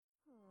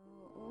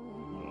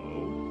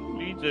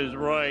Schultz is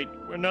right.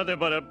 We're nothing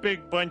but a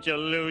big bunch of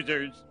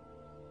losers.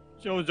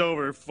 Show's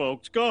over,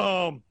 folks. Go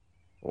home.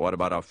 What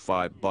about our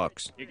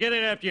 $5? You get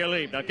it after you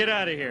leave. Now get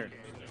out of here.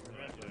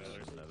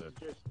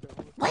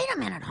 Wait a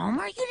minute,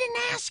 Homer. You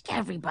didn't ask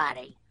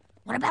everybody.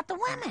 What about the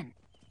women?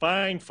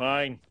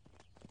 Fine.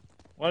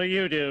 What do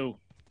you do,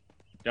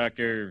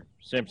 Dr.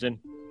 Simpson?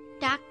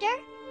 Doctor?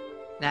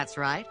 That's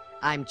right.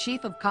 I'm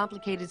Chief of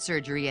Complicated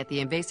Surgery at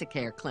the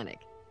Invasicare Clinic.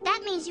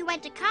 That means you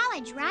went to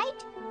college, right?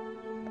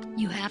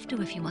 You have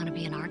to if you want to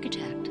be an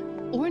architect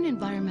or an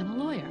environmental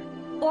lawyer.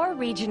 Or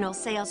regional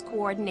sales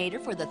coordinator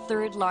for the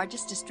third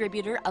largest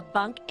distributor of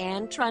bunk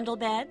and trundle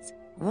beds.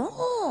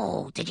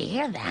 Ooh, did you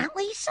hear that,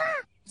 Lisa?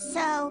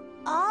 So,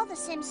 all the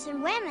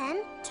Simpson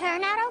women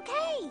turn out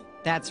okay.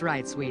 That's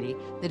right, sweetie.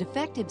 The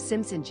defective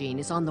Simpson gene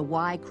is on the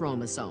Y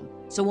chromosome,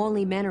 so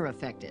only men are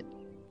affected.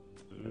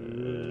 So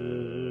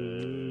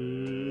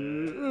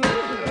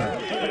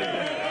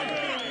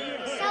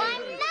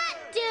I'm not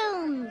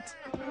doomed.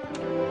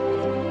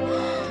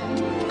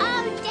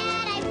 Oh,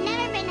 Dad, I've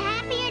never been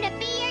happier to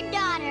be your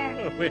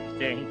daughter. Oh, it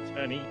ain't,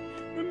 honey.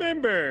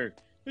 Remember,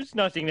 there's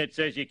nothing that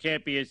says you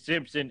can't be a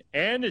Simpson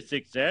and a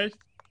success.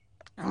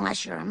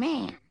 Unless you're a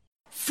man.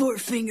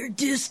 Four-finger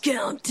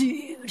discount,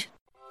 dude.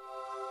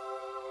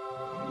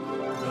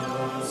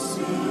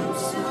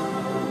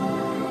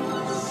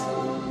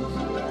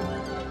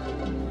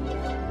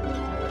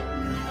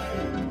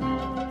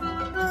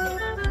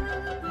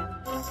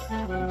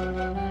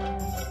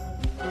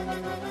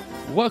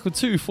 Welcome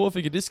to Four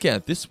Figure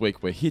Discount. This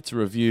week we're here to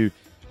review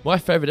my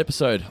favourite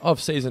episode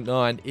of Season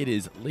 9. It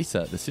is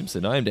Lisa the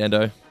Simpson. I am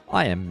Dando.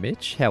 I am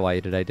Mitch. How are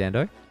you today,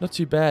 Dando? Not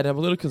too bad. I'm a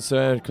little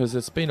concerned because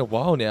it's been a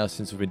while now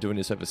since we've been doing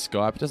this over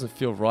Skype. It doesn't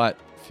feel right.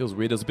 It feels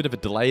weird. There's a bit of a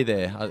delay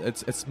there.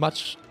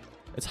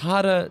 It's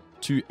harder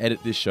to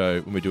edit this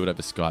show when we do it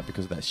over Skype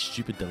because of that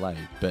stupid delay.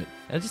 And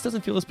it just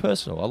doesn't feel as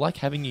personal. I like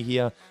having you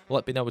here. I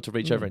like being able to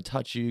reach over and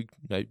touch you,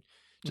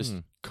 just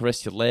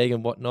caress your leg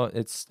and whatnot.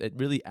 It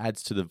really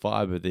adds to the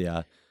vibe of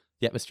the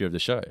atmosphere of the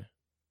show.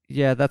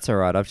 Yeah, that's all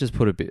right. I've just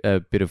put a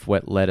bit of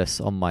wet lettuce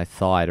on my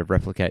thigh to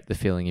replicate the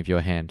feeling of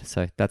your hand,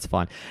 so that's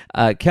fine.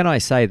 Can I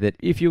say that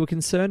if you were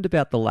concerned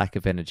about the lack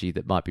of energy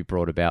that might be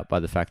brought about by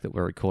the fact that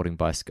we're recording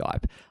by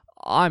Skype,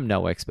 I'm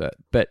no expert,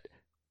 but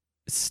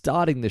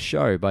starting the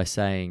show by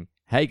saying,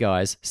 hey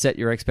guys, set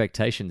your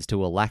expectations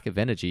to a lack of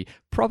energy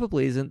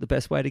probably isn't the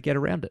best way to get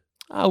around it.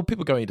 Oh,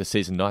 people going into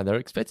Season 9, they were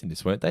expecting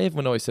this, weren't they?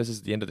 Everyone always says this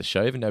at the end of the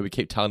show, even though we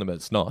keep telling them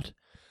it's not.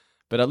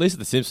 But at least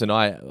The Simpson,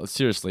 I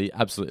seriously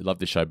absolutely love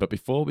this show. But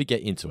before we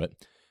get into it,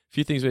 a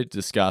few things we need to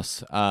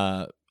discuss.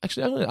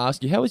 Actually, I'm going to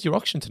ask you, how was your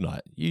auction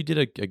tonight? You did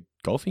a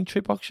golfing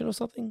trip auction or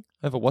something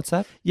over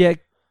WhatsApp? Yeah,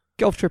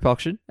 golf trip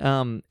auction.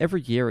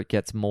 Every year it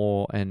gets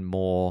more and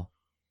more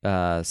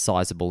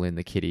sizable in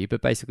the kitty.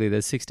 But basically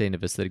there's 16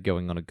 of us that are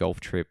going on a golf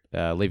trip,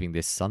 leaving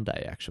this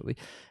Sunday, actually.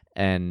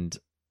 And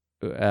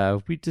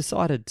we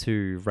decided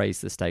to raise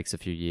the stakes a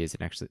few years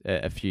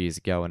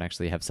ago and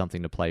actually have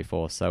something to play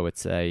for. So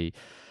it's a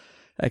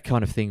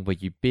kind of thing where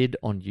you bid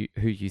on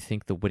who you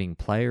think the winning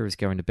player is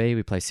going to be.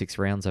 We play 6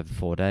 rounds over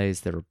 4 days.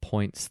 There are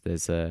points.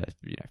 There's a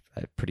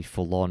pretty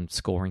full-on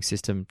scoring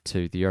system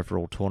to the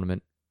overall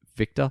tournament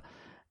victor.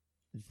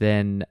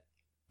 Then,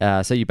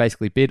 so you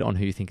basically bid on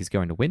who you think is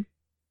going to win.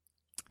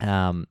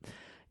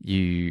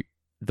 The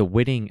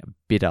winning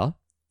bidder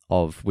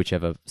of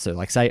whichever, so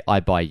like say I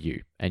buy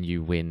you and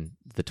you win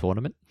the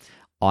tournament,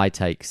 I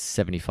take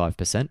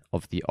 75%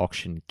 of the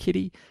auction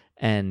kitty,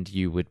 and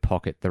you would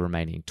pocket the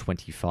remaining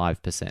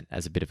 25%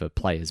 as a bit of a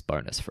player's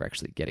bonus for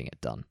actually getting it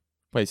done.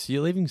 Wait, so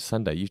you're leaving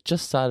Sunday. You've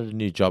just started a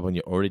new job and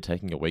you're already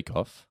taking a week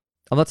off?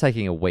 I'm not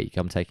taking a week.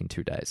 I'm taking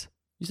 2 days.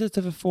 You said it's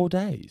over 4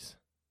 days.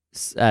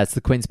 It's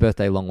the Queen's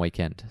birthday long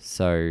weekend,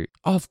 so...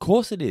 Oh, of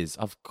course it is.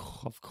 Of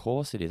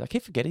course it is. I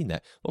keep forgetting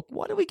that. Look,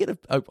 why don't we get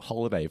a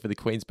holiday for the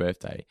Queen's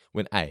birthday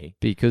when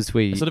because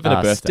we sort of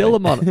a birthday. Still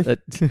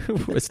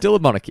we're still a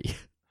monarchy.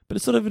 But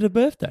it's sort of a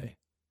birthday.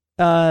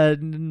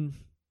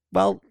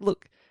 Well,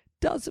 look,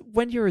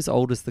 when you're as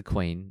old as the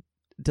Queen,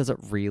 does it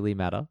really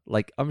matter?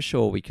 Like, I'm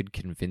sure we could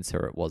convince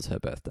her it was her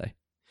birthday.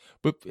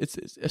 But this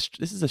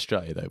is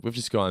Australia, though. We've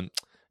just gone,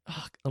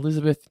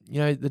 Elizabeth,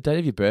 the date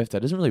of your birthday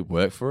doesn't really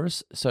work for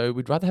us, so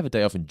we'd rather have a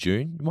day off in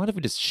June. Mind if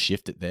we just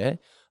shift it there?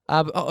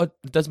 It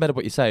doesn't matter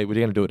what you say. We're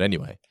going to do it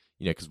anyway,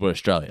 because we're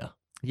Australia.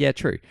 Yeah,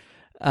 true.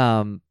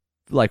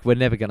 We're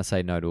never going to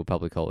say no to a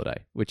public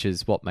holiday, which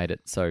is what made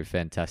it so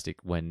fantastic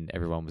when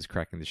everyone was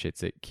cracking the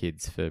shits at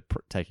kids for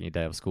taking a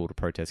day off school to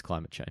protest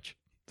climate change.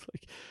 It's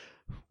like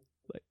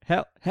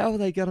how are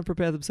they going to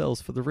prepare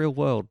themselves for the real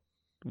world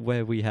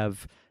where we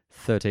have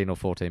 13 or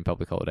 14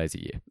 public holidays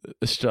a year?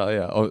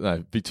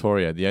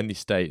 Victoria, the only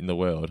state in the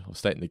world, or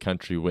state in the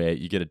country where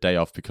you get a day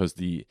off because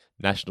the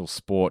national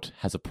sport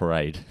has a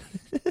parade.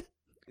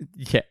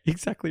 Yeah,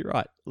 exactly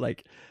right.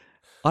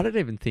 I don't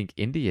even think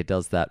India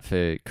does that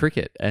for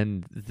cricket,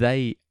 and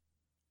they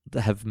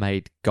have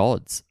made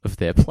gods of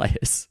their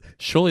players.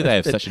 Surely they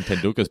have Sachin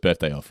Tendulkar's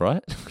birthday off,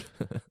 right?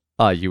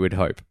 You would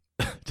hope.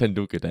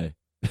 Tendulkar Day.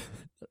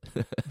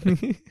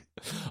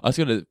 I was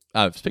going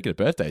to, speaking of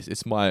birthdays,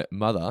 it's my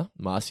mother,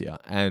 Marcia,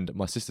 and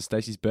my sister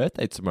Stacey's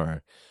birthday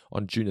tomorrow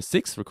on June the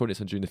 6th. Recording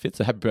this on June the 5th.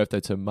 So happy birthday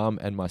to Mum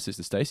and my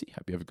sister Stacey.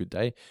 Hope you have a good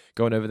day.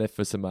 Going over there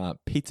for some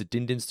pizza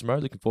din-dins tomorrow.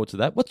 Looking forward to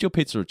that. What's your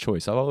pizza of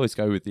choice? I always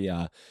go with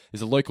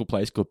there's a local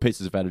place called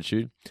Pizzas of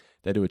Attitude.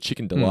 They do a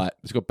chicken delight.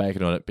 It's got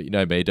bacon on it, but you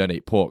know me, don't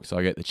eat pork. So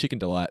I get the chicken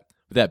delight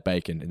without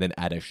bacon and then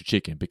add extra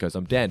chicken because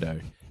I'm Dando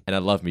and I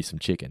love me some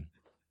chicken.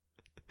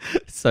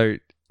 So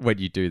when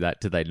you do that,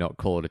 do they not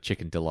call it a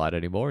chicken delight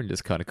anymore and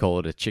just kind of call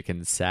it a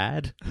chicken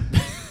sad?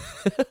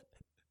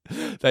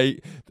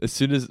 As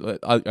soon as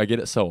I get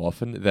it so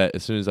often that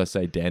as soon as I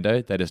say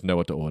Dando, they just know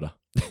what to order.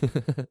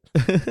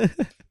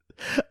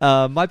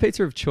 My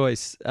pizza of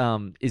choice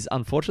is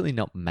unfortunately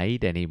not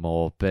made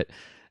anymore, but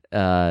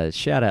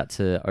shout out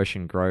to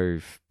Ocean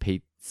Grove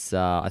Pizza.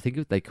 I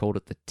think they called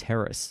it the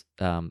Terrace.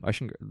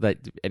 Ocean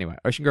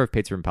Grove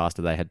Pizza and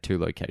Pasta. They had two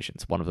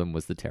locations. One of them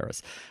was the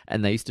Terrace,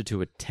 and they used to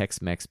do a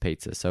Tex-Mex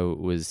pizza. So it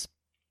was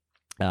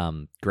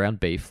ground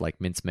beef, like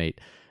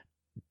mincemeat,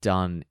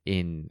 done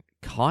in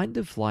kind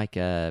of like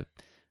a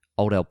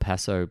old El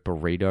Paso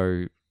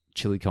burrito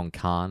chili con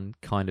carne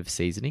kind of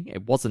seasoning.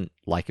 It wasn't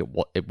like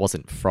it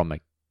wasn't from a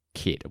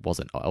kit. It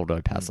wasn't Old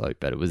El Paso,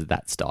 but it was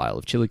that style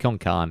of chili con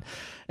carne.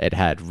 It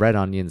had red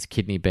onions,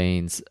 kidney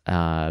beans,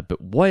 but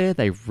where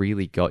they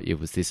really got you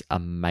was this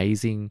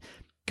amazing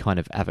kind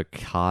of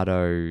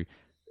avocado.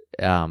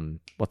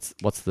 What's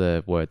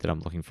the word that I'm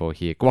looking for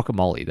here?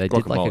 Guacamole. They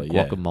did like a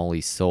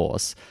guacamole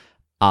sauce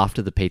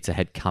after the pizza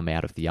had come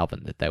out of the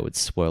oven that they would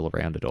swirl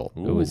around it all.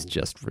 Ooh. It was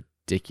just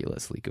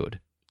ridiculously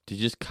good. Did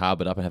you just carb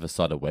it up and have a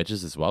side of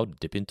wedges as well to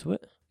dip into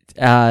it?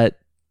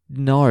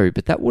 No,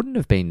 but that wouldn't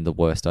have been the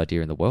worst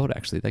idea in the world,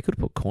 actually. They could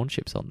have put corn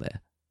chips on there,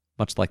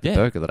 much like the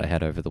burger that I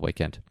had over the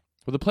weekend.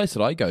 Well, the place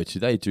that I go to,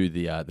 they do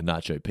the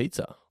nacho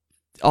pizza.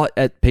 Oh,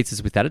 at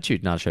Pizzas with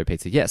Attitude nacho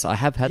pizza. Yes, I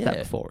have had that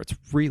before. It's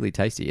really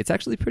tasty. It's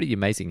actually pretty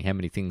amazing how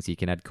many things you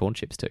can add corn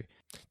chips to.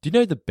 Do you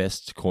know the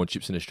best corn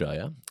chips in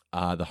Australia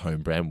are the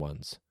home brand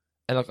ones?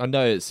 And I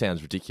know it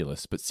sounds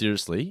ridiculous, but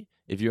seriously,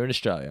 if you're in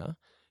Australia,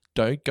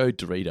 don't go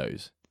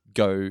Doritos.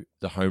 Go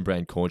the home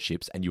brand corn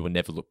chips and you will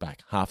never look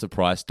back. Half the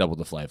price, double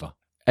the flavour.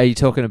 Are you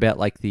talking about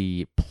like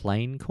the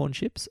plain corn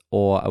chips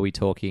or are we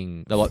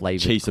talking like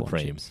flavoured cheese corn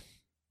supremes? Chips?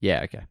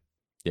 Yeah, okay.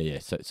 Yeah.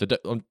 So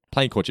on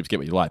plain corn chips, get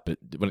what you like, but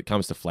when it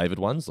comes to flavoured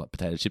ones, like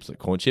potato chips, like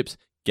corn chips,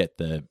 get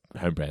the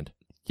home brand.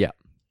 Yeah.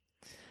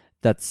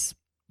 That's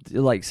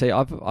like, see,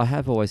 I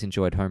have always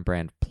enjoyed home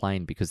brand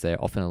plain because they're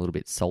often a little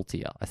bit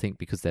saltier. I think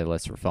because they're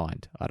less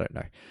refined. I don't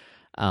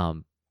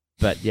know.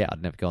 But yeah,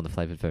 I'd never go on the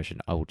flavoured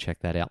version. I will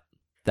check that out.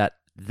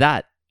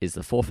 That is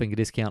the Four Finger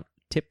Discount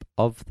tip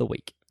of the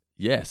week.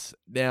 Yes.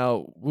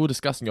 Now, we were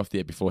discussing off the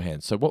air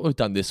beforehand. So what we've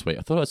done this week,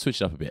 I thought I'd switch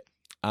it up a bit.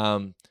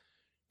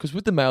 Because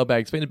with the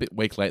mailbag, it's been a bit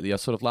weak lately.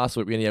 Last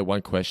week we only had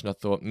one question. I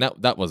thought,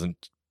 that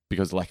wasn't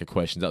because of lack of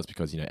questions. That was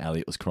because,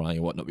 Elliot was crying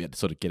and whatnot. We had to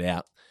sort of get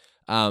out.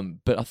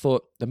 But I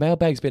thought the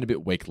mailbag's been a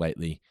bit weak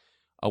lately.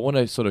 I want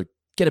to sort of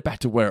get it back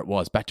to where it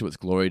was, back to its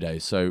glory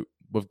days. So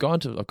I've gone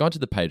to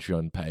the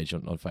Patreon page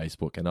on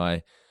Facebook, and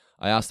I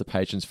asked the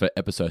patrons for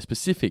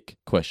episode-specific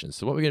questions.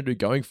 So what we're going to do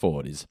going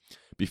forward is,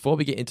 before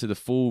we get into the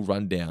full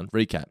rundown,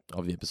 recap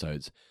of the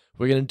episodes,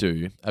 we're going to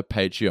do a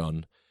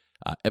Patreon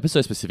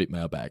episode-specific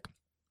mailbag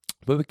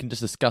where we can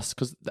just discuss,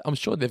 because I'm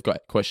sure they've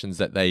got questions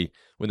that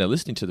when they're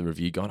listening to the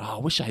review, going, "Oh, I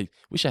wish I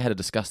had to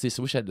discuss this.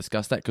 I wish I had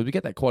discussed that." Because we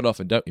get that quite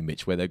often, don't we,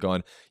 Mitch? Where they're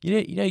going,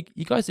 you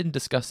guys didn't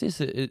discuss this.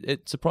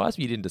 It surprised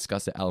me you didn't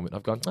discuss that element.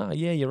 I've gone,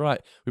 yeah, you're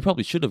right. We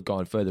probably should have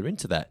gone further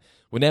into that.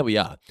 Well, now we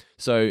are.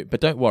 So, but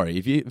don't worry.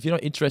 If you're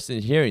not interested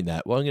in hearing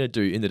that, what I'm going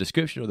to do in the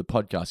description of the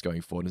podcast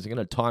going forward is I'm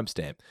going to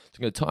timestamp. So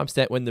I'm going to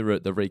timestamp when the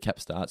recap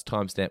starts,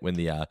 timestamp when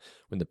the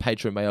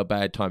Patreon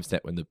mailbag,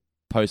 timestamp when the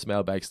post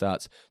mailbag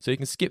starts, so you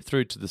can skip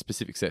through to the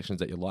specific sections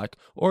that you like,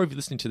 or if you're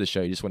listening to the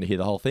show, you just want to hear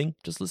the whole thing,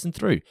 just listen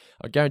through.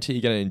 I guarantee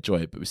you're going to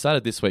enjoy it. But we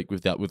started this week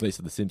with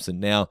Lisa the Simpson.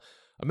 Now,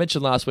 I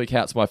mentioned last week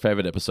how it's my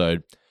favourite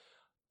episode.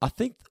 I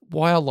think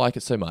why I like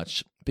it so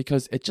much,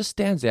 because it just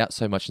stands out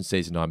so much in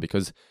season 9,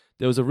 because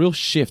there was a real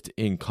shift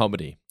in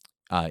comedy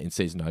in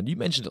season 9. You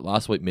mentioned it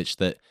last week, Mitch,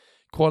 that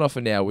quite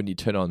often now when you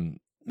turn on,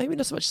 maybe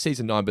not so much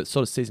season 9, but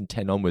sort of season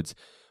 10 onwards,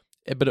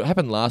 but it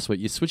happened last week,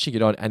 you're switching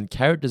it on and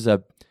characters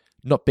are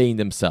not being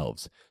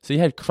themselves. So you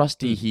had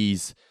Krusty,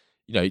 he's,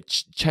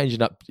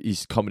 changing up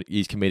his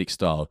comedic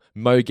style.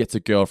 Mo gets a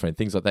girlfriend,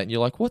 things like that. And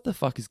you're like, what the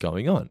fuck is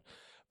going on?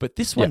 But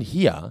this one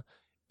here,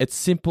 it's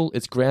simple,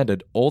 it's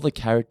grounded. All the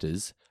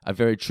characters are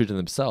very true to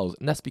themselves.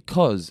 And that's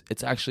because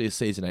it's actually a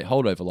season 8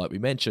 holdover, like we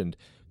mentioned.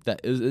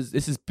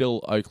 This is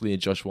Bill Oakley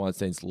and Josh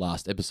Weinstein's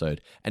last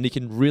episode. And you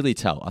can really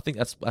tell. I think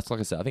that's like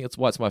I said, I think that's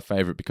why it's my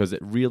favorite, because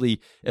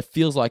it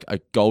feels like a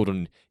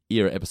golden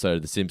era episode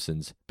of The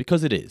Simpsons,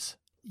 because it is.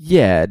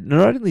 Yeah,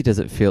 not only does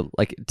it feel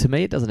like, to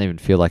me, it doesn't even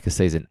feel like a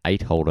season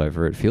 8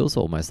 holdover. It feels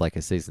almost like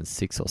a season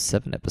 6 or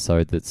 7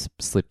 episode that's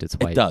slipped its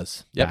way. It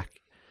does. Yep.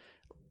 Back.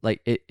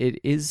 Like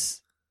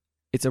it's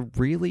a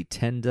really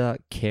tender,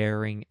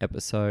 caring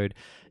episode.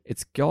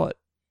 It's got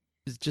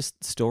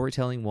just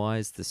storytelling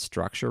wise, the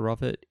structure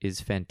of it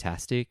is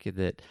fantastic.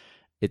 That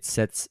it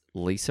sets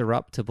Lisa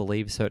up to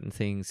believe certain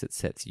things. It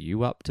sets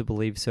you up to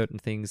believe certain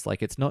things.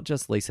 Like, it's not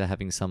just Lisa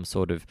having some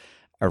sort of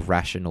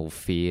irrational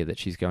fear that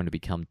she's going to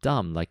become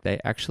dumb. Like, they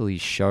actually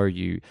show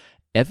you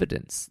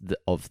evidence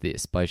of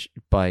this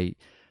by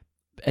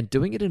and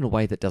doing it in a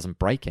way that doesn't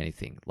break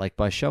anything. Like,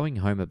 by showing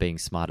Homer being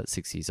smart at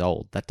 6 years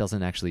old, that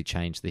doesn't actually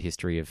change the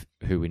history of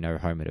who we know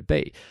Homer to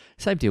be.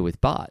 Same deal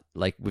with Bart.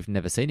 Like, we've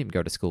never seen him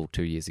go to school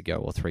 2 years ago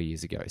or 3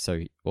 years ago,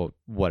 so, or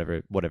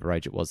whatever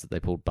age it was that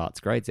they pulled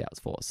Bart's grades out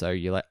for. So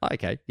you're like, oh,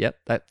 okay, yep,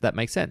 that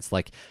makes sense.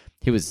 Like,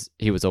 he was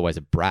always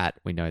a brat,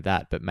 we know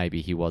that, but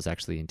maybe he was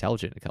actually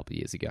intelligent a couple of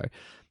years ago.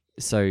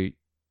 So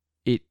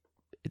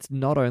it's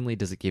not only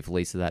does it give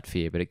Lisa that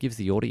fear, but it gives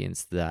the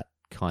audience that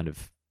kind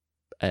of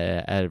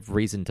a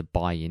reason to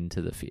buy into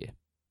the fear.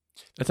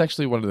 That's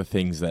actually one of the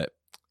things that,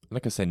 I'm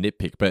not going to say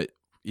nitpick, but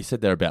you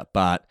said there about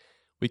Bart.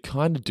 We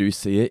kind of do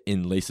see it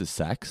in Lisa's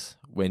Sacks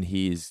when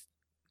he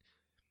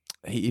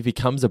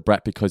becomes a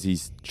brat because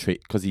he's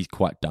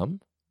quite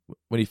dumb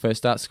when he first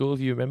starts school,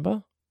 if you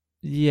remember.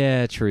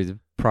 Yeah, true. The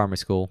primary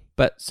school,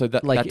 but so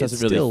that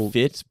doesn't really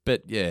fit.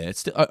 But yeah,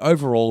 it's still,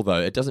 overall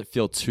though, it doesn't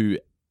feel too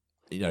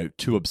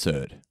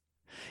absurd.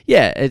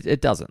 Yeah,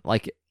 it doesn't.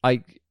 Like,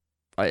 I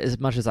as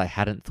much as I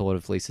hadn't thought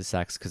of Lisa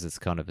Sacks because it's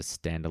kind of a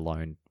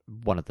standalone,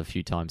 one of the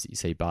few times that you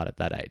see Bart at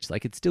that age,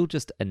 like, it's still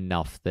just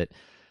enough that,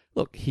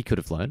 look, he could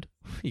have learned.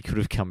 He could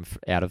have come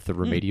out of the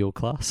remedial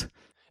class.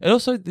 And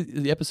also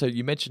the episode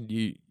you mentioned,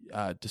 you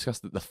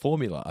discussed the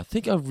formula. I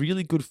think a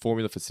really good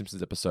formula for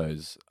Simpsons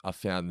episodes, I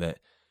found that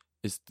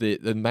is the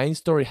main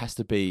story has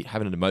to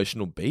have an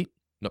emotional beat,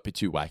 not be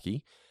too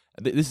wacky.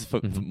 This is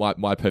for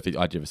my perfect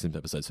idea of a Simpsons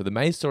episode. So the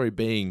main story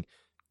being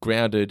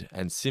grounded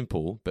and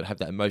simple, but have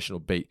that emotional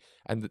beat,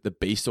 and the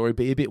B story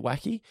be a bit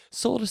wacky.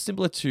 Sort of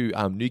similar to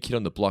New Kid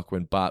on the Block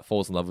when Bart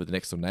falls in love with the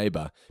next door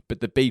neighbor,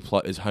 but the B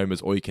plot is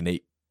Homer's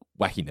all-you-can-eat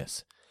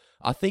wackiness.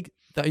 I think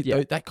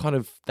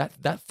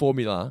that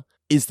formula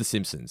is the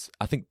Simpsons.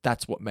 I think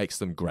that's what makes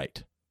them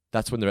great.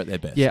 That's when they're at their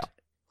best. Yeah,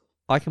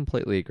 I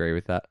completely agree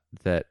with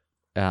that.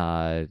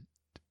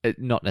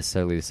 Not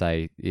necessarily to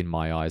say in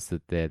my eyes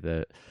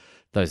that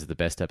those are the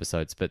best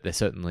episodes, but they're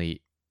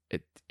certainly.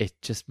 It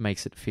just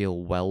makes it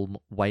feel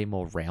way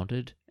more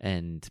rounded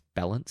and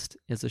balanced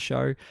as a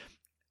show.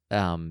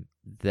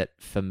 That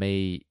for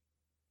me,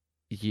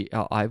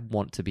 I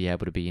want to be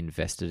able to be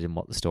invested in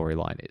what the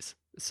storyline is.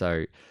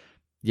 So,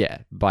 yeah,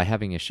 by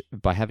having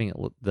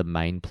the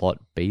main plot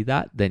be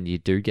that, then you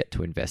do get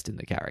to invest in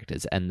the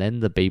characters, and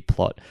then the B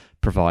plot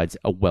provides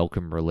a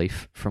welcome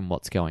relief from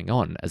what's going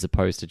on, as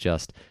opposed to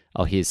just,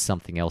 oh, here's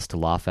something else to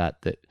laugh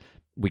at that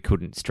we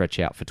couldn't stretch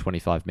out for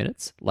 25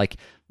 minutes. Like,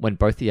 when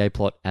both the A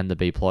plot and the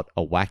B plot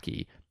are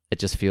wacky, it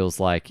just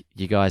feels like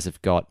you guys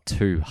have got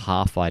two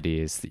half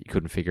ideas that you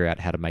couldn't figure out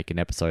how to make an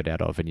episode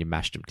out of, and you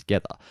mashed them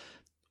together.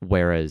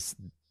 Whereas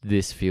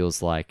this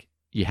feels like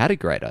you had a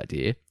great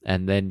idea,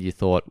 and then you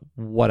thought,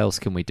 what else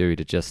can we do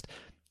to just,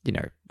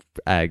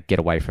 get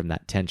away from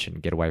that tension,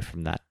 get away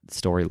from that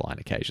storyline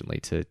occasionally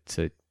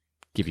to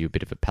give you a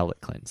bit of a palate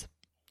cleanse.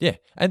 Yeah,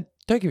 and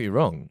don't get me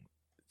wrong,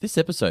 this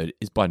episode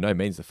is by no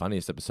means the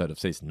funniest episode of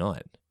season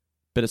 9,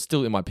 but it's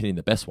still, in my opinion,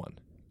 the best one,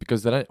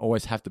 because they don't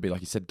always have to be,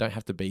 like you said, don't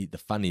have to be the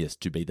funniest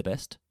to be the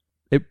best.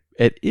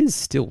 It is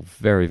still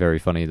very, very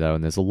funny, though,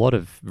 and there's a lot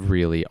of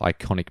really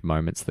iconic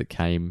moments that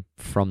came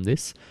from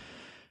this.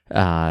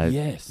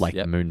 Yes. Like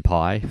Moon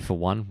Pie, for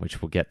one, which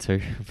we'll get to.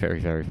 Very,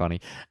 very funny.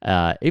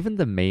 Even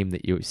the meme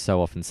that you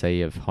so often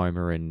see of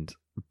Homer and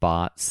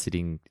Bart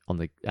sitting on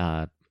the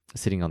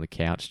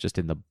couch, just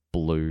in the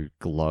blue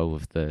glow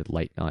of the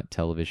late night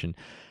television.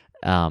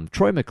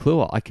 Troy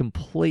McClure, I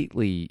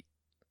completely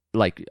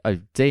like.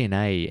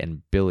 DNA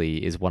and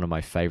Billy is one of my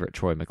favorite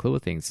Troy McClure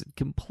things.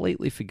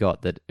 Completely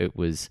forgot that it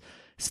was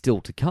still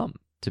to come.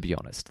 To be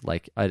honest,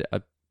 like I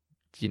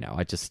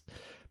just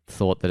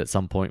thought that at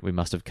some point we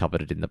must have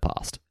covered it in the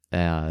past.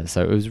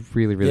 So it was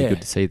really, really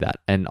good to see that.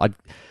 And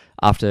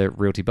after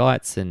Realty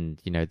Bites and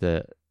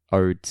the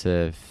ode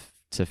to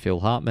Phil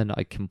Hartman,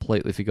 I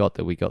completely forgot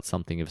that we got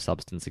something of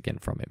substance again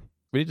from him.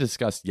 We need to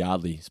discuss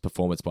Yardley's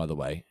performance, by the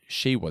way.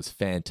 She was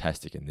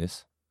fantastic in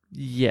this.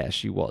 Yeah,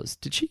 she was.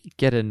 Did she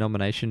get a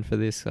nomination for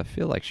this? I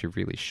feel like she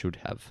really should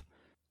have.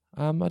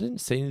 I didn't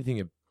see anything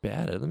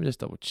about it. Let me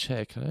just double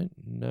check. I don't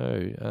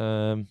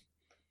know.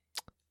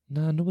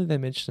 No, normally they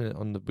mention it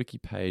on the wiki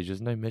page. There's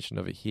no mention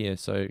of it here,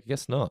 so I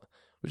guess not,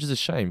 which is a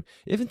shame.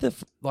 Even the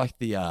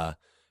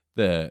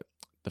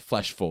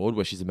flash forward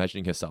where she's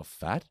imagining herself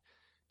fat,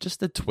 just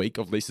the tweak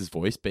of Lisa's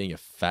voice being a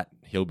fat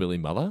hillbilly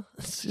mother,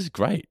 it's just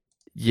great.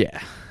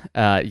 Yeah,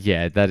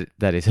 that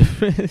is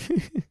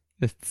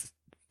it's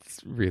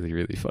really,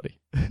 really funny.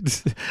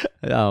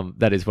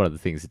 That is one of the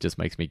things that just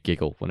makes me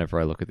giggle whenever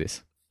I look at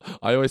this.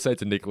 I always say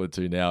to Nicola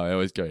too now, I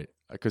always go,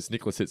 because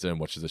Nicola sits there and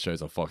watches the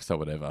shows on Fox or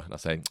whatever, and I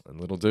say,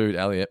 little dude,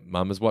 Elliot,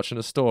 Mum is watching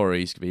a story,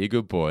 he's going to be a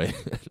good boy.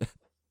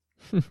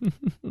 We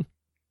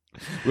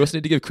also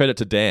need to give credit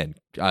to Dan.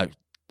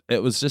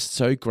 It was just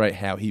so great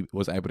how he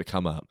was able to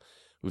come up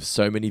with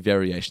so many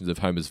variations of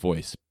Homer's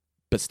voice,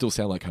 but still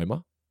sound like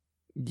Homer.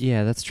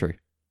 Yeah, that's true.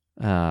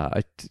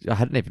 I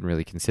hadn't even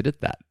really considered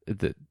that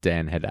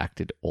Dan had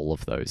acted all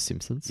of those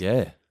Simpsons.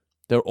 Yeah.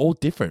 They're all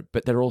different,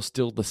 but they're all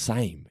still the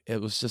same.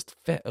 It was just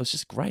it was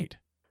just great.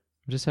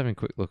 I'm just having a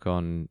quick look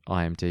on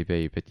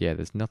IMDb, but yeah,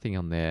 there's nothing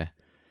on there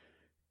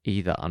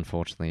either,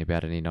 unfortunately,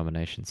 about any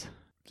nominations.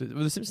 Were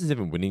the Simpsons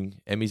even winning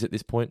Emmys at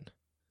this point?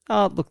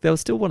 Look, they were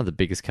still one of the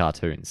biggest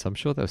cartoons, so I'm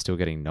sure they were still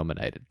getting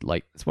nominated.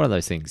 Like, it's one of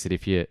those things that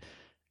if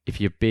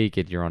you're big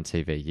and you're on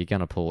TV, you're going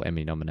to pull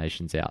Emmy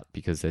nominations out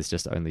because there's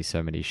just only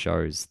so many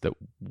shows that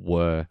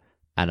were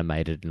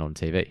animated and on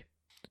TV.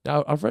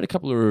 Now, I've read a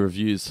couple of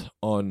reviews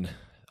on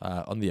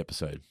the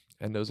episode,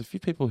 and there was a few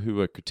people who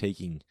were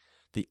critiquing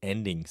the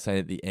ending, saying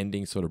that the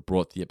ending sort of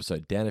brought the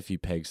episode down a few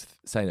pegs,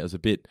 saying it was a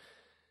bit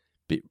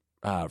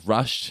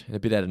rushed and a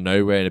bit out of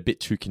nowhere and a bit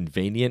too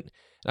convenient.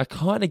 And I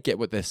kind of get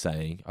what they're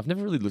saying. I've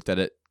never really looked at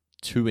it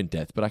too in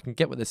depth, but I can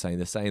get what they're saying.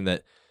 They're saying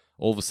that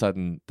all of a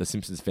sudden the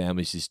Simpsons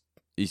family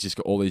is just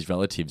got all these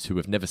relatives who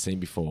we've never seen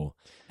before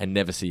and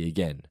never see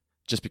again,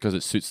 just because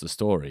it suits the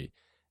story.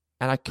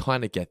 And I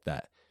kind of get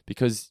that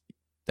because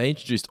they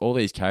introduced all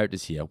these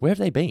characters here. Where have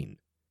they been?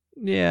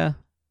 Yeah.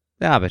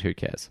 But who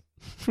cares?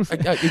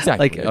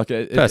 Exactly.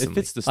 Personally, it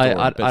fits the story.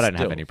 I don't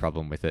have any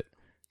problem with it.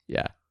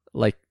 Yeah.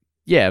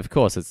 Of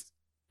course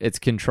it's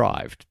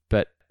contrived,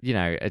 but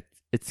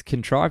it's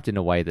contrived in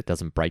a way that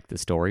doesn't break the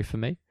story for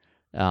me.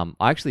 I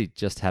actually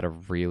just had a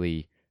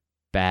really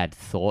bad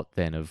thought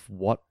then of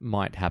what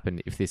might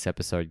happen if this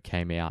episode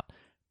came out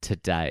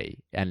today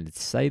and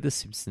say The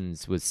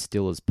Simpsons was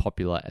still as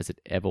popular as it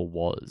ever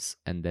was,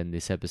 and then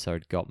this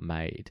episode got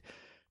made.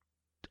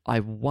 I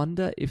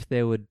wonder if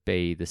there would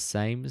be the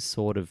same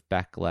sort of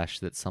backlash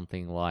that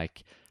something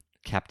like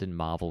Captain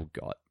Marvel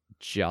got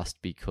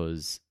just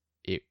because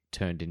it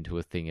turned into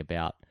a thing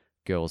about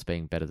girls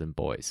being better than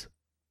boys.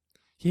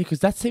 Yeah, because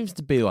that seems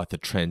to be like the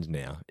trend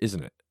now,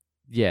 isn't it?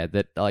 Yeah,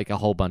 that like a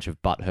whole bunch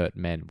of butthurt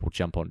men will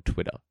jump on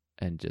Twitter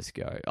and just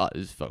go, "Oh,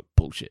 this is fucking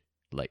bullshit."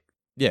 Like,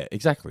 yeah,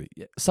 exactly.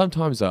 Yeah.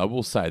 Sometimes though, I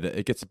will say that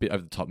it gets a bit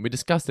over the top. We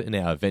discussed it in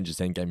our Avengers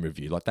Endgame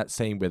review, like that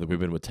scene where the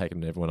women were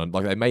taking everyone on.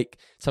 Like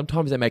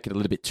sometimes they make it a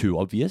little bit too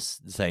obvious,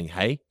 saying,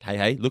 "Hey,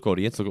 look,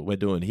 audience, look what we're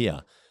doing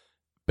here."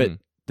 But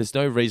there's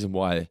no reason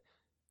why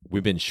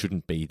women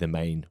shouldn't be the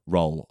main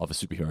role of a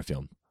superhero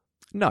film.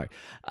 No,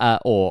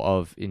 or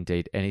of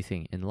indeed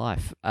anything in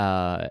life.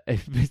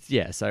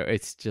 Yeah, so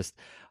it's just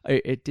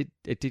it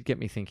did get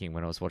me thinking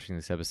when I was watching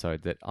this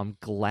episode that I'm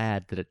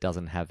glad that it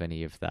doesn't have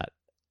any of that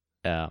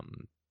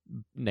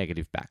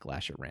negative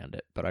backlash around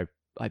it. But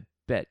I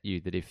bet you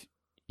that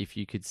if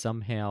you could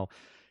somehow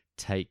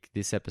take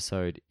this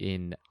episode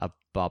in a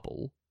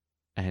bubble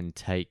and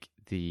take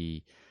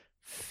the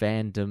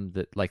fandom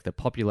that, like, the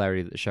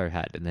popularity that the show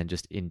had, and then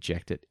just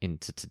inject it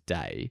into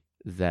today,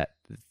 that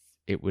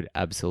it would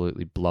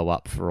absolutely blow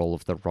up for all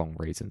of the wrong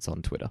reasons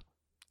on Twitter.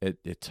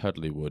 It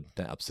totally would.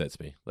 That upsets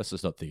me. Let's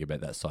just not think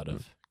about that side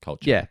of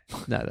culture. Yeah,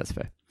 no, that's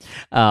fair.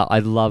 I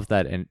love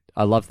that, and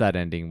I love that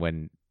ending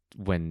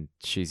when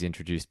she's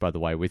introduced, by the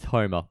way, with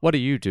Homer. What do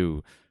you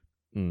do,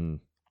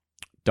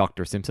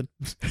 Dr. Simpson?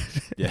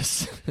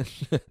 Yes.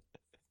 The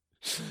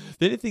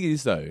only thing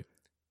is, though,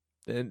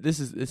 and this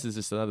is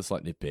just another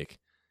slight nitpick,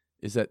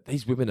 is that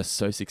these women are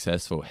so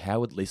successful. How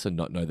would Lisa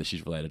not know that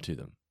she's related to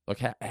them? Like,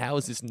 how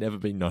has this never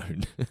been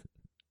known?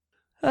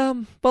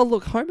 Well,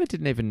 look, Homer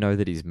didn't even know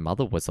that his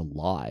mother was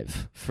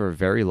alive for a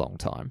very long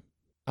time.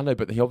 I know,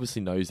 but he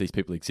obviously knows these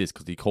people exist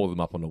because he called them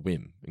up on a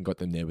whim and got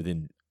them there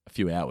within a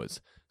few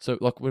hours. So,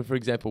 like, for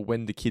example,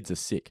 when the kids are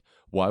sick,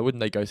 why wouldn't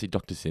they go see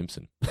Dr.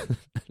 Simpson?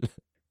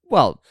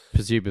 Well,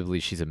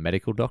 presumably she's a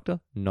medical doctor,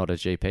 not a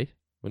GP.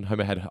 When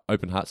Homer had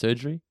open heart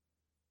surgery?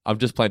 I'm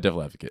just playing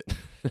devil advocate.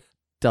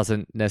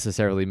 Doesn't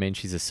necessarily mean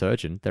she's a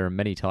surgeon. There are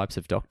many types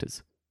of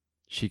doctors.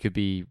 She could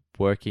be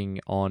working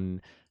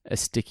on a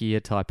stickier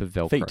type of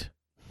Velcro. Feet.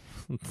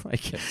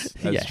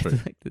 That's true.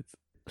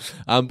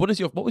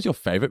 What was your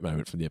favourite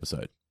moment from the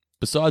episode?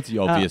 Besides the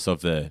obvious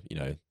of the,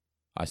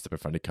 I step in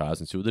front of cars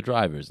and two of the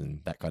drivers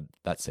and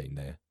that scene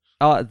there.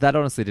 Oh, that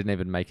honestly didn't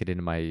even make it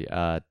into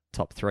my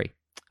top three.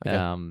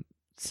 Okay.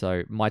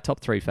 So my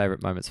top three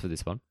favourite moments for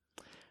this one.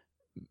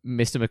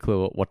 Mr.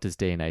 McClure, what does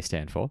DNA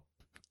stand for?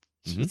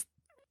 Mm-hmm.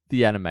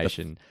 The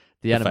animation.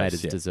 The animators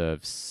face, yeah.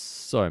 deserve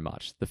so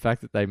much. The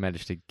fact that they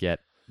managed to get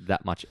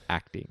that much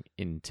acting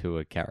into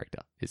a character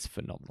is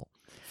phenomenal.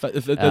 The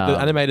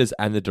animators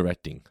and the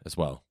directing as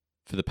well,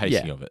 for the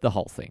pacing of it. The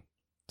whole thing.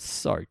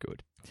 So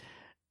good.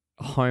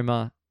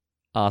 Homer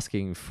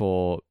asking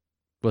for,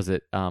 was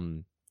it,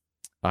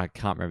 I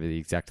can't remember the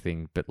exact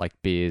thing, but like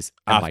beers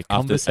and my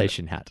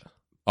conversation hat.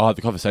 Oh,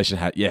 the conversation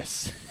hat,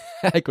 yes.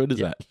 How good is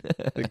that?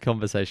 The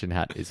conversation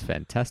hat is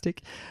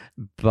fantastic.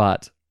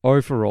 But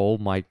overall,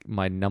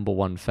 my number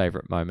one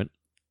favourite moment,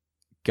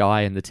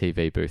 Guy in the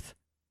TV booth.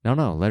 No,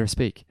 let her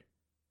speak.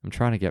 I'm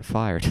trying to get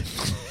fired.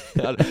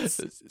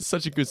 It's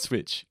such a good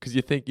switch, because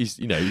you think he's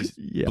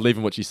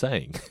believing what she's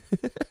saying.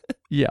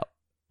 Yeah.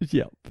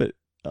 But,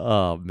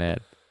 oh man,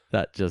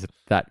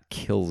 that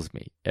kills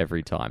me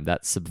every time.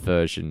 That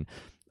subversion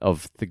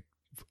of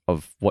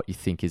of what you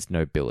think is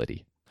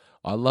nobility.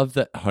 I love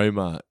that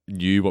Homer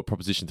knew what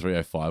Proposition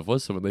 305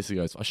 was. So when Lisa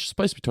goes, I'm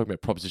supposed to be talking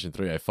about Proposition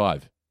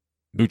 305.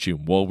 Moochie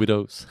and war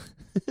widows.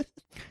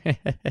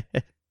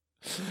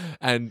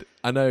 And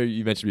I know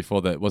you mentioned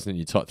before that it wasn't in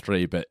your top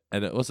three,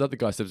 and it was the other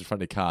guy steps in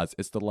front of the cards.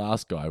 It's the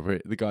last guy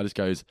where the guy just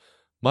goes,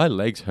 my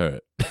legs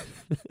hurt.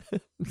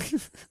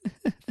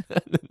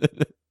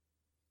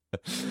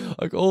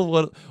 Like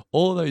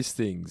all those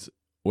things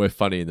were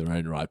funny in their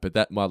own right, but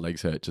that my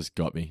legs hurt just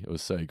got me. It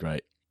was so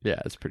great.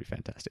 Yeah, it's pretty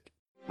fantastic.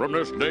 From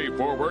this day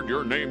forward,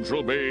 your name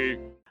shall be...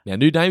 Now,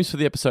 new names for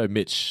the episode,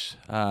 Mitch.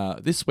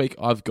 This week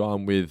I've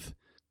gone with,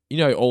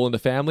 All in the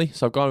Family.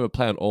 So I've gone with a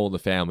play on All in the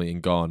Family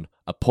and gone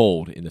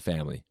appalled in the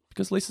family.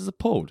 Because Lisa's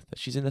appalled that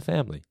she's in the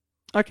family.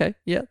 Okay,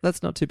 yeah,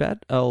 that's not too bad.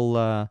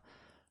 I'll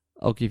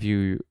give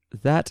you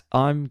that.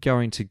 I'm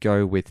going to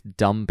go with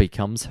Dumb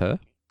Becomes Her.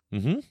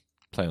 Mm-hmm.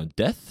 Play on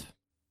death.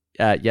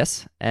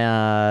 Yes.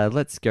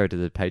 Let's go to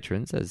the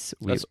patrons, as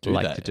we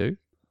like to do.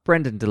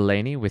 Brendan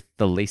Delaney with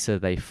The Lisa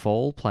They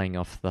Fall, playing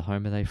off the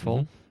Homer They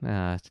Fall.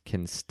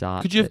 Can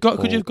start. Could you have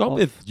gone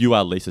with You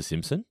Are Lisa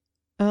Simpson?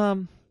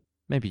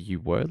 Maybe you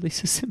were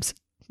Lisa Simpson.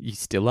 You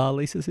still are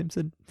Lisa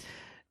Simpson.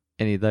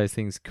 Any of those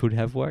things could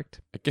have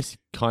worked. I guess you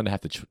kind of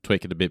have to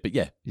tweak it a bit, but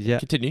yeah.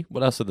 Continue.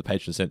 What else have the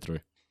patrons sent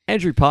through?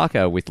 Andrew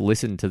Parker with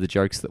Listen to the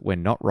Jokes That We're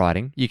Not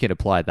Writing. You can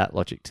apply that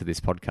logic to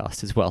this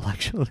podcast as well,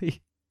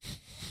 actually.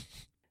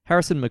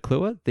 Harrison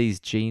McClure,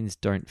 These Jeans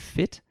Don't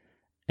Fit.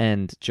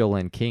 And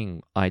Jolene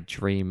King, I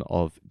Dream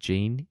of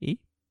Jean-y.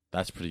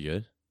 That's pretty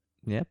good.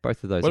 Yeah,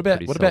 both of those are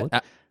pretty solid.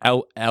 What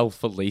about Al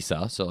for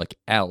Lisa? So like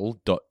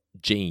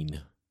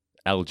Al.Jean.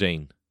 Al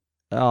Jean.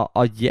 Oh,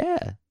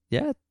 yeah.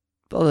 Yeah.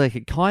 Well, like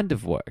it kind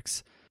of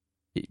works.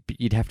 But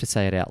you'd have to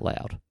say it out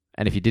loud.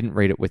 And if you didn't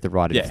read it with the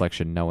right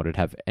inflection, no one would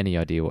have any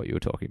idea what you were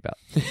talking about.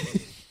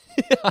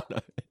 I know.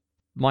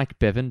 Mike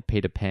Bevan,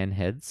 Peter Pan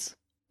Heads.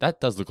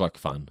 That does look like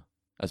fun,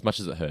 as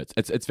much as it hurts.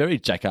 It's very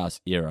Jackass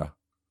era.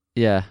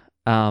 Yeah.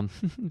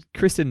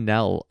 Kristen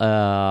Nell,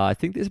 I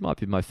think this might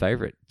be my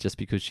favorite, just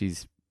because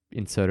she's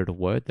inserted a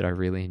word that I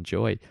really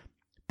enjoy.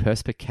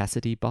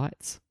 Perspicacity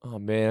bites. Oh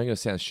man, I'm going to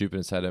sound stupid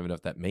and say I don't even know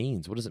what that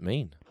means. What does it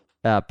mean?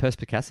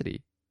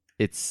 Perspicacity.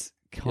 It's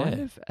kind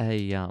of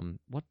a,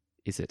 what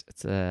is it?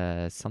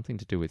 It's something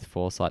to do with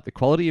foresight. The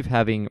quality of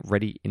having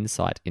ready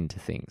insight into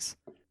things.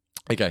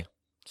 Okay,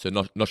 so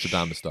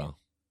Nostradamus style.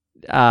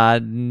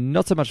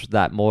 Not so much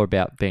that, more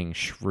about being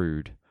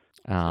shrewd.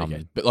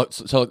 Okay. But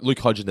so like Luke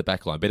Hodge in the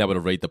backline, being able to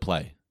read the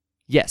play.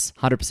 Yes,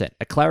 100%.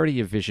 A clarity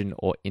of vision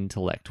or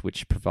intellect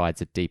which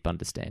provides a deep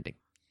understanding.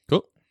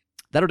 Cool.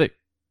 That'll do.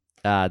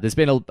 There's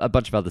been a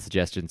bunch of other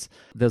suggestions.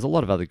 There's a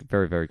lot of other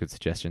very, very good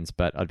suggestions,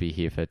 but I'd be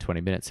here for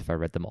 20 minutes if I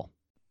read them all.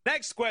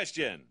 Next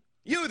question.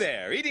 You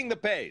there, eating the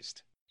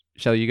paste.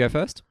 Shall you go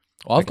first?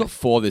 Well, I've got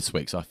 4 this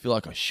week, so I feel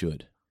like I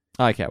should.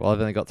 Okay, well,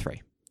 I've only got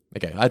 3.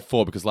 Okay, I had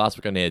 4 because last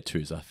week I only had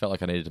 2, so I felt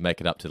like I needed to make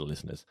it up to the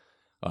listeners.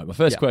 All right, my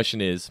first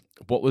question is,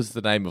 what was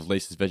the name of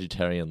Lisa's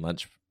vegetarian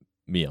lunch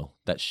meal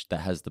that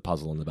has the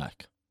puzzle on the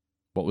back?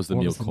 What was the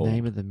meal called? What was the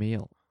name of the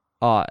meal?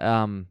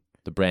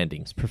 The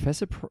branding. It's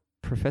Professor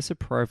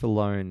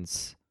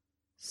Provolone's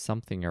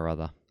something or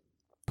other.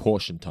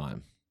 Portion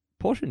time.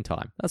 Portion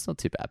time. That's not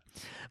too bad.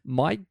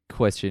 My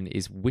question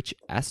is, which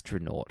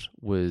astronaut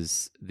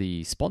was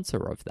the sponsor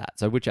of that?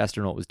 So which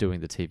astronaut was doing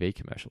the TV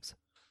commercials?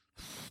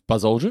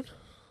 Buzz Aldrin?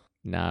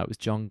 No, it was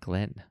John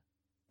Glenn.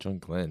 John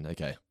Glenn,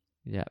 okay.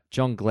 Yeah,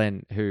 John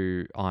Glenn,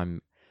 who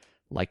I'm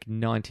like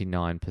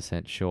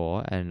 99%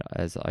 sure, and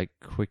as I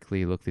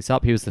quickly look this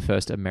up, he was the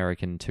first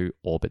American to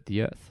orbit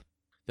the Earth.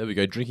 There we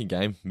go, drinking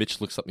game. Mitch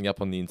looked something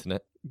up on the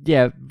internet.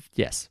 Yeah,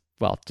 yes.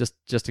 Well, just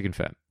to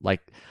confirm. Like,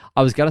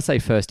 I was going to say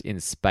first in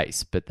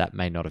space, but that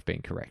may not have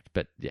been correct.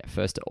 But yeah,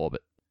 first to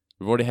orbit.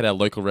 We've already had our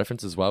local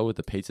reference as well with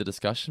the pizza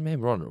discussion.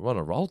 Man, we're on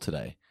a roll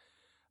today.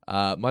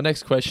 My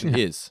next question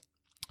is,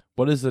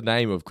 what is the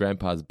name of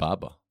Grandpa's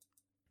barber?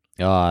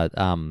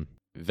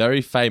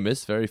 Very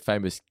famous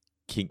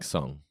Kinks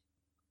song.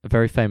 A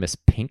very famous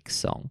Pink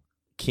song.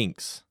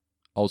 Kinks,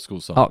 old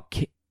school song. Oh,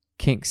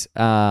 Kinks.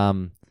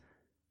 One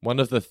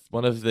of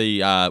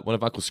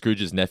Uncle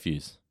Scrooge's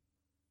nephews.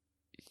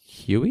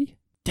 Huey?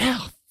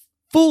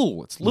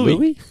 Fool! It's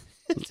Louis.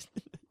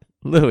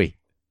 Louis.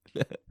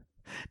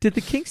 Did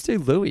the Kinks do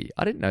Louis?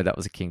 I didn't know that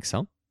was a Kinks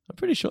song. I'm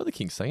pretty sure the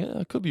Kinks sang it.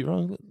 I could be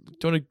wrong. Do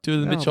you want to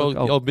do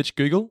the old Mitch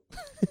Google?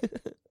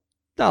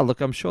 No, look,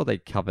 I'm sure they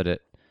covered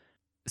it.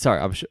 Sorry,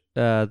 I'm sure.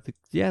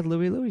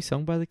 Louis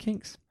song by the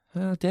Kinks.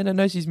 Dano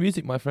knows his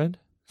music, my friend.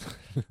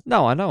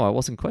 No, I know. I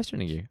wasn't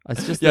questioning you.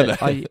 It's just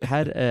that I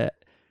had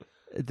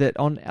that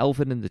on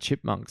Alvin and the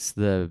Chipmunks,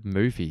 the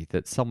movie,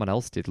 that someone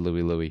else did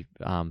Louis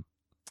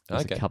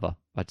as a cover.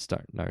 I just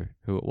don't know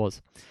who it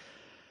was.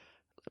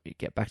 Let me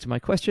get back to my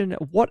question.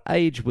 What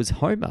age was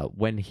Homer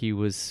when he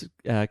was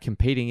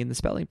competing in the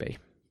spelling bee?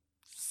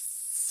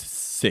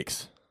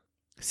 6.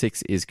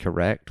 6 is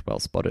correct. Well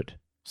spotted.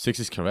 6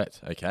 is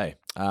correct. Okay.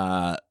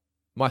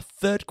 My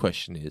third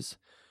question is,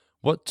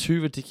 what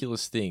 2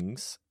 ridiculous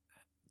things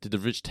did the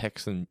rich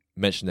Texan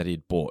mention that he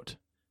had bought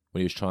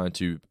when he was trying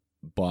to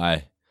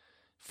buy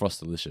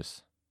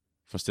Frostalicious.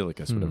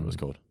 Frostilicus, whatever it was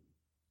called.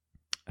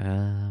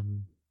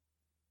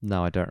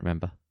 No, I don't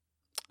remember.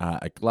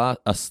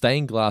 A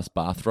stained glass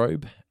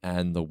bathrobe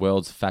and the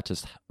world's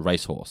fattest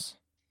racehorse.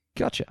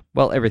 Gotcha.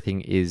 Well,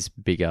 everything is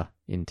bigger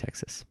in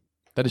Texas.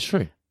 That is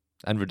true.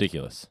 And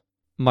ridiculous.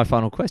 My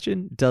final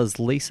question, does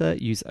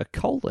Lisa use a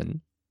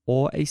colon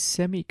or a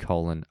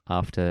semicolon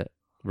after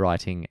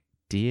writing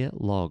Dear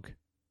Log?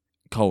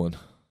 Colon.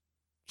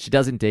 She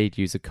does indeed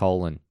use a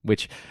colon,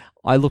 which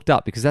I looked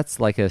up because that's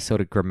like a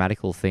sort of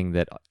grammatical thing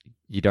that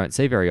you don't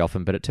see very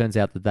often, but it turns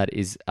out that that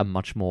is a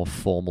much more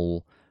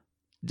formal,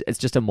 it's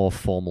just a more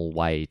formal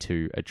way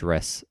to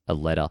address a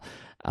letter,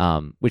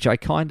 which I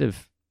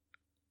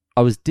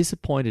was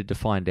disappointed to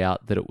find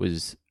out that it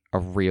was a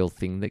real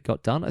thing that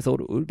got done. I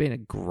thought it would have been a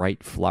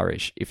great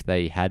flourish if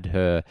they had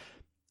her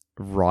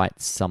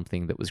write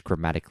something that was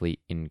grammatically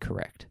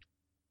incorrect.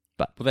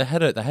 But they had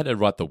to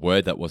write the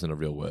word that wasn't a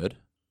real word.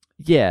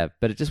 Yeah,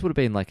 but it just would have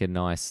been like a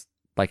nice,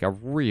 like a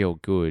real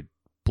good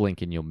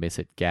blink and you'll miss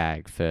it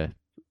gag for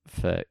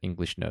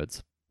English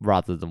nerds,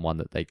 rather than one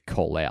that they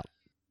call out.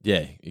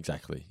 Yeah,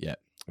 exactly. Yeah.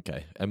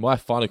 Okay. And my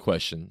final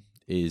question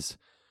is,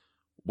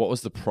 what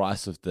was the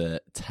price of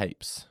the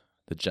tapes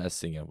the jazz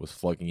singer was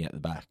flogging out the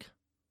back?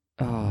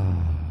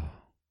 Oh,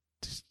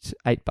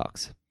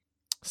 $8.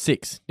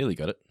 6. Nearly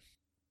got it.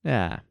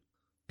 Yeah.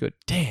 Good.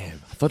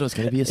 Damn. I thought it was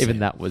going to be a 7. Even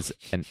that was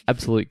an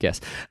absolute guess.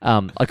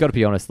 I got to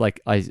be honest, like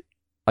I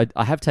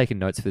have taken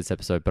notes for this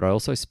episode, but I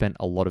also spent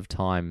a lot of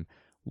time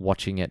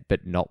watching it,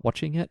 but not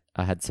watching it.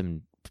 I had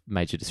some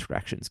major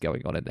distractions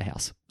going on in the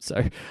house.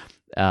 So,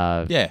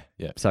 yeah.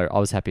 So I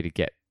was happy to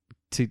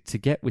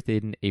get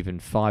within even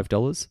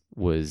 $5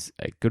 was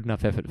a good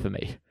enough effort for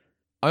me.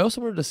 I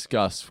also want to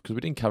discuss, because we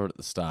didn't cover it at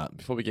the start,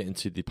 before we get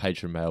into the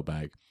patron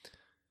mailbag,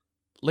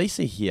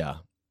 Lisa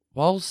here,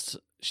 whilst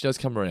she does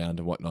come around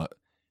and whatnot,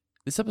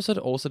 this episode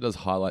also does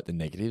highlight the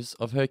negatives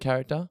of her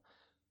character.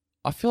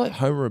 I feel like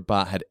Homer and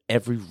Bart had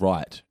every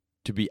right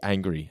to be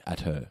angry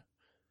at her.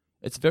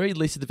 It's very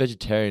Lisa the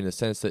vegetarian in the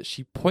sense that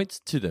she points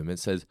to them and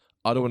says,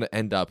 I don't want to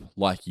end up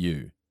like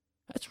you.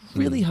 That's a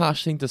really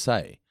harsh thing to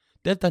say.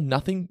 They've done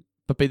nothing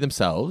but be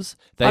themselves.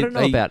 I don't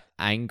know about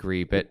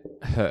angry, but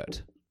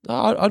hurt.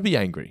 I'd be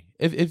angry.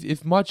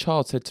 If my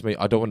child said to me,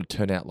 I don't want to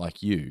turn out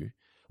like you,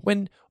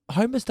 when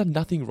Homer's done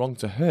nothing wrong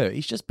to her,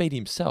 he's just been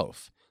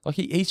himself. Like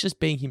he's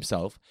just being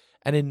himself,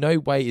 and in no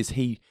way is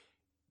he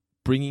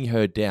bringing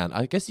her down.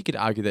 I guess you could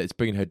argue that it's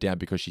bringing her down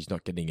because she's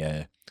not getting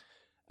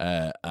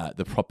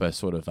the proper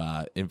sort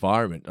of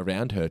environment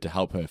around her to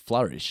help her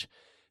flourish.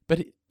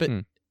 But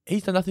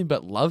he's done nothing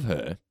but love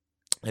her,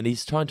 and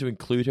he's trying to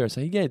include her and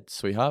say, yeah,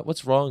 sweetheart,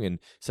 what's wrong? And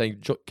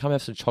saying, come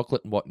have some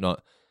chocolate and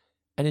whatnot.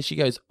 And then she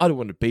goes, I don't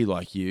want to be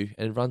like you,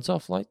 and runs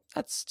off. Like,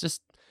 that's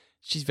just,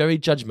 she's very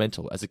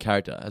judgmental as a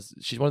character.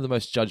 She's one of the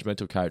most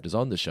judgmental characters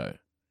on the show.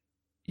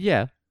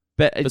 Yeah,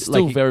 but it's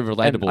still like, very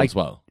relatable as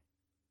well.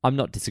 I'm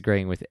not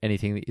disagreeing with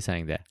anything that you're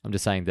saying there. I'm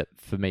just saying that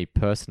for me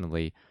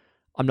personally,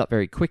 I'm not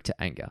very quick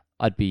to anger.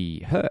 I'd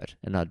be hurt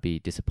and I'd be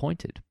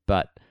disappointed,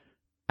 but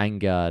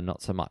anger,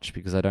 not so much,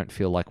 because I don't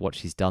feel like what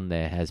she's done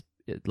there has,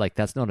 like,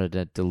 that's not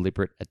a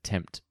deliberate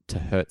attempt to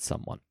hurt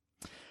someone.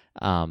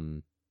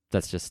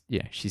 That's just,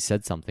 she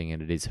said something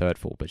and it is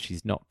hurtful, but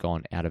she's not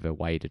gone out of her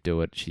way to do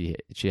it. She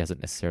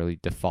hasn't necessarily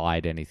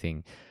defied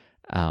anything.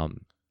 I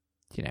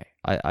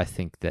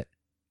think that,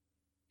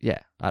 I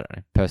don't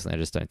know. Personally, I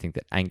just don't think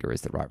that anger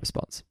is the right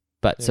response.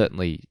 But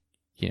certainly,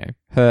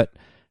 hurt,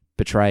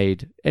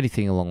 betrayed,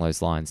 anything along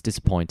those lines,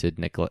 disappointed,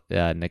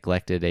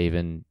 neglected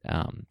even,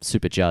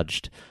 super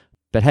judged.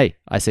 But hey,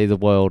 I see the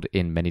world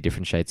in many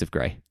different shades of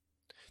grey.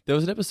 There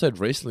was an episode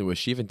recently where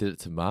she even did it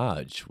to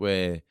Marge,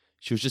 where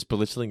she was just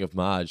belittling of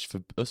Marge.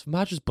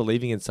 Marge was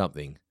believing in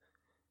something.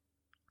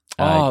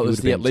 It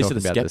was Lisa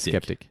the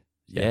skeptic.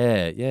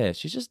 Yeah.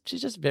 She's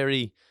just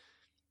very,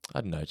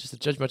 I don't know, just a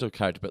judgmental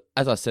character. But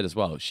as I said as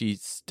well,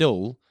 she's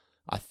still,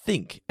 I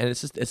think, and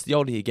it's the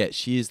older you get,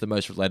 she is the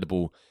most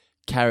relatable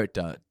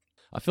character.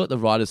 I feel like the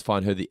writers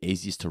find her the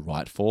easiest to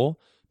write for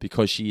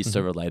because she is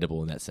so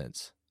relatable in that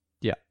sense.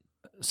 Yeah.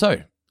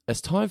 So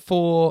it's time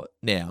for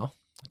now.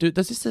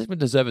 Does this segment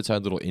deserve its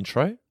own little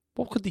intro?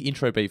 What could the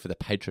intro be for the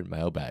patron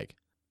mailbag?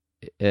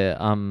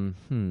 It's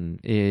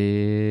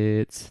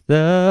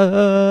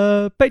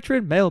the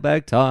patron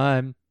mailbag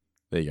time.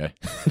 There you go.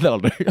 That'll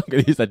do. I'm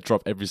going to use that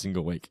drop every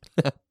single week.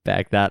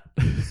 Bag that.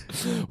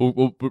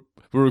 We'll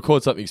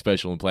record something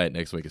special and play it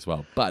next week as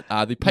well. But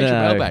the patron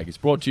mailbag is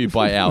brought to you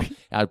by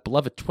our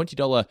beloved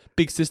 $20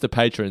 Big Sister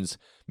patrons,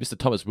 Mr.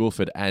 Thomas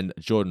Wilford and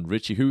Jordan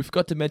Ritchie, who we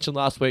forgot to mention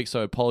last week,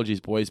 so apologies,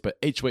 boys. But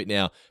each week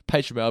now,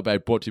 patron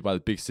mailbag brought to you by the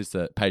Big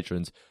Sister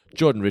patrons,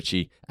 Jordan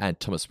Ritchie and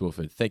Thomas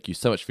Wilford. Thank you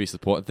so much for your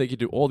support, and thank you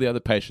to all the other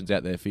patrons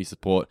out there for your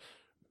support.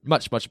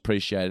 Much, much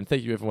appreciated. And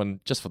thank you,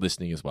 everyone, just for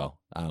listening as well.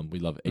 We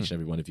love each and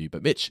every one of you.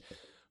 But Mitch,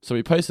 so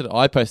I posted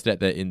out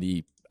there in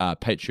the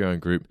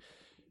Patreon group,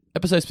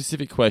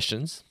 episode-specific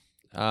questions.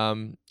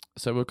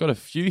 So we've got a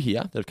few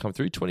here that have come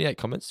through, 28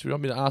 comments. Do you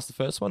want me to ask the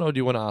first one, or do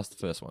you want to ask the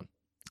first one?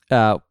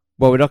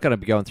 Well, we're not going to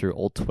be going through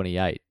all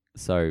 28,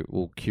 so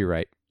we'll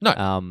curate.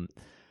 No.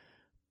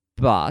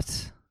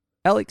 But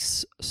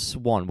Alex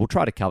Swan, we'll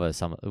try to cover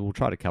as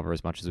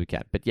much as we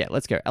can. But yeah,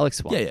 let's go. Alex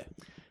Swan. Yeah.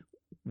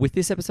 With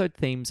this episode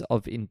themes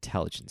of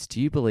intelligence,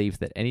 do you believe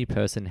that any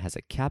person has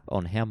a cap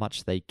on how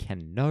much they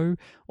can know,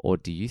 or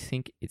do you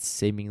think it's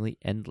seemingly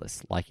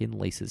endless, like in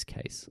Lisa's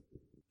case?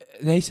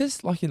 Now, he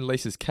says, like in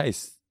Lisa's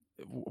case,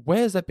 where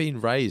has that been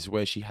raised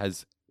where she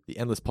has the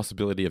endless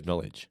possibility of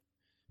knowledge?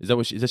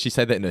 Does she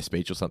say that in her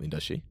speech or something,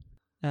 does she?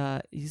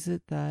 Is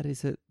it that?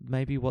 Is it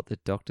maybe what the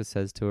doctor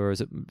says to her? Or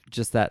is it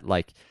just that,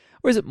 like,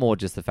 or is it more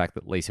just the fact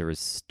that Lisa is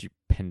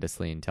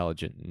stupendously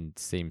intelligent and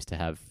seems to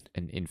have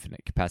an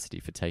infinite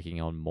capacity for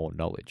taking on more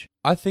knowledge?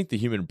 I think the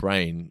human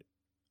brain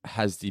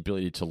has the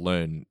ability to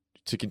learn,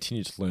 to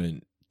continue to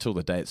learn till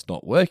the day it's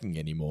not working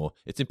anymore.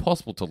 It's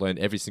impossible to learn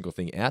every single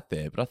thing out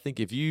there, but I think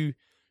if you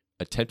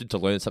attempted to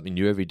learn something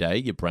new every day,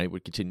 your brain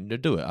would continue to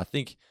do it. I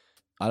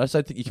just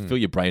don't think you can fill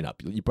your brain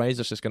up. Your brain's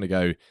just going to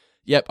go,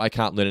 yep, I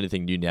can't learn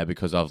anything new now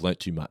because I've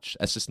learnt too much.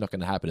 That's just not going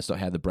to happen. It's not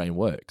how the brain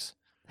works.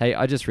 Hey,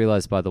 I just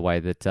realised, by the way,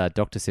 that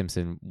Dr.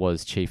 Simpson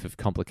was chief of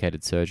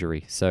complicated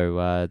surgery,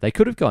 so they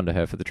could have gone to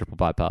her for the triple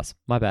bypass.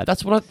 My bad.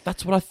 That's what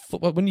I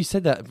thought. When you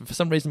said that, for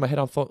some reason in my head,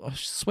 I thought, I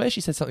swear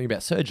she said something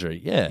about surgery.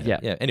 Yeah.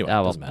 Anyway,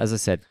 doesn't matter. As I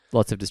said,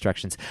 lots of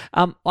distractions.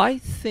 I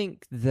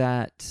think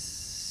that...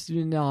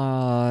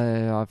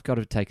 No, I've got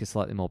to take a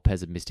slightly more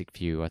pessimistic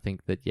view. I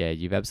think that, yeah,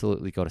 you've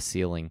absolutely got a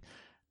ceiling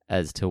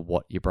as to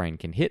what your brain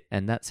can hit,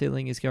 and that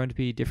ceiling is going to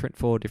be different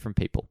for different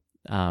people.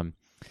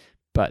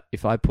 But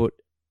if I put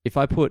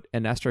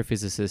an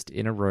astrophysicist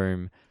in a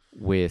room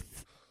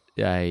with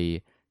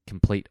a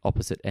complete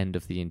opposite end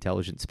of the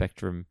intelligence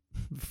spectrum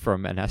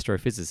from an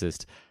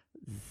astrophysicist,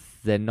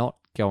 they're not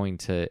going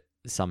to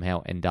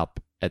somehow end up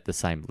at the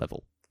same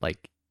level.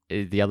 Like,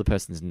 the other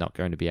person's not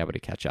going to be able to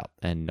catch up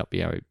and not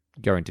be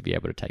going to be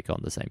able to take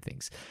on the same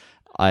things.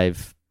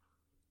 I've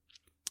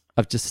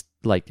just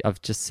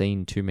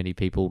seen too many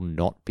people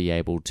not be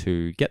able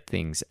to get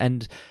things,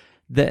 and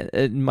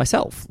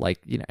myself,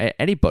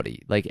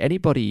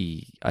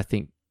 anybody, I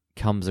think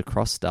comes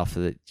across stuff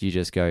that you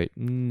just go,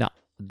 nah,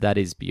 that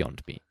is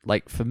beyond me.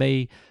 Like, for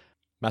me,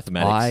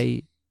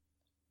 mathematics.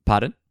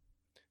 Pardon?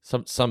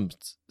 Some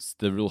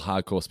the real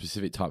hardcore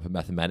specific type of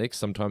mathematics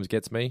sometimes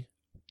gets me.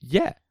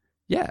 Yeah.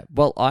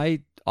 Well, I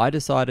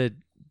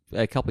decided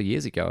a couple of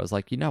years ago, I was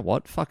like, you know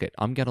what? Fuck it.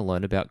 I'm going to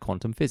learn about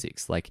quantum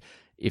physics. Like,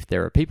 if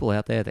there are people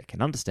out there that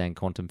can understand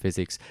quantum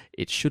physics,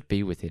 it should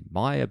be within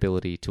my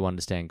ability to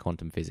understand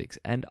quantum physics.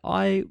 And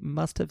I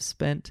must have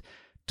spent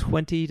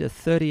 20 to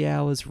 30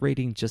 hours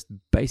reading just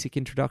basic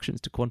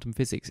introductions to quantum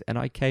physics. And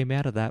I came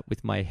out of that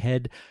with my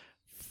head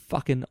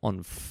fucking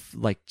on,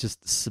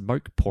 just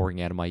smoke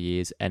pouring out of my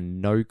ears and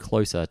no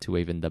closer to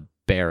even the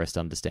barest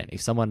understanding.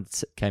 If someone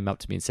came up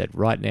to me and said,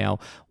 right now,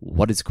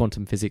 what is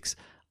quantum physics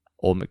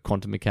or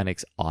quantum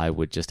mechanics, I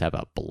would just have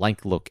a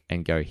blank look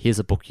and go, here's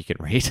a book you can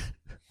read.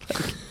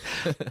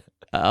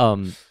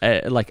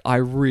 I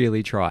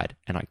really tried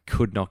and I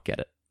could not get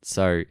it.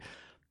 So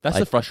that's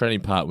the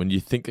frustrating part, when you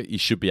think that you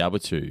should be able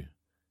to,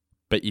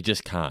 but you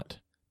just can't.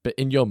 But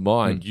in your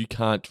mind, you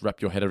can't wrap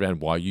your head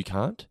around why you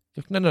can't.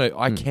 No,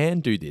 I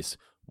can do this.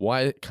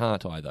 Why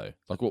can't I though?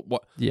 Like,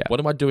 what? Yeah. What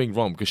am I doing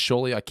wrong? Because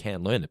surely I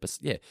can learn it. But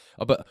yeah,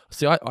 but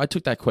see, I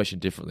took that question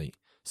differently.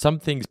 Some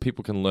things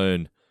people can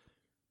learn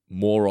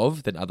more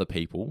of than other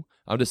people.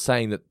 I'm just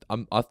saying that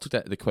I took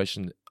that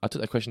question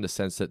in the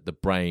sense that the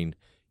brain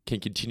can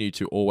continue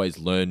to always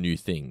learn new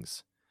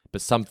things.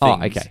 But some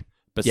things,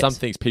 some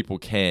things people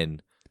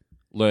can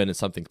learn and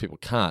some things people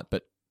can't.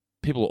 But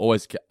people are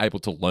always able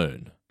to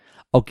learn.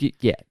 Oh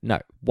yeah, no,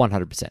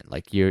 100%.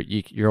 Like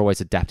you're always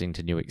adapting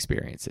to new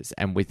experiences,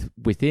 and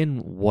within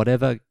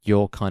whatever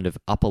your kind of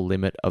upper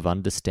limit of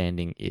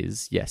understanding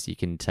is, yes, you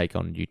can take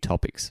on new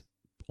topics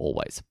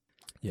always.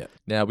 Yeah.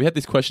 Now, we had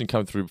this question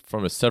come through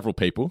from several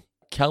people.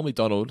 Cal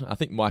McDonald, I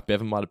think Mike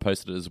Bevan might have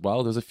posted it as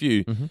well. There's a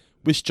few. Mm-hmm.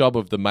 Which job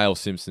of the male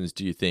Simpsons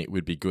do you think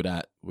would be good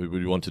at, would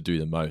we want to do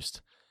the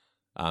most,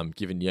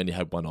 given you only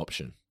had one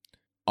option?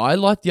 I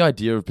like the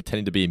idea of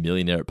pretending to be a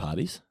millionaire at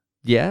parties.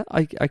 Yeah,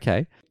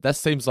 okay. That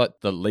seems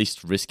like the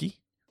least risky.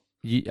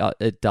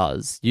 It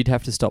does. You'd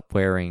have to stop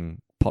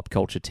wearing pop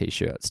culture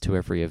T-shirts to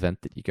every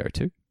event that you go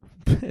to.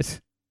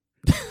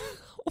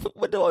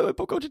 When do I wear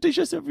pop culture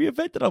T-shirts to every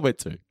event that I went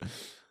to?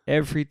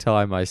 Every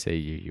time I see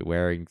you, you're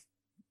wearing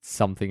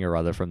something or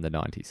other from the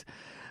 90s.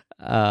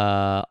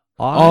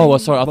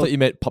 Sorry. I thought you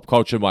meant pop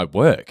culture my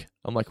work.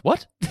 I'm like,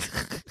 what?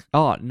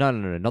 Oh, no,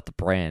 not the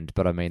brand,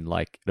 but I mean,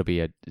 like, it'll be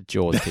a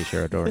Jaws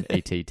T-shirt or an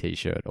E.T.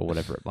 T-shirt or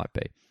whatever it might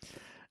be.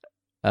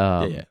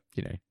 Yeah.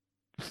 You know,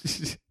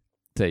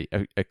 see,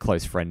 a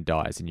close friend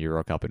dies and you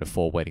rock up in a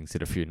 4 weddings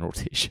at a funeral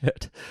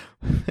T-shirt.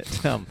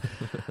 But,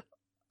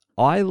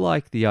 I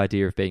like the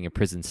idea of being a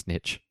prison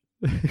snitch.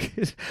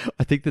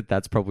 I think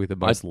that's probably the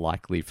most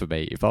likely for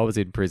me. If I was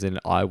in prison,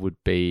 I would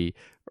be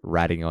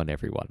ratting on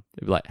everyone.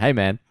 It'd be like, hey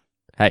man,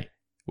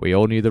 we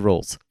all knew the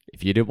rules.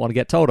 If you didn't want to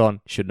get told on,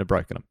 shouldn't have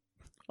broken them.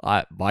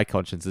 My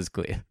conscience is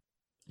clear.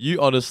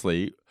 You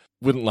honestly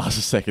wouldn't last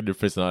a second in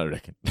prison, I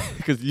reckon.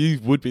 Because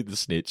you would be the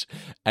snitch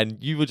and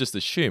you would just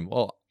assume,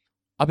 well,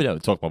 I've been able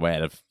to talk my way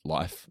out of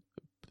life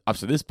up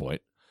to this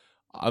point.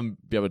 I'm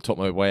be able to talk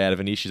my way out of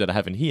any issues that I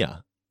have in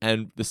here.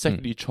 And the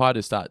second you try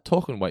to start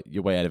talking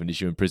your way out of an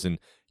issue in prison,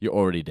 you're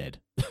already dead.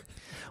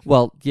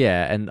 Well,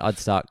 yeah, and I'd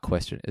start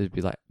questioning. It'd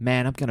be like,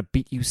 man, I'm going to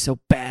beat you so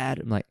bad.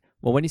 I'm like,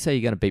 well, when you say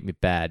you're going to beat me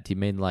bad, do you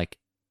mean like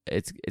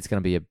it's going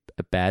to be a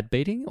bad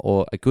beating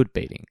or a good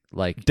beating?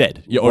 Like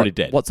Dead. You're already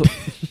dead.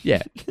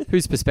 Yeah.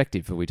 Whose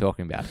perspective are we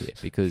talking about here?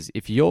 Because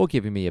if you're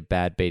giving me a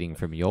bad beating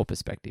from your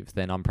perspective,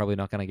 then I'm probably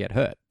not going to get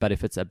hurt. But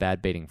if it's a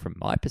bad beating from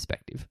my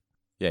perspective...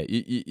 Yeah,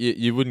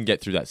 you wouldn't get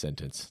through that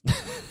sentence.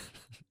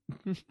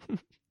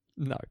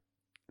 No.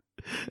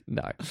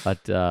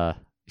 But, I'd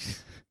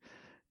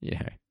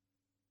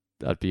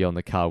be on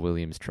the Carl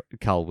Williams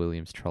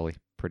trolley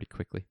pretty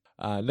quickly.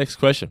 Next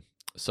question.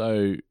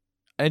 So,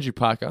 Andrew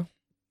Parker,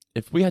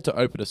 if we had to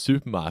open a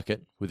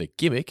supermarket with a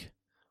gimmick,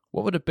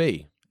 what would it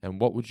be?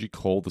 And what would you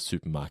call the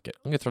supermarket?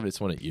 I'm going to throw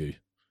this one at you.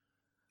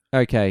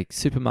 Okay,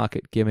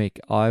 supermarket gimmick.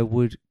 I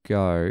would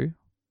go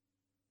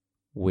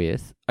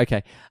with...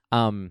 Okay,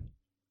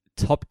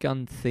 Top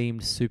Gun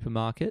themed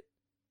supermarket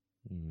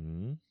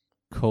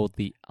called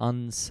the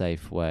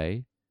Unsafe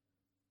Way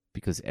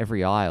because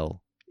every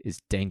aisle is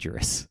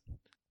dangerous.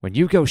 When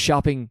you go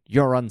shopping,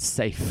 you're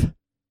unsafe.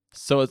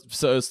 So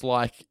it's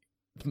like,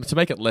 to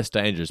make it less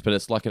dangerous, but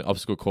it's like an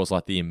obstacle course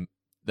like the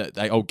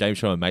old game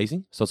show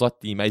Amazing. So it's like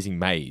the Amazing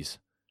Maze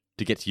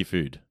to get to your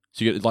food.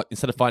 So you get, like,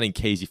 instead of finding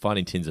keys, you're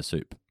finding tins of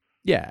soup.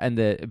 Yeah,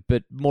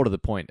 but more to the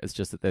point, it's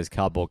just that there's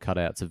cardboard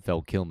cutouts of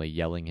Val Kilmer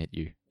yelling at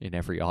you in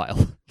every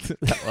aisle.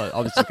 I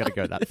was just going to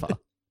go that far.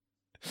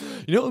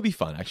 You know what would be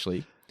fun,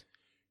 actually?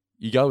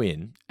 You go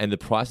in, and the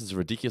prices are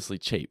ridiculously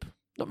cheap.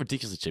 Not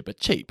ridiculously cheap, but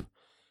cheap.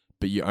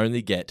 But you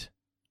only get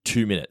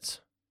 2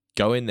 minutes.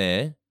 Go in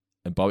there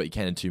and buy what you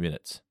can in 2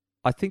 minutes.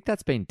 I think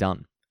that's been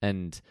done,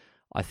 and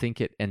I think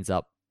it ends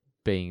up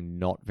being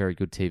not very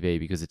good TV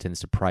because it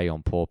tends to prey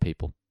on poor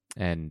people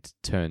and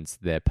turns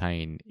their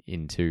pain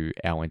into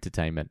our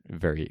entertainment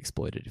very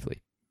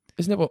exploitatively.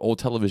 Isn't that what all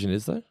television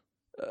is, though?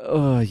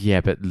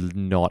 Yeah, but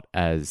not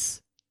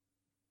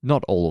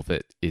all of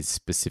it is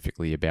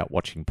specifically about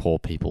watching poor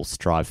people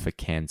strive for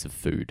cans of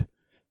food.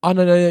 Oh,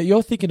 no.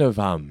 You're thinking of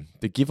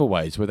the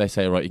giveaways where they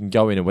say, right, you can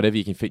go in and whatever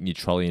you can fit in your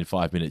trolley in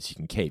 5 minutes, you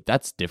can keep.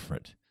 That's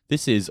different.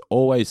 This is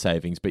always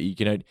savings, but you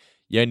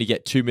only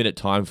get 2 minute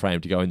time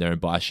frame to go in there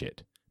and buy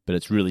shit. But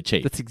it's really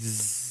cheap.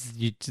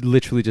 You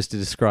literally just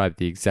described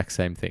the exact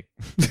same thing.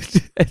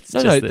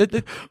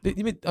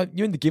 You mean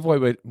you're in the giveaway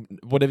where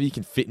whatever you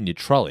can fit in your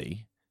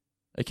trolley.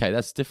 Okay,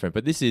 that's different.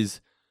 But this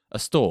is a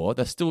store.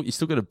 You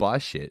still got to buy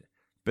shit,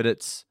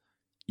 but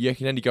you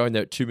can only go in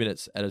there 2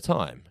 minutes at a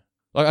time.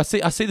 Like I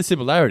see the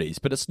similarities,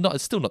 but it's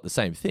still not the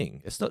same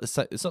thing. It's not the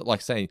same. It's not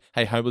like saying,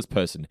 "Hey, homeless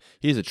person,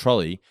 here's a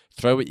trolley.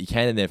 Throw what you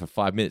can in there for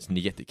 5 minutes, and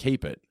you get to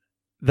keep it."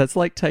 That's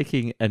like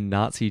taking a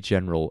Nazi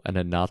general and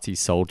a Nazi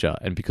soldier,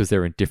 and because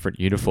they're in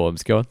different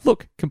uniforms, going,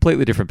 look,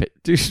 completely different.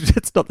 Dude,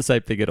 it's not the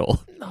same thing at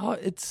all. No,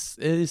 it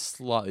is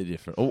slightly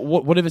different.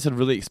 Or what if it's a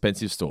really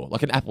expensive store,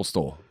 like an Apple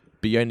store,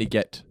 but you only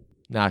get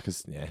No,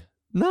 it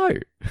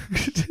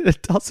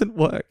doesn't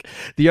work.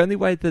 The only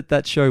way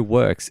that show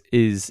works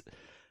is...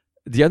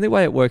 The only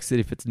way it works that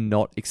if it's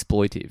not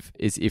exploitive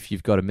is if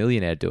you've got a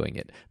millionaire doing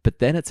it. But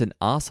then it's an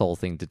arsehole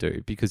thing to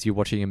do because you're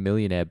watching a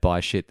millionaire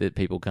buy shit that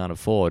people can't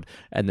afford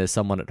and there's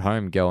someone at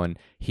home going,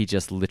 he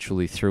just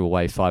literally threw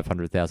away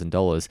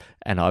 $500,000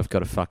 and I've got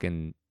to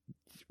fucking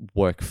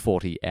work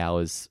 40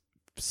 hours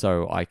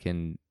so I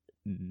can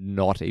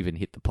not even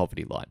hit the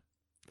poverty line.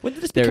 When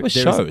did this become a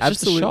show? There is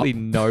absolutely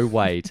no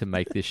way to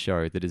make this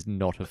show that is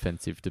not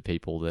offensive to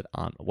people that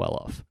aren't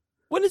well off.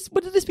 When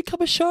did this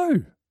become a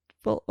show?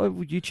 Well, a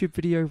YouTube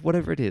video,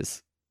 whatever it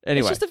is.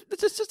 Anyway, it's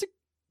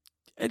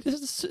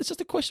just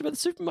a question about the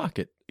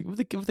supermarket with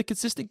a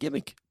consistent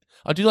gimmick.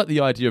 I do like the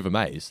idea of a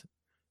maze,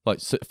 like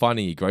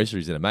finding your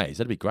groceries in a maze.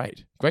 That'd be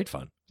great, great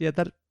fun. Yeah,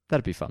 that'd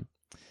be fun.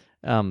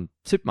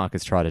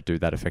 Supermarkets try to do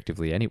that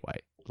effectively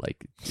anyway.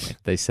 Like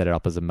they set it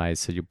up as a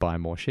maze so you buy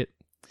more shit.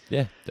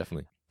 Yeah,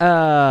 definitely.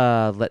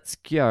 Let's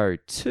go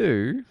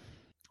to: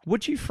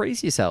 would you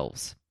freeze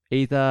yourselves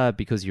either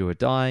because you were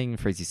dying,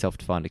 freeze yourself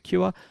to find a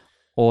cure?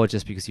 Or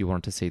just because you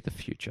wanted to see the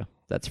future?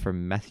 That's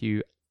from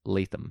Matthew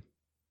Leatham.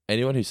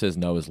 Anyone who says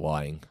no is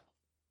lying.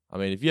 I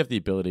mean, if you have the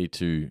ability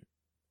to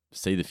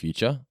see the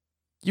future,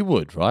 you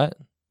would, right?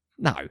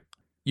 No.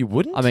 You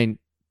wouldn't? I mean,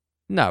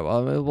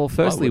 no. Well,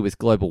 firstly, with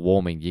global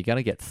warming, you're going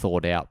to get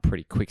thawed out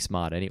pretty quick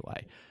smart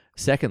anyway.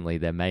 Secondly,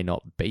 there may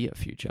not be a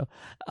future.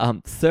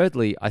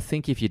 Thirdly, I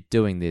think if you're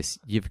doing this,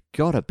 you've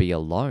got to be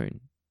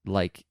alone.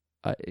 Like...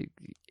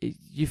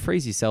 you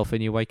freeze yourself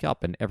and you wake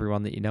up and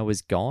everyone that you know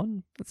is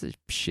gone. That's a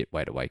shit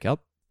way to wake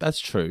up. That's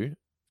true.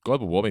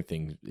 Global warming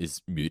thing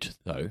is moot,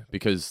 though,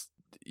 because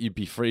you'd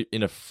be free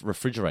in a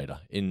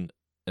refrigerator, in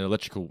an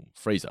electrical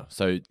freezer.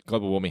 So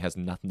global warming has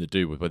nothing to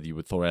do with whether you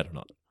would thaw out or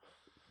not.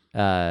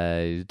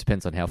 It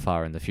depends on how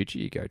far in the future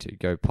you go to.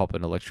 Go pop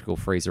an electrical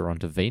freezer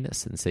onto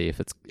Venus and see if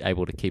it's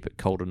able to keep it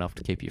cold enough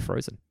to keep you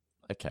frozen.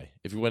 Okay.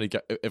 If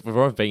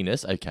we're on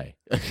Venus, okay.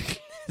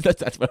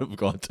 that's where we've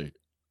gone to.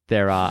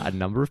 there are a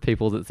number of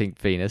people that think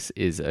Venus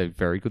is a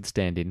very good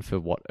stand-in for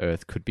what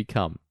Earth could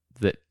become.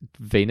 That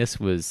Venus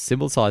was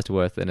similar-sized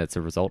to Earth, and it's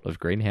a result of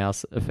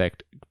greenhouse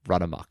effect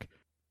run amok.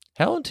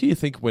 How long do you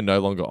think we're no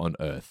longer on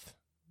Earth?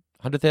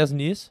 100,000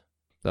 years?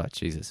 Oh,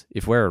 Jesus.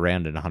 If we're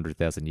around in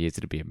 100,000 years,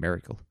 it'd be a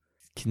miracle.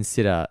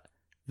 Consider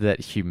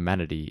that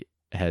humanity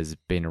has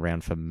been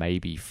around for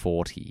maybe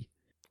 40.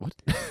 What?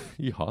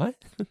 You high?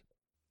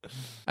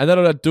 And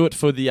that'll do it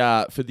for the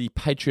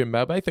Patreon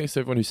mailbag. Thanks to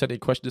everyone who sent in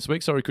questions this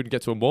week. Sorry we couldn't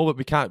get to them all, but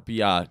we can't be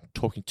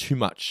talking too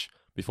much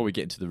before we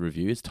get into the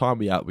review. It's time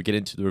we get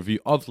into the review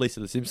of Lisa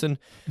the Simpson.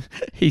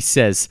 He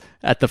says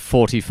at the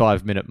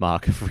 45-minute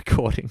mark of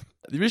recording.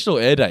 The original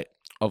air date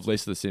of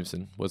Lisa the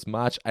Simpson was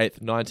March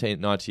 8th,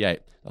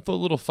 1998. I thought a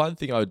little fun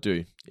thing I would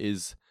do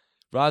is,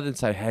 rather than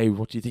say, hey,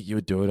 what do you think you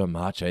would do it on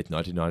March 8th,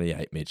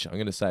 1998, Mitch? I'm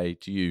going to say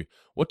to you,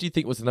 what do you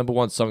think was the number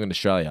one song in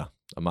Australia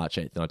on March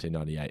 8th,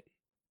 1998?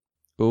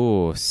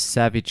 Oh,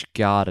 Savage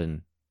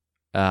Garden.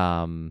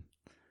 What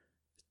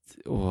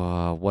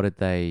did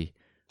they...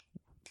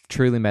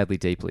 Truly, Madly,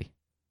 Deeply.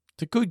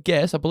 It's a good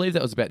guess. I believe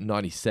that was about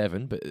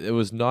 97, but it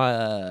was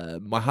My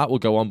Heart Will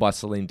Go On by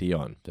Celine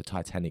Dion, the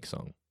Titanic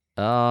song.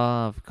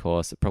 Of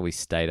course. It probably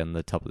stayed on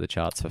the top of the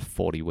charts for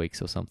 40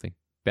 weeks or something.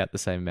 About the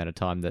same amount of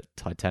time that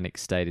Titanic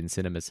stayed in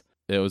cinemas.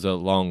 It was a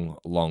long,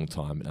 long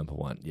time at number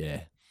one,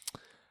 yeah.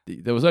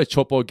 There was no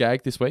chalkboard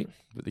gag this week,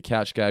 but the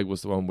couch gag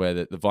was the one where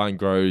the vine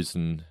grows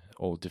and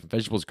all different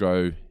vegetables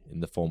grow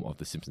in the form of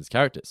the Simpsons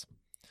characters.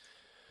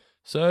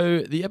 So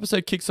the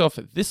episode kicks off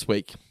this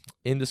week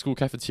in the school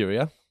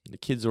cafeteria. The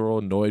kids are all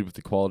annoyed with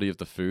the quality of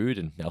the food,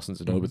 and Nelson's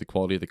annoyed with the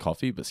quality of the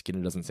coffee, but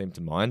Skinner doesn't seem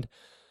to mind.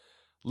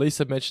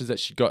 Lisa mentions that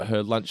she got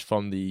her lunch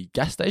from the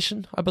gas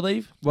station, I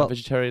believe. Well,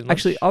 vegetarian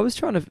lunch. Actually,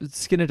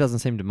 Skinner doesn't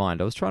seem to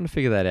mind. I was trying to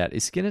figure that out.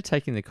 Is Skinner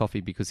taking the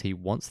coffee because he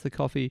wants the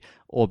coffee,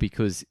 or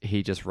because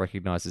he just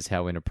recognizes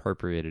how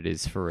inappropriate it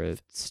is for a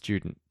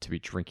student to be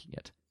drinking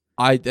it?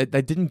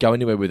 They didn't go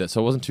anywhere with it,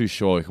 so I wasn't too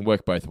sure. It can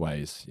work both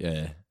ways,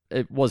 yeah.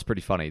 It was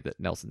pretty funny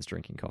that Nelson's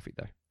drinking coffee,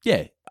 though.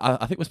 Yeah,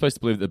 I think we're supposed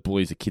to believe that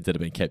bullies are kids that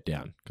have been kept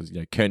down, because,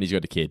 Kearney's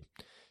got a kid.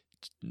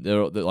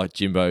 They're like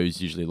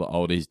Jimbo's usually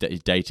older. He's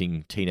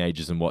dating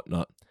teenagers and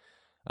whatnot.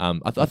 I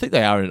think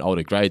they are in an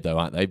older grade though,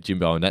 aren't they?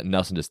 Jimbo and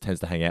Nelson just tends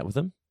to hang out with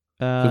them.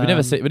 We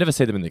never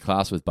see them in the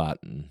class with Bart.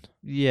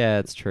 Yeah,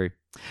 it's true.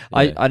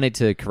 Yeah. I need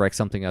to correct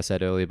something I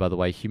said earlier. By the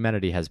way,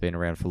 humanity has been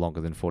around for longer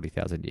than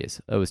 40,000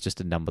 years. It was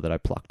just a number that I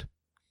plucked.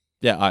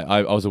 Yeah,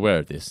 I was aware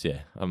of this.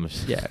 Yeah,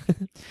 yeah.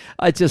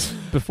 I just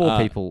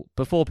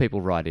before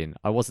people write in,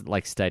 I wasn't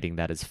like stating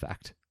that as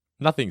fact.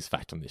 Nothing's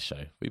fact on this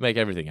show. We make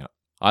everything up.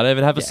 I don't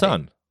even have a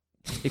son.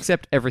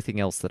 Except everything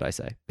else that I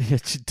say. You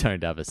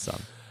don't have a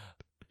son.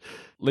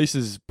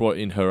 Lisa's brought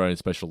in her own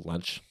special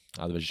lunch,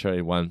 the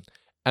vegetarian one.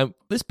 And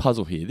this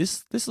puzzle here,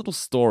 this little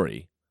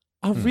story,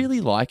 I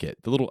really like it.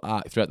 The little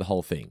arc throughout the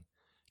whole thing.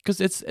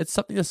 Because it's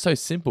something that's so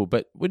simple.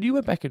 But when you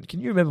went back, can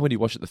you remember when you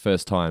watched it the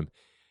first time?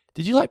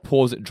 Did you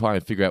pause it and try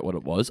and figure out what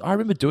it was? I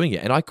remember doing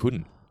it and I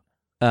couldn't.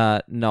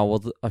 No,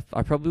 well,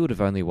 I probably would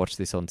have only watched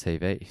this on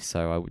TV,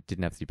 so I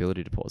didn't have the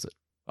ability to pause it.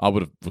 I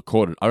would have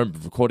recorded. I remember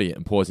recording it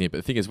and pausing it. But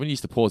the thing is, when you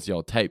used to pause the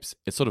old tapes,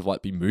 it's sort of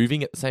be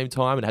moving at the same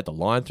time and had the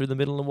line through the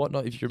middle and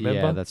whatnot, if you remember.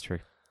 Yeah, that's true.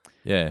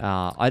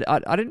 Yeah.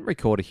 I didn't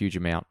record a huge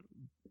amount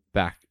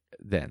back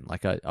then.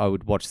 I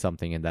would watch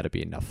something and that'd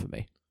be enough for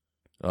me.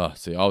 Oh,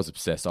 see, I was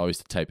obsessed. I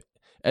used to tape.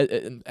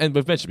 And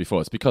we've mentioned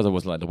before, it's because I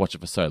wasn't allowed to watch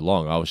it for so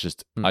long. I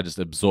just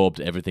absorbed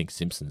everything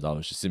Simpsons. I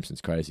was just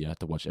Simpsons crazy. I had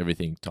to watch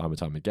everything time and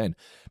time again.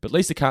 But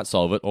Lisa can't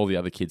solve it. All the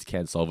other kids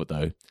can solve it,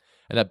 though.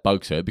 And that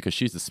bugs her because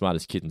she's the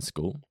smartest kid in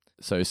school.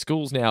 So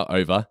school's now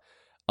over.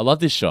 I love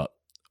this shot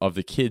of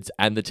the kids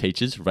and the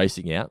teachers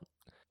racing out.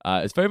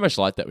 It's very much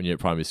like that when you're at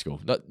primary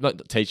school.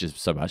 Not teachers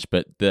so much,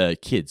 but the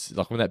kids.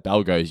 When that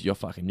bell goes, you're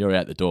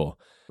out the door.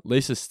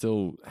 Lisa's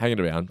still hanging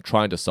around,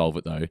 trying to solve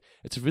it, though.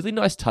 It's a really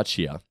nice touch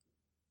here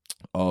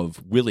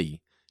of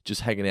Willie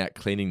just hanging out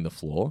cleaning the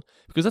floor,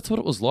 because that's what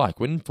it was like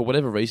when, for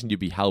whatever reason, you'd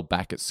be held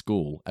back at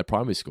school, at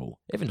primary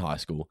school, even high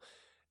school.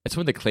 It's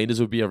when the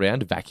cleaners would be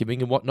around vacuuming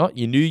and whatnot.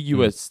 You knew you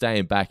were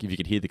staying back if you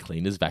could hear the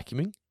cleaners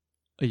vacuuming.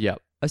 Yeah,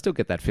 I still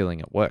get that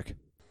feeling at work.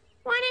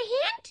 Want a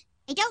hint?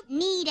 I don't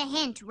need a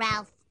hint,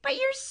 Ralph. But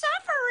you're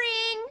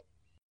suffering.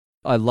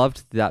 I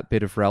loved that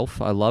bit of Ralph.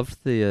 I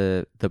loved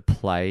the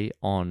play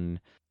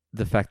on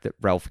the fact that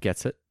Ralph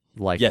gets it.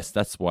 Yes,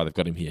 that's why they've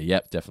got him here.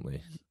 Yep,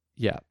 definitely.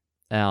 Yeah.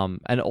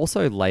 And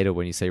also later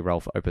when you see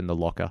Ralph open the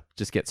locker,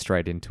 just get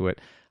straight into it,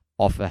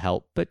 offer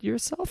help, but you're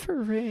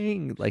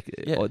suffering.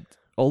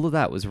 All of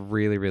that was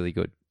really, really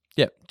good.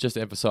 Yeah, just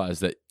to emphasize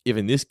that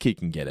even this kid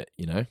can get it,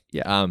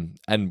 Yeah.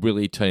 And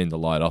Willie turning the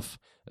light off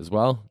as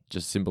well,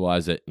 just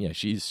symbolize that,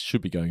 she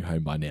should be going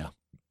home by now.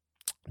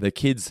 The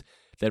kids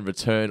then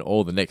return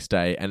all the next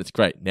day, and it's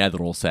great. Now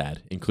they're all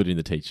sad, including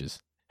the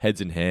teachers.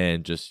 Heads in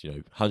hand, just,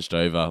 hunched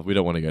over. We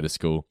don't want to go to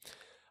school.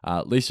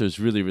 Lisa is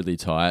really, really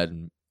tired.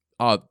 And,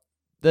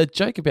 the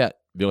joke about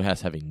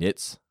Milhouse having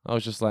nits, I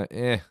was just like,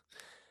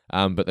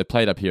 but they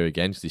played up here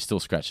again because he's still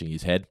scratching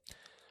his head.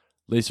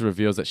 Lisa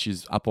reveals that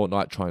she's up all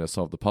night trying to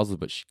solve the puzzle,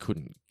 but she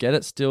couldn't get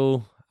it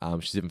still.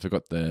 She's even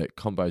forgot the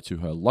combo to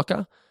her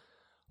locker.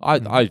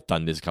 I've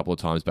done this a couple of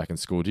times back in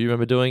school. Do you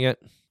remember doing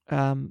it?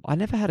 I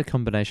never had a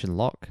combination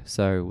lock,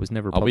 so it was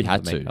never a problem we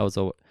had for me.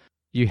 to.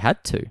 You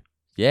had to?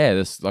 Yeah,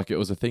 it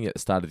was a thing at the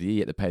start of the year.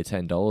 You had to pay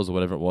 $10 or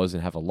whatever it was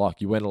and have a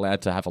lock. You weren't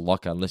allowed to have a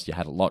locker unless you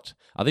had it locked.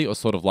 I think it was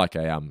sort of like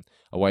a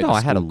way the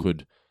school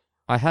could.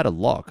 I had a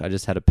lock. I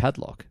just had a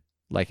padlock,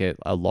 like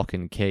a lock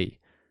and key.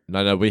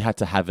 No, we had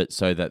to have it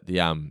so that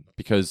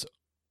because it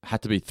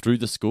had to be through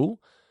the school,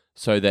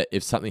 so that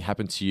if something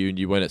happened to you and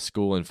you weren't at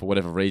school and for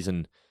whatever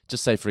reason,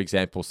 just say for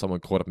example,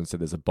 someone called up and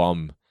said there's a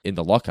bomb in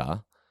the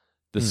locker,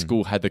 the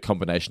school had the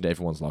combination to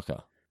everyone's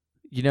locker.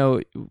 You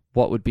know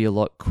what would be a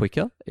lot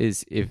quicker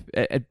is if.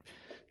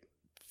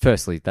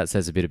 Firstly, that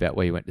says a bit about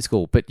where you went to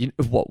school. But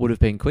what would have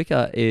been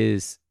quicker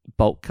is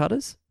bolt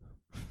cutters.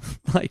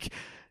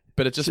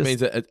 But it just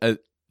means that,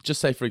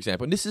 just say for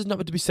example, and this is not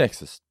meant to be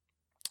sexist.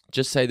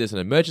 Just say there's an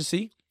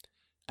emergency,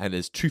 and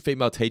there's 2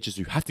 female teachers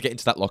who have to get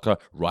into that locker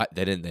right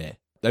then and there.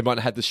 They might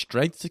not have the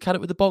strength to cut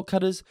it with the bolt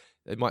cutters.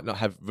 They might not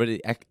have ready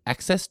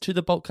access to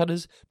the bolt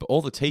cutters. But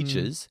all the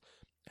teachers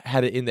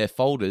had it in their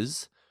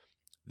folders.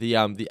 The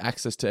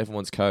access to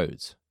everyone's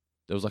codes.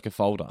 There was like a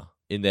folder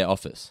in their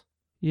office.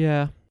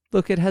 Yeah,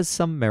 look, it has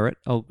some merit.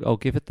 I'll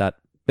give it that.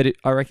 But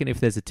I reckon if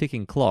there's a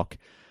ticking clock,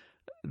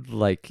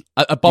 like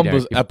a bomb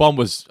was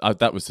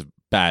that was a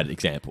bad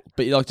example.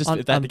 But if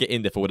they had to get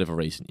in there for whatever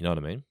reason, you know what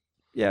I mean?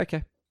 Yeah.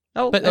 Okay.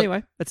 Oh, but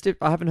anyway, that's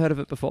I haven't heard of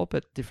it before,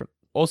 but different.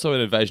 Also,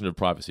 an invasion of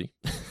privacy.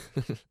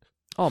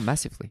 Oh,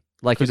 massively.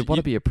 Like it'd want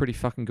to be a pretty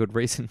fucking good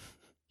reason.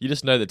 You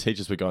just know that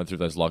teachers were going through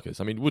those lockers.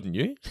 I mean, wouldn't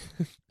you?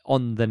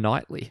 On the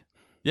nightly.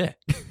 Yeah.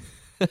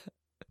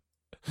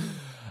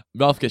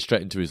 Ralph gets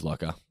straight into his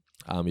locker.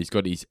 He's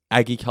got his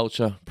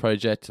agriculture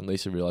project, and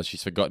Lisa realizes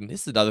she's forgotten.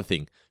 This is another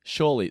thing.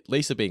 Surely,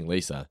 Lisa being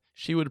Lisa,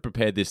 she would have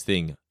prepared this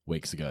thing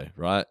weeks ago,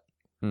 right?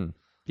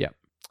 Yeah.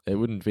 It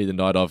wouldn't be the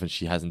night of, and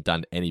she hasn't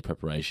done any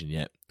preparation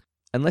yet.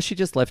 Unless she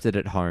just left it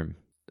at home.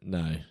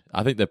 No.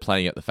 I think they're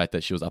playing at the fact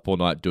that she was up all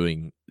night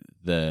doing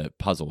the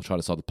puzzle, trying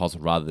to solve the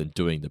puzzle, rather than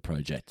doing the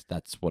project.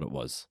 That's what it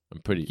was.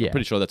 I'm pretty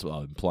sure that's what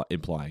I'm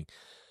implying.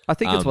 I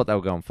think that's what they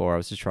were going for. I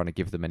was just trying to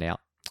give them an out.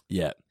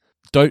 Yeah.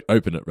 Don't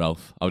open it,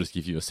 Ralph. I'll just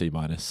give you a C-. I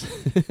love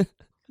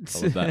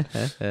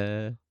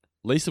that.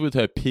 Lisa with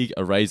her pig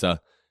eraser,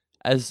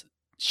 as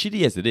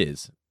shitty as it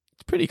is,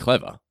 it's pretty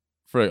clever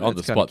for an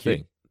on-the-spot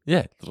thing.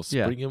 Yeah, little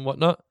spring and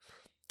whatnot.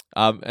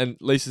 And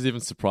Lisa's even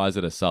surprised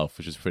at herself,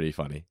 which is pretty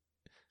funny.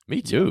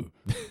 Me too.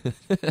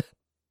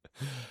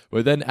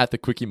 We're then at the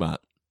Quickie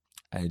Mart,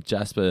 and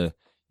Jasper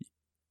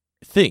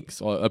thinks,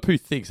 or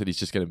Apu thinks, that he's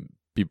just going to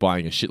be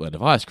buying a shitload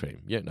of ice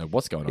cream. You don't know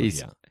what's going on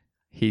here.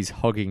 He's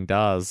hogging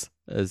Dars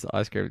as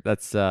ice cream.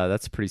 That's a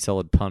pretty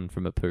solid pun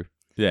from Apu.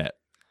 Yeah.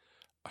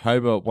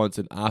 Homer wants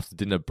an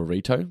after-dinner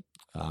burrito.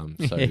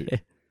 So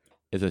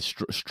it's a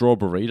straw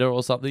burrito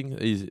or something.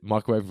 He's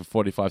microwaving for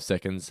 45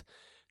 seconds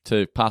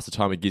to pass the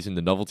time. It gives him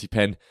the novelty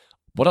pen.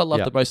 What I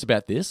loved the most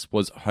about this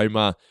was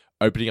Homer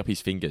opening up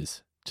his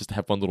fingers just to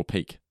have one little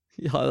peek.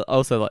 Yeah, I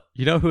also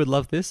you know who would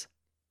love this?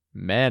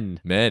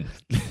 Men.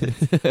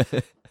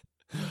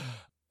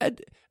 And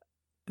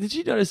did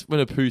you notice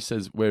when Apu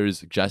says, "Where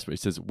is Jasper?" He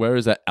says, "Where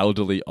is that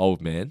elderly old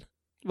man?"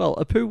 Well,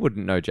 Apu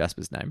wouldn't know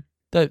Jasper's name.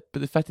 No,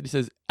 but the fact that he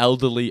says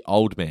elderly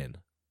old man.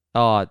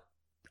 Oh,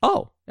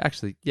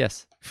 actually,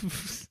 yes.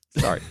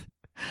 Sorry.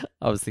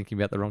 I was thinking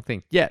about the wrong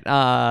thing. Yeah,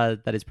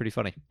 that is pretty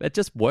funny. It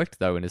just worked,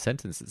 though, in a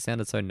sentence. It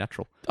sounded so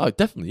natural. Oh,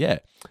 definitely, yeah.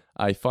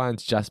 He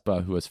finds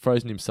Jasper, who has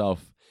frozen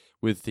himself,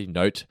 with the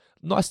note.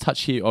 Nice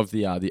touch here of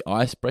the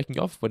ice breaking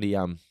off when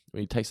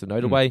he takes the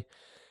note away.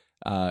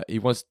 He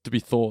wants to be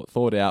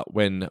thought out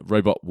when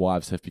robot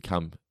wives have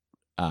become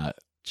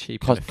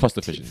cheap, cost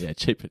efficient. Yeah,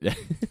 cheap. Yeah.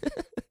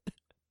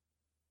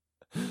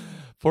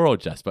 Poor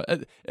old Jasper.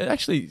 It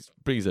actually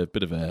brings a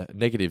bit of a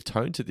negative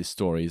tone to this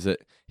story, is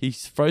that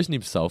he's frozen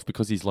himself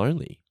because he's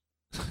lonely.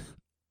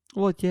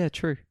 Well, yeah,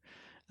 true.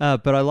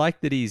 But I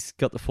like that he's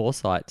got the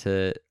foresight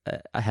to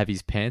have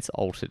his pants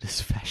altered as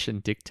fashion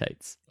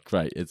dictates.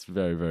 Great. It's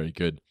very, very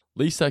good.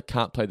 Lisa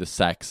can't play the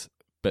sax,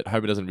 but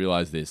Homer doesn't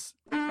realize this.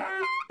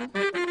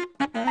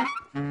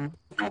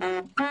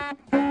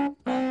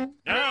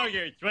 Now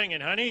you're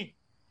swinging, honey.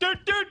 Darn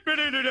it!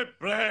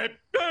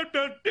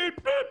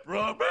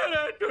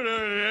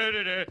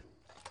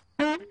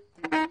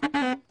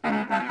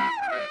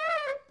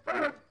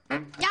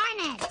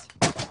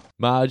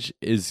 Marge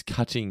is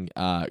cutting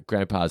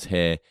Grandpa's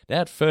hair.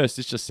 Now, at first,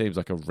 this just seems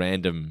like a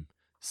random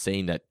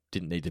scene that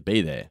didn't need to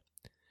be there.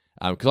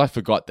 Because I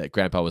forgot that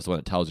Grandpa was the one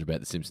that tells her about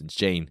the Simpsons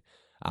gene.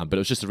 But it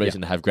was just a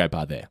reason to have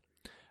Grandpa there.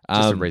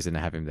 Just a reason to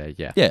have him there,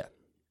 yeah. Yeah.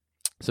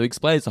 So he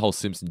explains the whole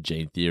Simpson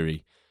gene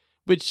theory,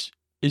 which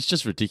is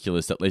just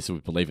ridiculous that Lisa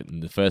would believe it in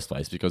the first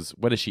place, because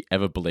when has she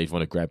ever believed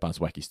one of Grandpa's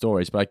wacky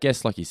stories? But I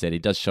guess, like you said, he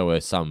does show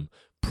her some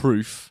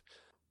proof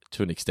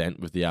to an extent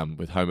with the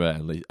with Homer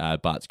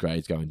and Bart's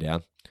grades going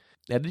down.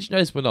 Now, did you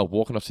notice when they were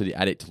walking off to the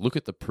attic to look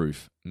at the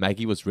proof,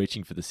 Maggie was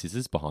reaching for the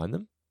scissors behind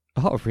them?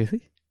 Oh,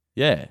 really?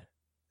 Yeah.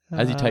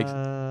 As he takes...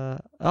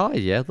 Oh,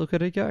 yeah, look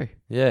at her go.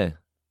 Yeah.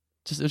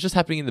 it was just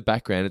happening in the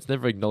background. It's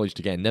never acknowledged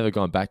again, never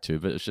gone back to,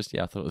 but it's just,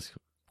 I thought it was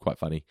quite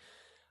funny.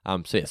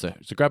 So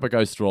Grandpa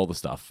goes through all the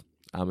stuff.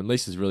 And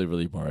Lisa's really,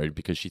 really worried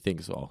because she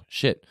thinks, oh,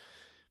 shit,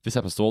 if this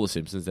happens to all the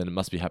Simpsons, then it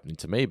must be happening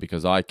to me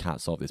because I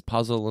can't solve this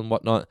puzzle and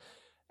whatnot.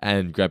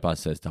 And Grandpa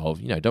says to Holt,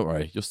 don't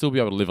worry, you'll still be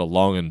able to live a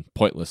long and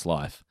pointless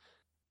life.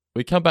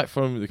 We come back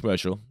from the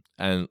commercial,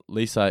 and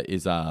Lisa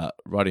is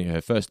writing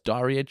her first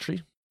diary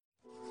entry.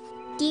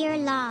 Dear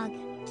Log,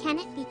 can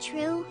it be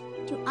true?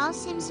 Do all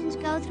Simpsons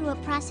go through a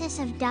process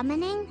of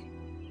dummening?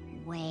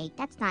 Wait,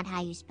 that's not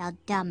how you spell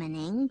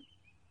dummening.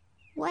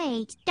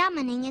 Wait,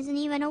 dummening isn't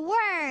even a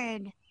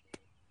word.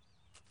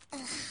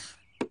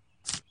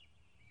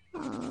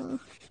 Oh,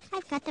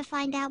 I've got to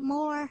find out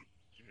more.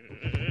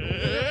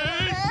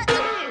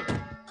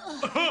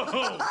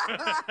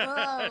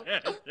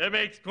 That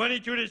makes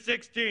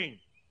 22-16.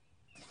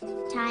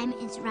 Time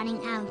is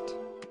running out.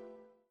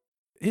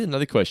 Here's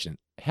another question.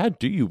 How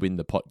do you win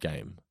the pot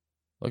game?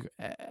 Like,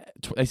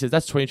 he says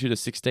that's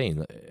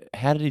 22-16.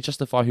 How did he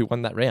justify who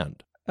won that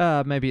round?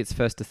 Maybe it's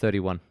first to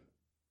 31.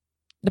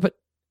 No, but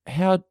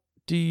how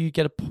do you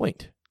get a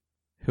point?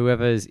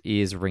 Whoever's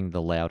ears ring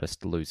the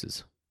loudest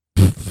loses.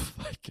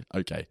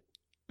 Okay.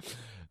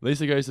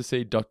 Lisa goes to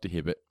see Dr.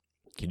 Hibbert.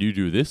 Can you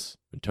do this?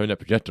 And turn that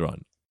projector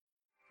on.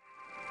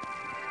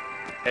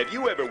 Have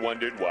you ever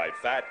wondered why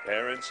fat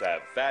parents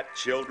have fat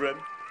children?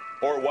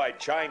 Or why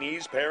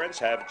Chinese parents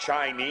have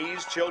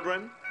Chinese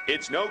children?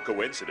 It's no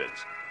coincidence.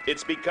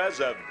 It's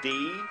because of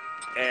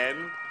DNA.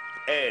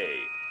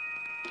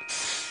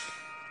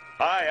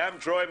 Hi, I'm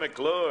Troy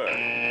McClure.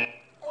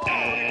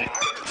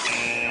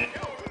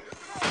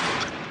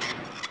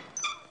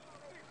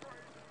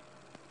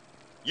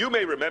 You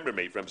may remember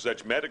me from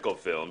such medical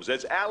films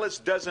as Alice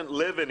Doesn't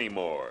Live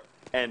Anymore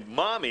and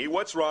Mommy,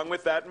 What's Wrong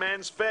with That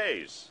Man's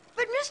Face?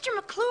 But Mr.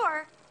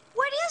 McClure,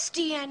 what is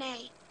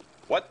DNA?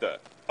 What the?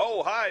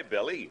 Oh, hi,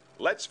 Billy.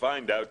 Let's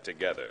find out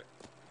together.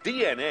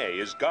 DNA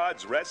is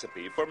God's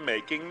recipe for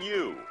making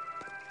you.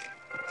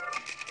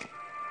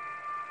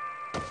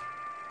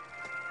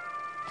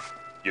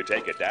 You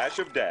take a dash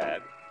of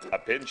Dad, a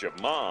pinch of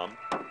Mom,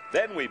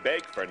 then we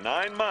bake for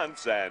 9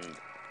 months and...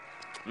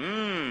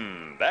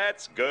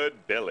 that's good,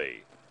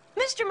 Billy.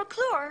 Mr.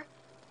 McClure,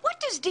 what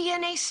does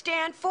DNA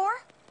stand for?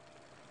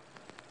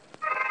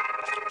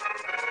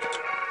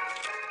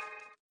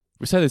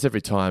 We say this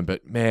every time,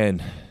 but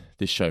man,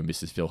 this show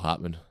misses Phil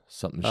Hartman.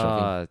 Something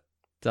shocking.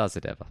 Does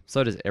it ever?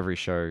 So does every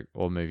show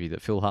or movie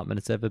that Phil Hartman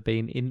has ever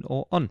been in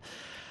or on.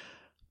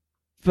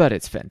 But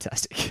it's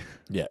fantastic.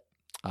 Yeah.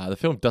 The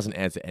film doesn't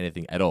answer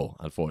anything at all,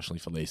 unfortunately,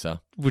 for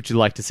Lisa. Would you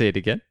like to see it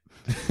again?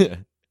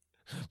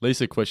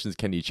 Lisa questions,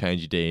 can you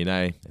change your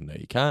DNA? And no,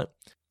 you can't.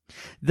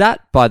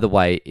 That, by the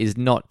way, is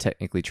not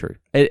technically true.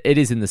 It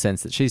is in the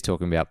sense that she's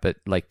talking about, but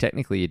like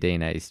technically your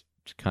DNA is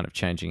kind of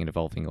changing and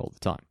evolving all the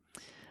time.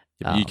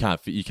 Yeah,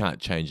 you can't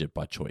change it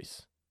by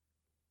choice.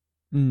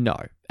 No.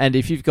 And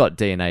if you've got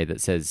DNA that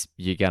says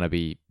you're going to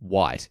be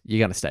white, you're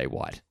going to stay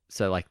white.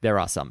 So like there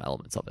are some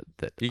elements of it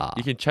that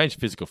you can change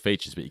physical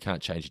features, but you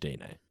can't change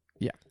DNA.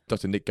 Yeah.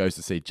 Dr. Nick goes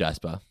to see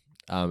Jasper.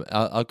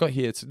 I've got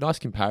here, it's a nice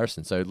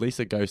comparison. So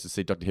Lisa goes to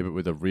see Dr. Hibbert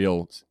with a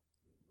real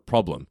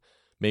problem.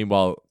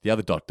 Meanwhile, the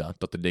other doctor,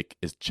 Dr. Nick,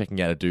 is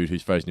checking out a dude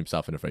who's frozen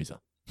himself in a freezer.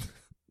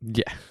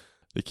 Yeah.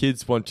 The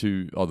kids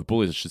the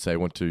bullies, I should say,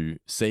 want to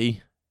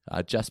see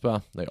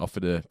Jasper. They offer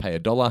to pay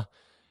 $1.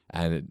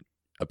 And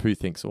Apu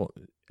thinks, well,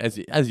 as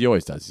he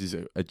always does, he's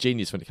a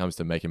genius when it comes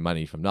to making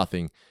money from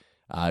nothing.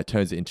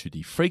 Turns it into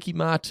the Freaky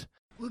Mart.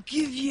 We'll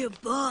give you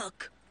 $1.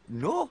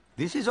 No,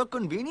 this is a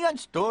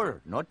convenience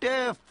store, not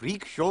a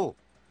freak show.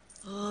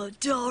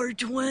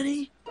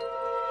 $1.20?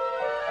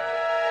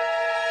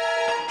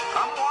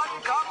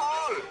 Come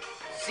all.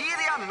 See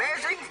the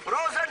amazing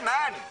frozen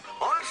man.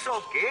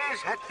 Also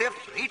gaze at the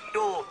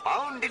Frito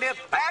found in a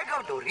bag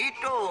of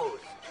Doritos.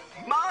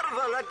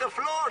 Marvel at the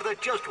floor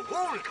that just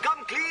won't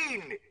come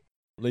clean.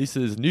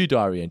 Lisa's new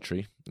diary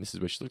entry. This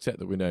is where she looks out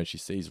the window and she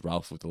sees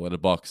Ralph with the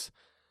letterbox.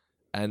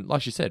 And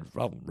like she said,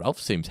 Ralph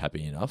seems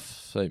happy enough.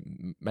 So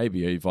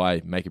maybe if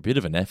I make a bit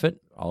of an effort,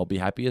 I'll be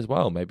happy as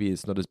well. Maybe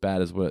it's not as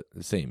bad as what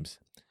it seems.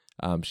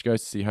 She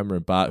goes to see Homer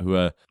and Bart, who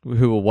are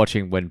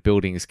watching when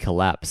buildings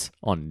collapse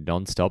on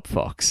Non-Stop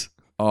Fox.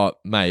 Oh,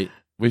 mate,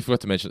 we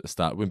forgot to mention at the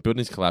start, when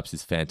buildings collapse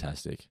is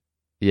fantastic.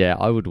 Yeah,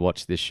 I would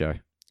watch this show.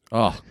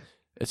 Oh,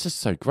 it's just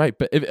so great.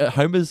 But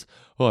Homer's,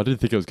 I didn't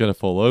think it was going to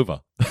fall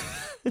over.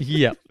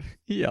 Yep.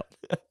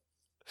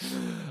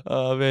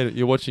 Oh, man,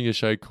 you're watching a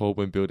show called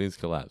When Buildings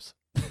Collapse.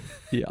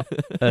 Yeah,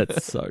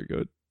 that's so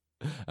good.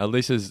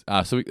 Lisa's,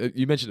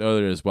 you mentioned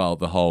earlier as well,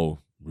 the whole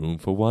room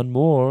for one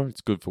more.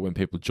 It's good for when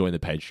people join the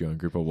Patreon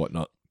group or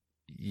whatnot.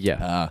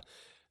 Yeah.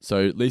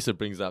 So Lisa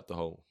brings up the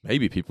whole,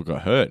 maybe people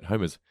got hurt.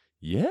 Homer's,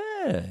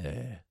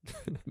 yeah.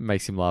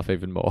 Makes him laugh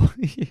even more.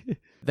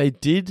 They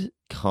did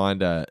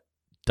kind of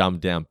dumb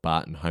down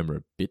Bart and Homer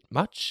a bit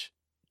much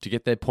to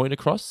get their point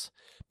across,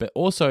 but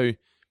also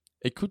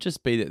it could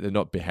just be that they're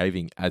not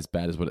behaving as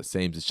bad as what it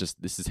seems. It's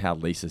just this is how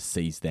Lisa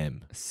sees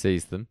them.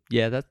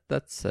 Yeah,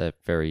 that's a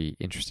very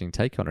interesting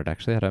take on it,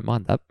 actually. I don't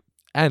mind that.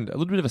 And a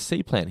little bit of a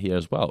C plant here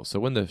as well. So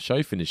when the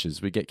show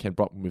finishes, we get Ken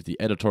Brockman with the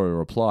editorial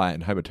reply,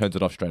 and Homer turns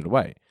it off straight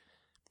away.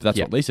 But that's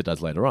what Lisa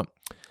does later on.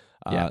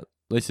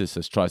 Lisa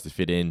just tries to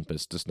fit in, but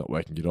it's just not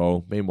working at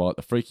all. Meanwhile, at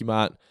the Freaky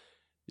Mart,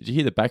 did you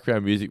hear the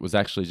background music was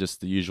actually just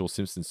the usual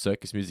Simpsons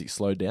circus music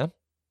slowed down?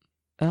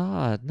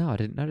 Ah, no, I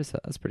didn't notice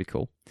that. That's pretty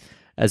cool.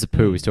 As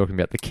Apu was talking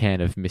about the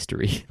can of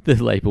mystery, the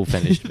label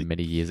vanished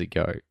many years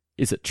ago.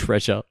 Is it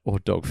treasure or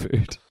dog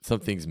food? Some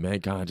things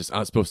mankind just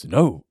aren't supposed to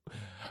know.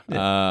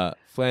 Yeah.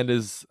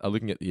 Flanders are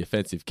looking at the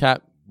offensive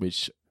cap,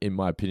 which, in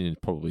my opinion,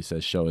 probably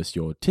says, "Show us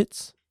your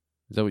tits."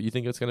 Is that what you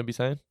think it's going to be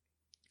saying?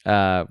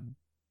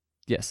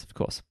 Yes, of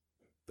course.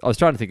 I was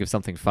trying to think of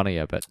something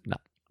funnier, but no.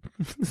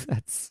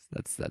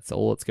 that's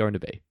all it's going to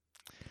be.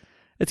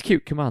 It's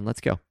cute. Come on,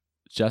 let's go.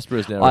 Jasper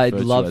is now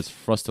referred to as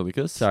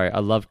Frostalicus. Sorry, I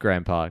love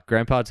Grandpa.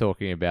 Grandpa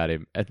talking about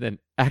him, and then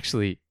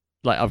actually,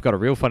 like, I've got a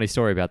real funny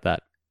story about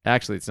that.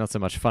 Actually, it's not so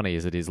much funny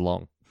as it is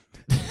long.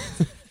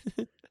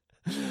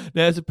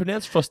 Now, is it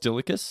pronounced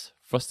Frostilicus?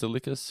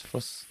 Frostilicus?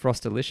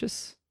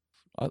 Frostalicious?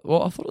 I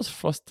thought it was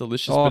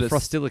Frostalicious. Oh, but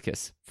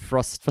Frostilicus.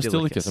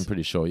 Frostilicus, I'm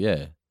pretty sure,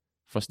 yeah.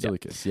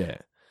 Frostilicus, yeah.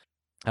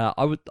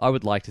 I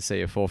would like to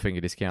see a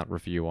 4-finger discount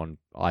review on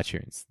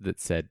iTunes that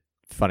said,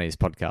 funniest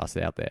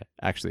podcast out there.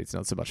 Actually, it's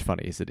not so much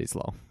funny as it is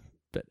long.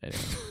 But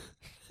anyway.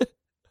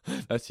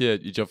 That's your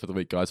job for the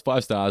week, guys.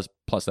 5 stars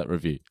plus that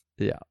review.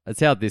 Yeah, that's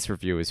how this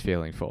review is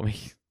feeling for me.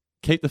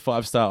 Keep the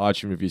 5-star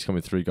iTunes reviews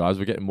coming through, guys.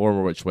 We're getting more and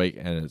more each week,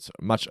 and it's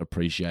much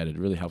appreciated. It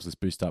really helps us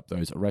boost up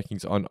those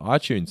rankings on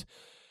iTunes.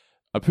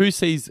 Apu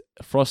sees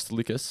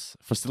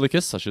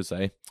Frostilicus, I should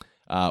say,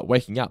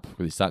 waking up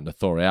because he's starting to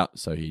thaw out,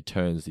 so he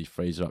turns the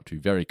freezer up to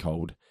very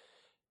cold.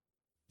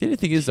 The only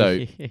thing is,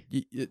 though,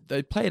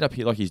 they play it up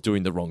here like he's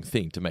doing the wrong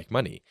thing to make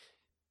money.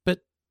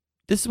 But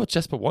this is what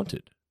Jasper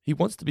wanted. He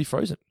wants to be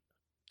frozen.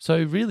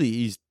 So really,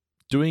 he's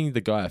doing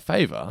the guy a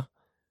favor.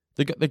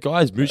 The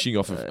guy's mooching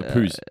off of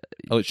Apu's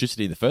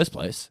electricity in the first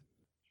place.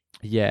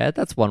 Yeah,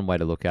 that's one way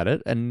to look at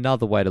it.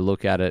 Another way to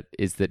look at it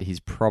is that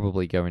he's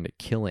probably going to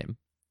kill him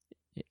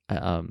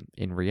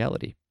in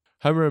reality.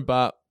 Homer and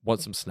Bart want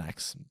some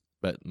snacks,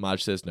 but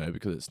Marge says no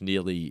because it's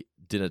nearly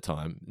dinner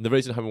time. And the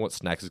reason Homer wants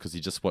snacks is because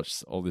he just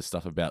watched all this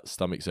stuff about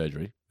stomach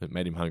surgery that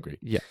made him hungry.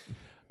 Yeah.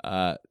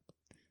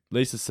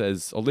 Lisa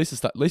says,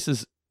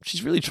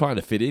 she's really trying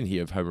to fit in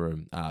here with Homer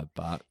and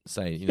Bart,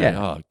 saying,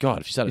 oh, God,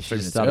 if she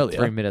started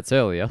 3 minutes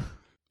earlier.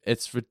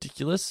 It's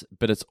ridiculous,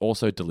 but it's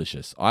also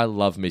delicious. I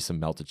love me some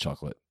melted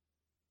chocolate.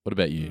 What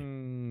about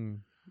you?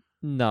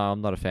 No,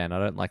 I'm not a fan. I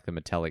don't like the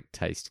metallic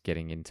taste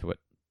getting into it.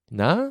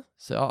 Nah?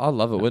 So I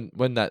love it.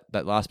 When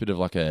that last bit of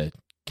like a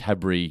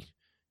Cadbury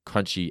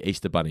crunchy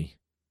Easter bunny.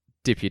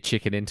 Dip your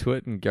chicken into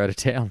it and go to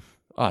town.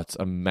 Oh, it's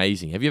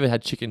amazing. Have you ever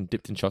had chicken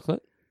dipped in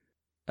chocolate?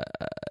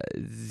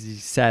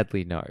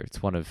 Sadly, no.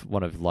 It's one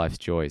of life's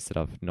joys that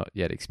I've not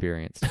yet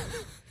experienced.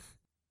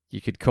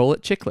 You could call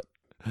it chiclet.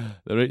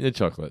 They're eating the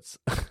chocolates,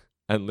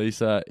 and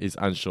Lisa is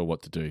unsure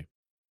what to do.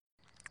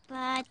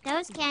 But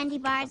those candy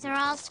bars are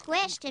all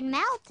squished and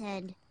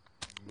melted.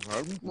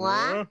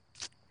 What?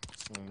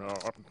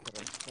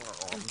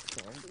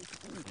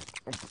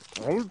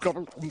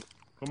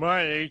 Come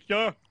on,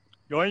 Lisa.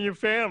 Join your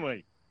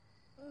family.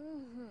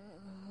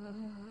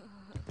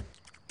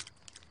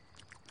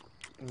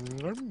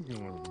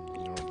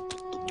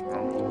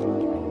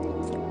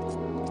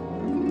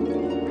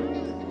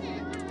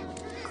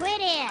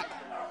 Quit it!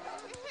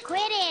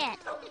 Quit it!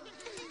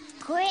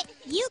 Quit!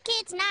 You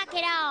kids knock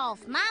it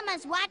off.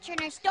 Mama's watching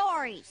her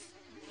stories.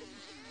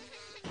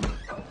 Hi,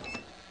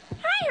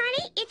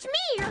 honey. It's me,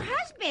 your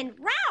husband,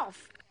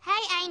 Ralph.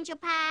 Hey, Angel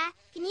Pie.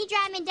 Can you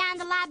drive me down to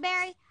the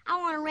library? I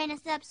want to rent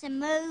us up some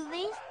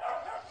movies.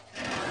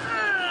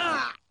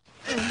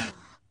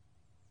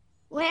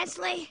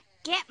 Wesley,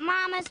 get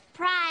Mama's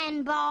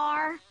prying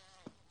bar.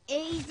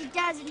 Easy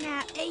does it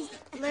now. Easy.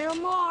 A little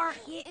more.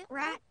 Yeah,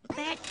 right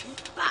back.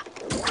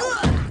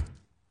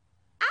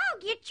 I'll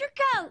get your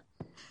coat.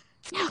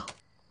 No.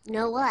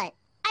 No what?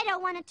 I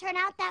don't want to turn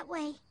out that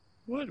way.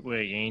 What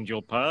way,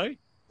 Angel Pie?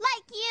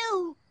 Like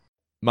you.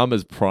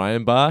 Mama's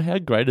prying bar? How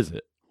great is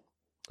it?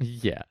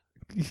 Yeah.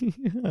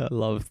 I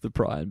love the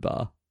prying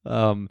bar.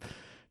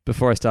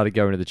 Before I started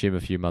going to the gym a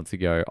few months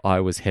ago, I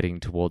was heading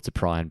towards a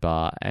prying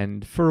bar,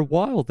 and for a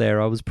while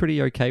there, I was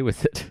pretty okay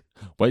with it.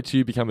 Wait till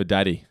you become a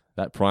daddy.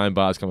 That prying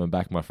bar's coming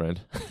back, my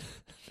friend.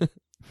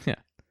 Yeah,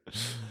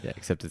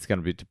 except it's going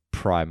to be to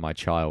pry my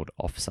child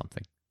off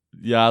something.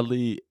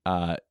 Yardley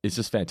is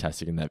just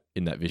fantastic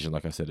in that vision,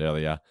 like I said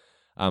earlier.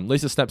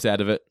 Lisa snaps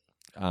out of it.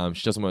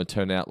 She doesn't want to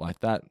turn out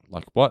like that.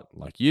 Like what?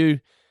 Like you?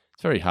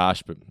 It's very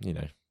harsh, but,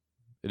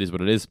 it is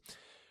what it is.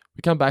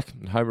 We come back,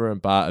 and Homer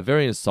and Bart are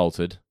very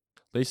insulted.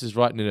 Lisa's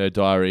writing in her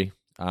diary,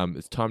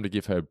 it's time to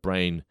give her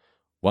brain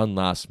one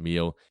last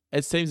meal.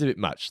 It seems a bit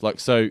much.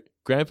 So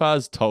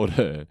Grandpa's told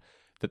her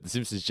that the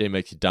Simpsons gene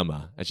makes you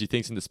dumber, and she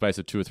thinks in the space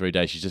of 2 or 3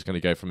 days she's just going to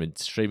go from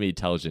extremely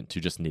intelligent to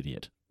just an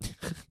idiot.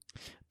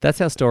 That's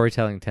how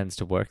storytelling tends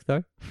to work,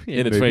 though.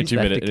 In a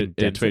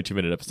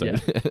 22-minute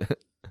episode.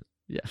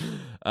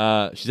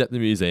 Yeah. She's at the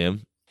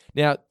museum.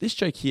 Now, this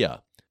joke here,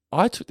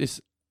 I took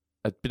this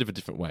a bit of a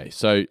different way.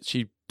 So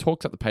she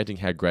talks up the painting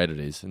how great it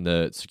is, and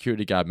the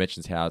security guard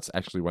mentions how it's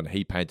actually one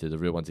he painted, the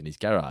real one's in his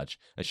garage,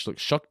 and she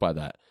looks shocked by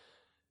that.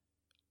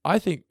 I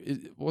think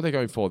what they're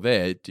going for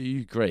there, do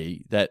you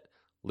agree that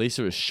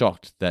Lisa is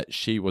shocked that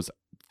she was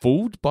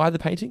fooled by the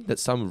painting that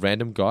some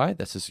random guy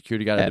that's a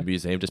security guard at the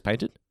museum just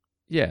painted?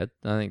 Yeah,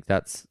 I think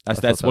that's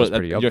what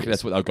pretty you obvious. reckon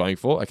that's what they were going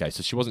for? Okay,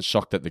 so she wasn't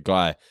shocked that the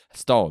guy had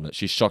stolen it.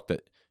 She's shocked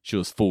that she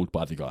was fooled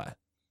by the guy.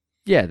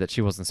 Yeah, that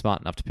she wasn't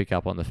smart enough to pick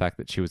up on the fact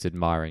that she was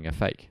admiring a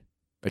fake.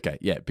 Okay,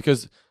 yeah,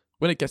 because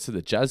when it gets to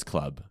the jazz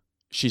club,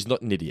 she's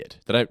not an idiot.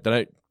 They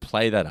don't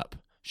play that up.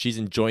 She's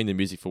enjoying the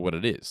music for what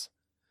it is.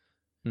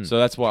 So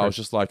that's why I was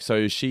just like, so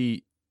is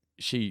she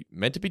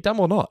meant to be dumb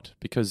or not?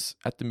 Because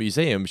at the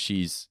museum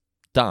she's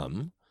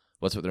dumb.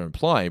 Well, that's what they're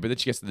implying. But then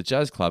she gets to the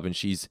jazz club and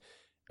she's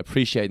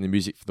appreciating the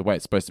music for the way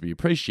it's supposed to be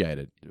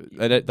appreciated.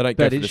 They don't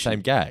go for the same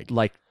gag.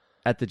 Like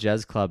at the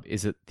jazz club,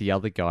 is it the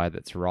other guy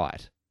that's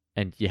right?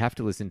 And you have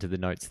to listen to the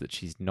notes that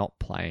she's not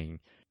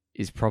playing.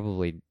 Is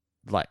probably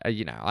like I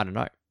don't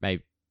know.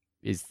 Maybe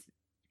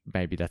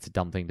that's a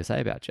dumb thing to say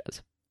about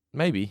jazz.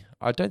 Maybe.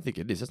 I don't think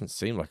it is. It doesn't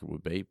seem like it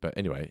would be. But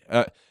anyway,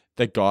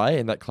 the guy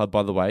in that club,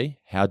 by the way,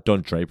 how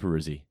Don Draper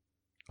is he?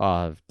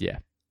 Yeah,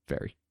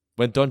 very.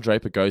 When Don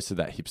Draper goes to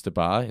that hipster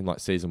bar in like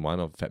season 1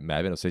 of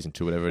Mad Men or season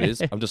 2, whatever it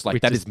is, I'm just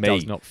like, that is me.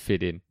 Does not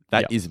fit in.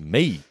 That is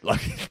me.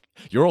 Like,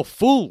 you're all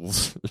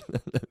fools.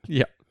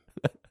 Yeah.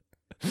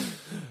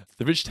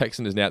 The rich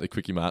Texan is now at the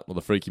Quickie Mart, or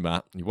the Freaky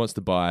Mart. He wants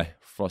to buy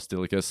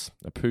Frostilicus.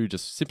 Apu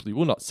just simply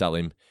will not sell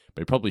him,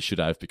 but he probably should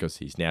have because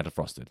he's now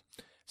defrosted.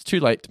 It's too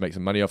late to make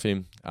some money off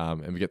him,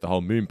 and we get the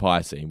whole moon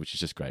pie scene, which is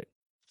just great.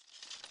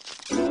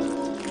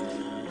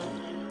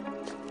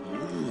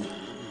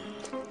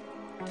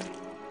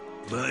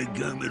 By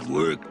gum, it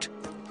worked.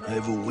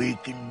 I've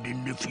awakened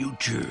in the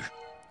future.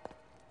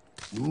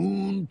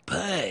 Moon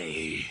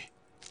pie.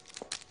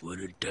 What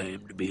a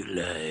time to be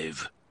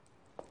alive.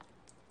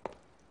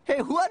 Hey,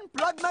 who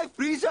unplugged my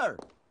freezer?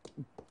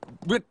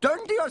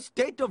 Return to your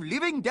state of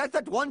living death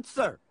at once,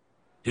 sir.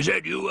 Is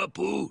that you,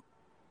 Apu?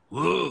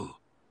 Whoa.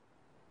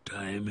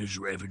 Time has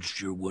ravaged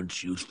your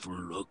once youthful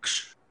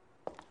looks.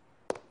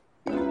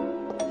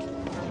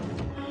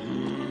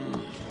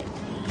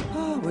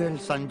 Well,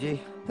 Sanjay,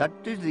 that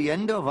is the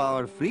end of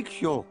our freak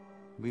show.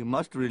 We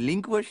must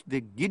relinquish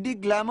the giddy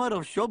glamour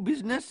of show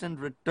business and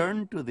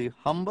return to the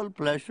humble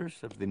pleasures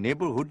of the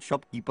neighborhood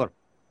shopkeeper.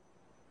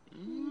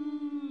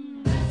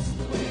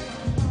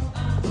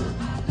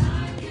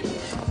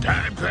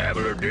 Time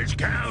traveler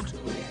discount.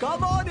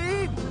 Come on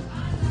in!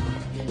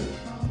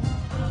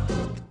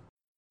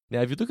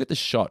 Now, if you look at the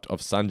shot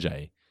of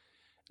Sanjay,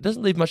 it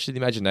doesn't leave much to the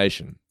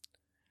imagination.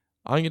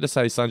 I'm going to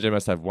say Sanjay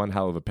must have one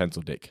hell of a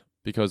pencil dick,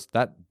 because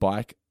that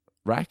bike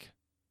rack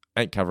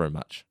ain't covering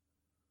much.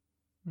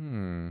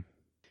 Yeah,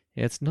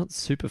 it's not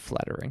super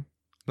flattering.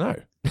 No.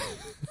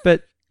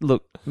 But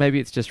look,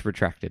 maybe it's just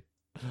retracted.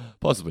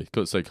 Possibly,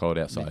 because it's so cold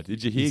outside.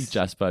 Did you hear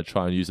Jasper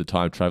try and use a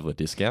time traveler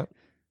discount?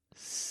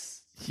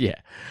 Yeah.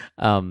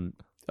 I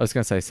was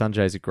going to say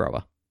Sanjay's a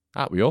grower.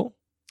 Aren't we all?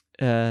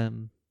 Yeah,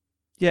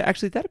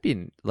 actually, that'd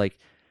be like,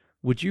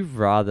 would you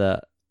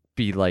rather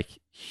be like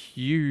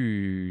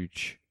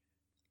huge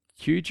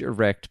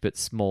erect but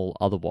small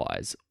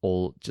otherwise,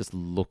 or just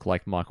look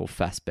like Michael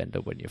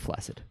Fassbender when you're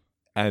flaccid?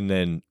 And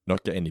then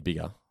not get any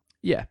bigger.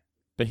 Yeah.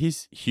 But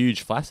he's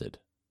huge flaccid.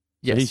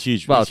 Yes. So he's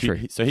huge. Well, he's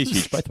true. So he's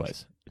huge both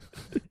ways.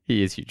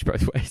 He is huge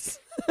both ways.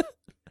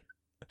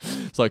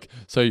 It's like,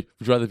 so would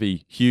you rather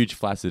be huge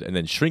flaccid and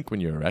then shrink when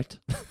you're erect?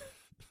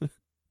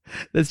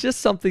 There's just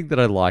something that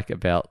I like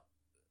about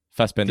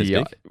Fassbender's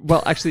dick.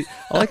 Well, actually,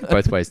 I like it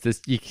both ways.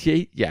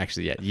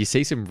 You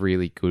see some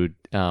really good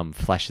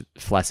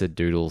flaccid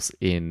doodles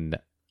in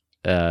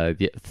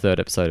the third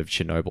episode of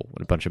Chernobyl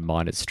when a bunch of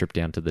miners strip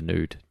down to the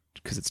nude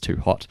because it's too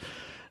hot.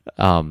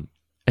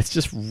 It's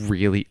just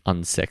really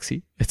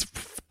unsexy. It's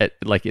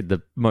like in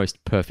the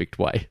most perfect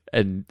way,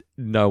 and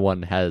no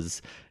one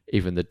has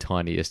even the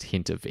tiniest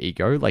hint of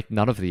ego. Like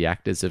none of the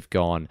actors have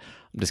gone,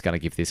 I'm just going to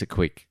give this a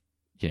quick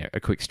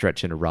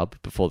stretch and a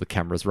rub before the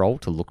cameras roll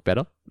to look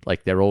better.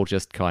 Like they're all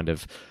just kind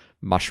of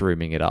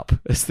mushrooming it up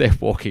as they're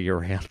walking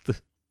around.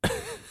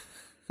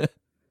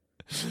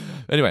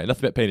 Anyway, enough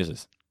about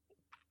penises.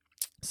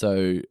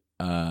 So,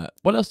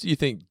 what else do you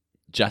think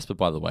Jasper,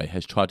 by the way,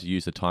 has tried to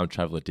use the time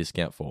traveler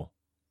discount for?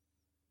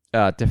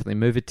 Definitely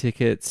movie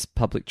tickets,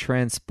 public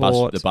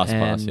transport, the bus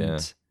pass, yeah.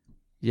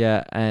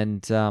 Yeah,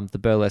 and the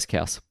burlesque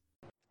house.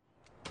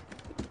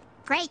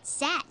 Great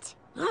set.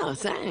 Oh,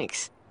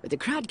 thanks. But the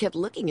crowd kept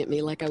looking at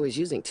me like I was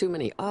using too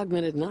many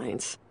augmented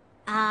minds.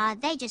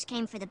 They just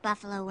came for the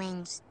buffalo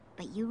wings.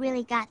 But you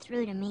really got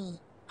through to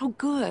me. Oh,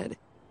 good.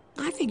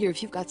 I figure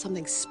if you've got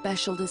something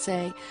special to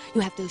say,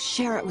 you have to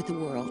share it with the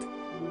world.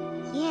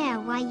 Yeah,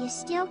 why you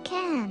still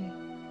can.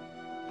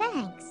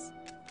 Thanks.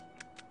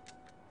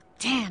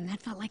 Damn,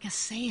 that felt like a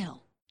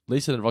sale.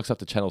 Lisa then rocks up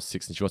to Channel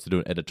 6 and she wants to do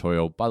an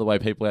editorial. By the way,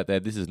 people out there,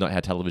 this is not how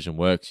television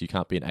works. You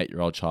can't be an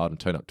 8-year-old child and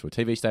turn up to a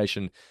TV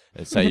station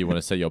and say you want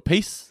to say your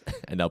piece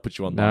and they'll put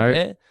you on live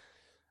air.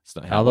 It's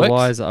not how it works.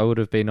 Otherwise, I would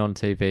have been on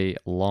TV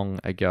long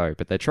ago.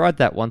 But they tried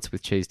that once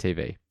with Cheese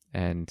TV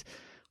and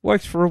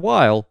worked for a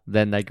while.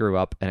 Then they grew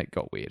up and it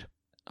got weird.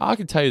 I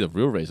can tell you the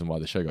real reason why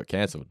the show got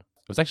cancelled.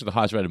 It was actually the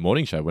highest rated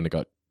morning show when it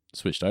got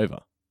switched over.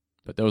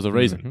 But there was a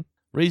reason. Mhm.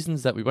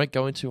 Reasons that we won't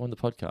go into on the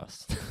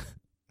podcast.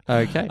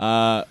 Okay.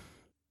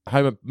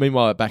 Homer,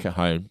 meanwhile, back at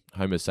home,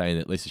 Homer's saying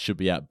that Lisa should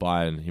be out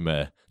buying him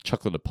a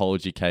chocolate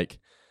apology cake.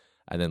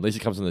 And then Lisa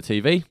comes on the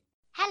TV.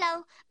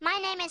 Hello, my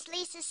name is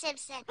Lisa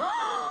Simpson.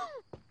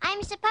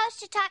 I'm supposed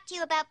to talk to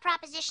you about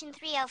Proposition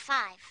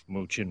 305.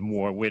 Mooching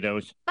more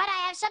widows. But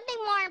I have something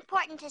more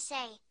important to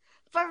say.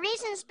 For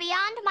reasons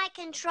beyond my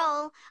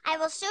control, I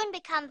will soon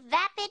become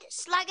vapid,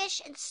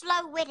 sluggish, and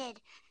slow-witted.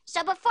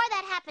 So before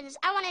that happens,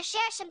 I want to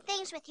share some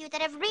things with you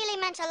that have really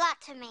meant a lot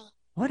to me.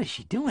 What is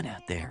she doing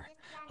out there?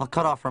 I'll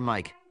cut off her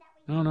mic.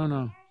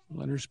 No.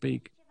 Let her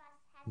speak.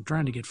 I'm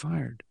trying to get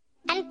fired.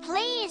 And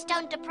please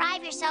don't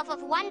deprive yourself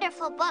of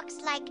wonderful books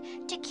like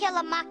To Kill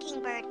a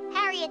Mockingbird,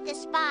 Harriet the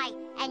Spy,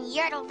 and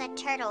Yertle the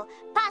Turtle,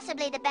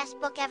 possibly the best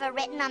book ever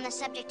written on the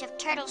subject of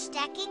turtle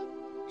stacking.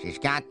 She's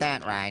got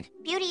that right.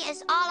 Beauty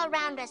is all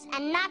around us,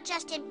 and not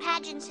just in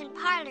pageants and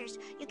parlors.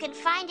 You can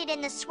find it in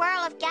the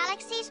swirl of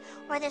galaxies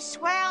or the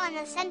swirl in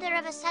the center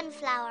of a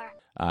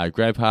sunflower.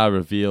 Grandpa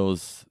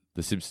reveals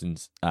the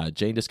Simpsons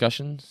gene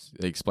discussions.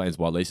 He explains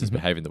why Lisa's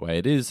behaving the way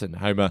it is, and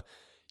Homer,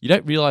 you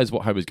don't realize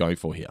what Homer's going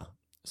for here.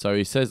 So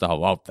he says, "Oh,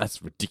 well,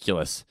 that's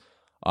ridiculous.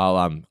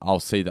 I'll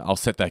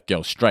set that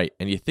girl straight."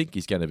 And you think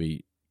he's going to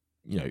be,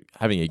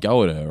 having a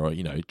go at her,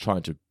 or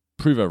trying to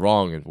prove her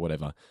wrong and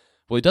whatever.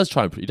 Well, he does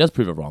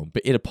prove her wrong,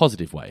 but in a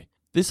positive way.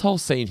 This whole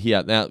scene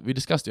here, now we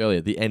discussed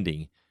earlier, the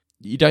ending.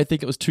 You don't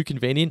think it was too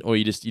convenient, or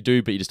you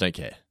do, but you just don't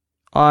care.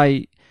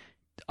 I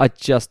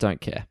just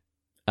don't care.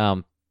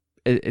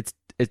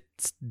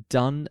 It's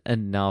done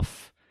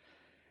enough.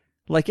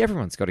 Like,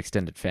 everyone's got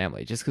extended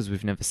family. Just because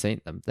we've never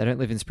seen them, they don't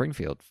live in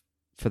Springfield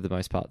for the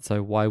most part.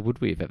 So why would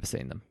we have ever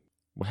seen them?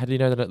 Well, how do you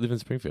know they don't live in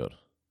Springfield?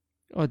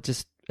 Well,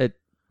 it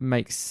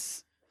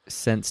makes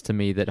sense to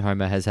me that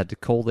Homer has had to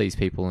call these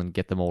people and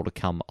get them all to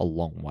come a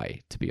long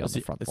way to be on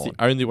the front lawn. It's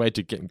the only way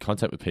to get in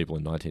contact with people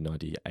in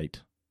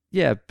 1998.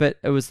 Yeah, but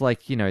it was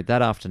like,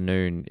 that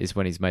afternoon is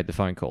when he's made the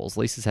phone calls.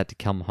 Lisa's had to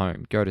come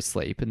home, go to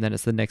sleep, and then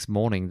it's the next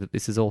morning that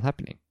this is all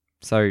happening.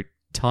 So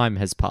time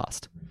has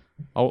passed.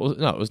 Oh,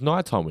 no, it was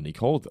nighttime when he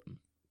called them.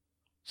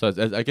 So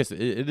I guess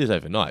it is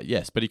overnight,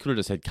 yes, but he could have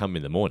just said come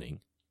in the morning.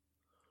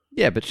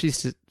 Yeah, but she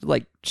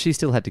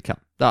still had to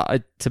come.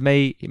 To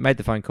me, he made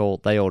the phone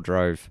call, they all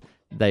drove,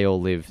 they all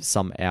live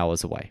some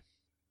hours away.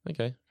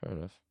 Okay, fair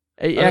enough.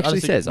 It actually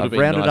says, I've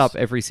rounded up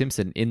every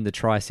Simpson in the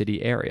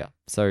Tri-City area,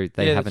 so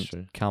they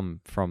haven't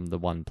come from the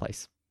one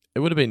place. It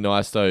would have been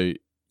nice, though,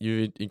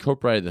 you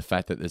incorporated the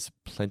fact that there's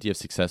plenty of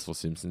successful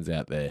Simpsons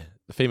out there,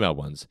 the female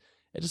ones.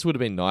 It just would have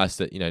been nice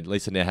that,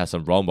 Lisa now has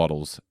some role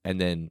models,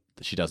 and then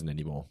she doesn't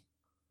anymore.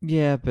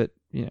 Yeah, but,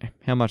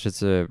 how much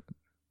it's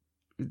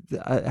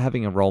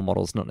having a role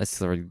model is not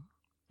necessarily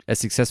a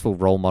successful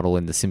role model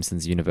in the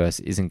Simpsons universe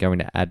isn't going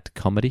to add to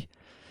comedy.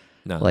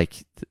 No.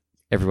 Like,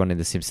 everyone in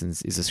the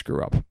Simpsons is a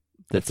screw-up.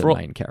 That's a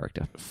main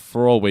character.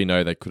 For all we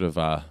know, they could have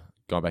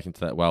gone back into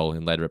that well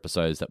in later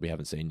episodes that we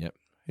haven't seen yet.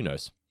 Who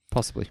knows?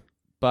 Possibly.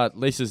 But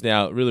Lisa's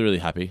now really, really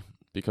happy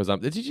because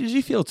did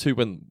you feel too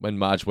when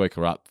Marge woke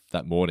her up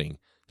that morning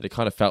that it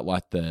kind of felt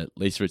like the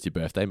Lisa it's your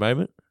birthday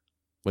moment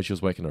when she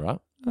was waking her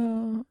up?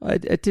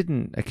 It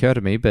didn't occur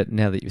to me, but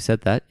now that you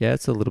said that, yeah,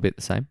 it's a little bit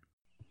the same.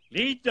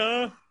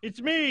 Lisa,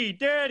 it's me,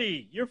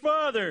 Daddy, your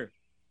father.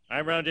 I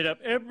rounded up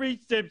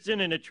every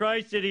Simpson in the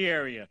Tri-City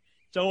area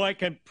so I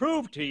can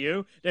prove to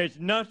you there's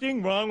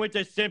nothing wrong with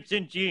the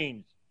Simpson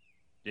genes.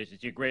 This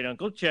is your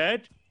great-uncle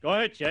Chet. Go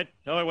ahead, Chet.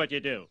 Tell her what you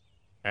do.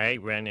 I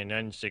run an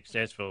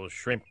unsuccessful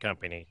shrimp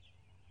company.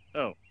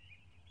 Oh,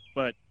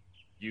 but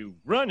you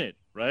run it,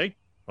 right?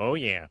 Oh,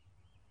 yeah.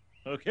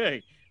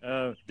 Okay,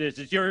 this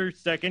is your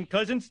second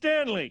cousin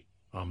Stanley.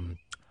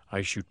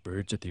 I shoot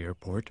birds at the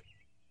airport.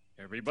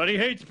 Everybody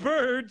hates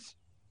birds,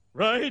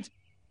 right?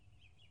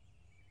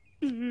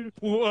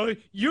 Well,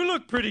 you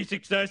look pretty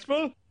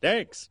successful.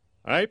 Thanks.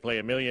 I play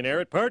a millionaire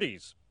at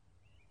parties.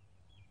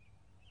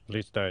 At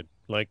least I'd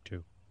like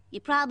to. You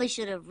probably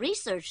should have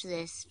researched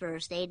this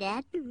first, eh,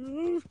 Dad?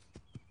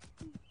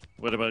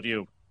 What about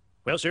you?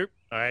 Well, sir,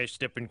 I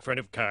step in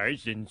front of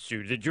cars and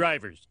sue the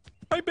drivers.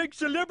 I beg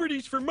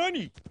celebrities for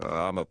money.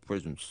 I'm a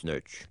prison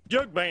snitch.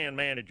 Jug band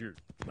manager.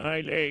 My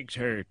legs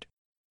hurt.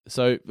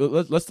 So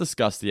let's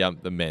discuss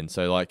the men.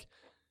 So like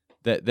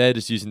they're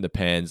just using the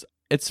pans.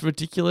 It's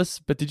ridiculous.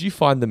 But did you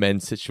find the men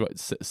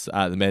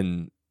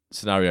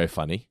scenario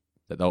funny?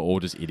 That they were all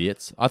just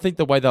idiots. I think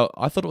I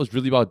thought it was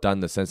really well done in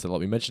the sense that, like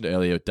we mentioned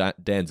earlier,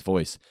 Dan's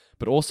voice,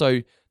 but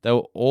also they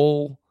were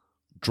all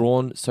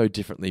drawn so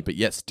differently, but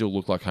yet still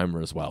look like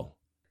Homer as well.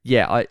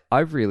 Yeah, I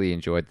really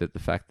enjoyed the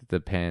fact that the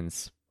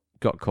pans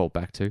got called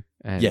back to,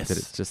 and yes. that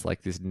it's just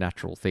like this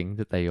natural thing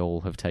that they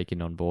all have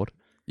taken on board.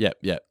 Yep.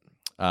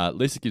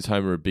 Lisa gives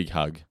Homer a big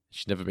hug.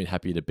 She's never been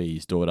happy to be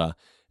his daughter.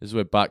 This is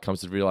where Bart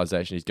comes to the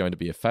realization he's going to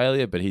be a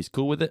failure, but he's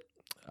cool with it.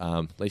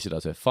 Lisa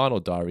does her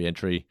final diary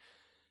entry.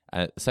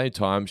 At the same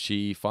time,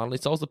 she finally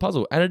solves the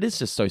puzzle. And it is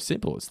just so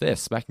simple. It's there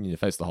smacking you in the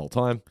face the whole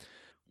time.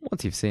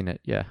 Once you've seen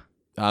it, yeah.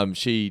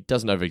 She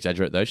doesn't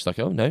over-exaggerate, though. She's like,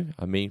 oh, no.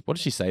 I mean, what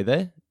does she say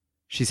there?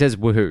 She says,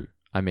 woohoo.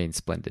 I mean,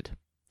 splendid.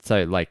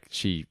 So, like,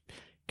 she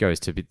goes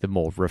to be the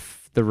more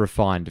the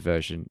refined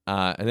version.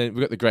 And then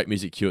we've got the great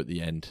music cue at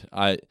the end.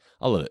 I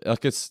love it.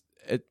 Like,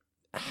 it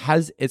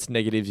has its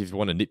negatives if you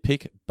want to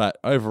nitpick, but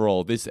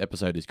overall, this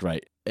episode is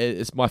great.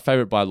 It's my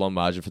favorite by a long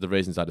margin for the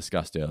reasons I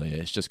discussed earlier.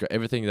 It's just got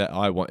everything that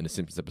I want in a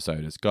Simpsons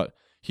episode. It's got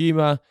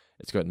humor.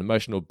 It's got an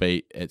emotional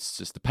beat. It's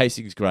just the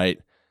pacing's great.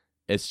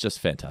 It's just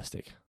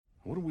fantastic.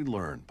 What did we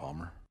learn,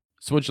 Palmer?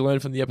 So what'd you learn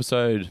from the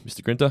episode,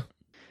 Mr. Grinter?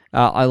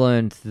 I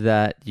learned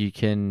that you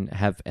can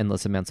have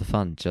endless amounts of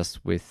fun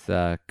just with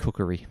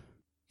cookery.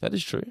 That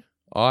is true.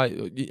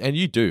 And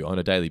you do on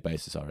a daily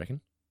basis, I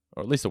reckon,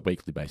 or at least a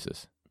weekly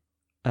basis.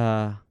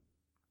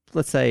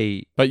 Let's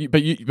say, but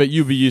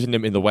you'll be using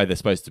them in the way they're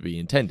supposed to be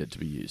intended to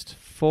be used.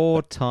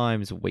 4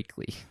 times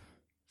weekly.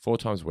 4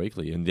 times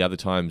weekly, and the other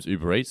times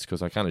Uber Eats,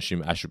 because I can't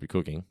assume Ash would be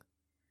cooking.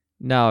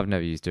 No, I've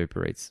never used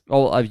Uber Eats.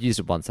 Oh, I've used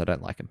it once. I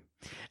don't like them.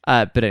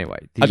 But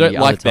anyway, I don't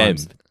like them.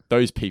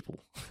 Those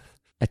people.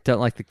 I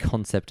don't like the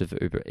concept of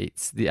Uber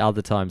Eats. The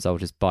other times I'll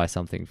just buy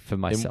something for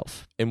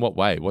myself. In what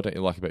way? What don't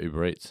you like about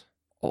Uber Eats?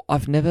 Oh,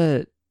 I've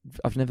never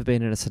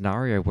been in a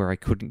scenario where I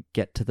couldn't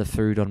get to the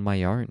food on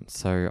my own,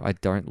 so I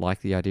don't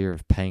like the idea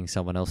of paying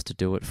someone else to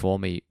do it for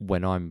me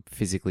when I'm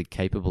physically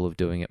capable of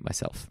doing it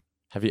myself.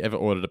 Have you ever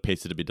ordered a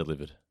pizza to be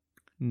delivered?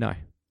 No.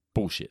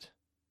 Bullshit.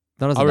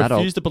 Not as an adult. I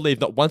refuse to believe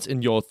that once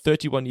in your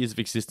 31 years of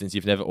existence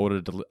you've never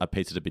ordered a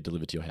pizza to be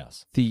delivered to your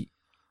house. The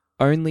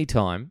only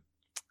time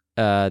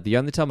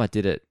I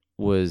did it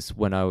was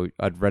when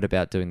I'd read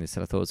about doing this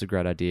and I thought it was a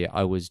great idea.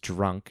 I was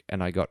drunk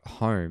and I got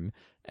home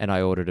and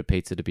I ordered a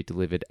pizza to be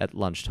delivered at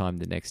lunchtime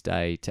the next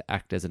day to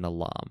act as an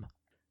alarm.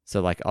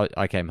 So like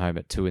I came home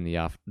at 2 in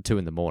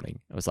the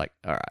morning. I was like,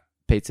 all right,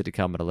 pizza to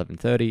come at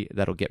 11:30.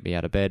 That'll get me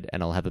out of bed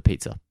and I'll have a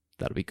pizza.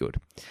 That'll be good.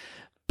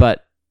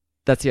 But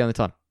that's the only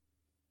time.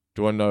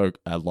 Do you want to know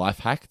a life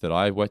hack that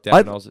I worked out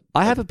when I was...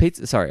 I have a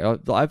pizza... Sorry,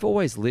 I've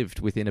always lived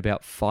within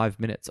about 5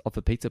 minutes of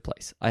a pizza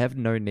place. I have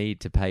no need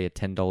to pay a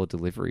 $10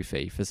 delivery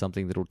fee for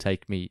something that'll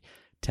take me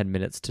 10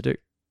 minutes to do.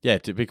 Yeah,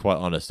 to be quite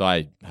honest,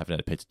 I haven't had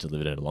a pizza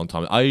delivered in a long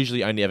time. I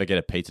usually only ever get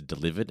a pizza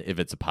delivered if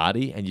it's a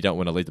party and you don't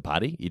want to leave the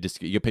party. You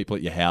get people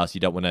at your house,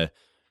 you don't want to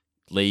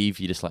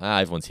leave. You're just like,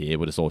 everyone's here.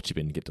 We'll just all chip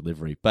in and get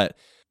delivery. But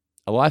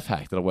a life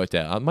hack that I worked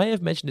out, I may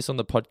have mentioned this on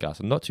the podcast.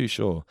 I'm not too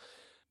sure.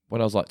 When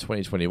I was like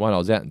 2021, I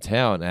was out in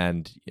town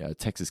and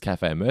Texas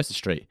Cafe on Mercer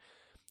Street.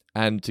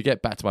 And to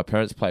get back to my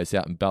parents' place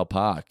out in Bell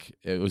Park,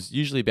 it was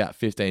usually about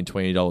 $15,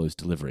 $20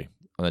 delivery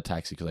on a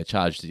taxi because they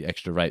charged the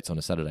extra rates on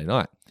a Saturday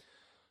night.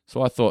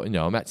 So I thought,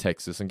 I'm at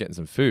Texas, I'm getting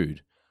some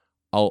food.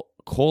 I'll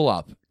call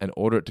up and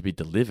order it to be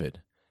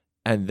delivered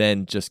and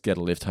then just get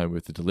a lift home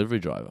with the delivery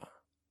driver.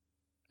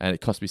 And it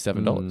cost me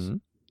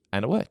 $7.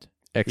 And it worked.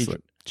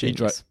 Excellent.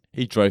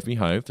 He drove me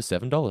home for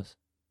 $7.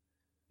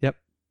 Yep.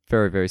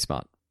 Very, very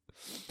smart.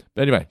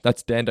 But anyway,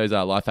 that's Dando's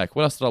life hack.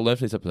 What else did I learn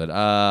from this episode?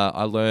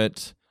 I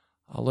learned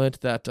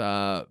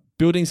that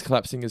buildings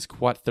collapsing is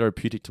quite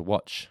therapeutic to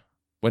watch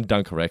when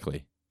done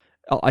correctly.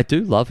 Oh, I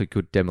do love a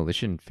good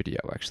demolition video,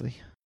 actually.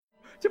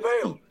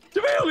 Jamil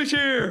is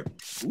here.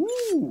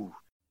 Ooh.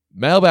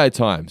 Mailbag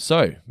time.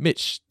 So,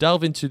 Mitch,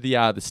 delve into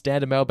the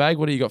standard mailbag.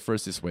 What do you got for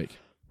us this week?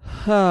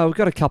 We've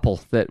got a couple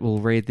that we'll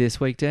read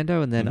this week,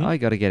 Dando, and then I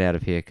got to get out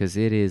of here because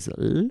it is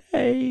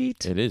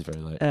late. It is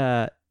very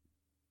late.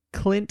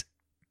 Clint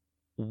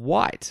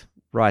White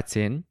writes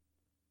in,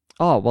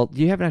 oh, well,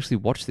 you haven't actually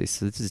watched this,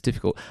 so this is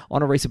difficult.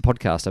 On a recent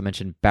podcast, I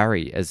mentioned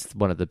Barry as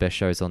one of the best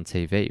shows on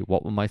TV.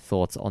 What were my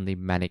thoughts on the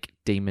Manic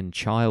Demon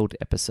Child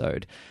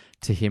episode?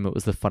 To him, it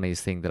was the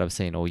funniest thing that I've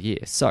seen all year.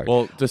 So,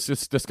 well, just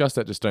discuss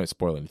that. Just don't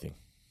spoil anything.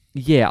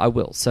 Yeah, I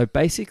will. So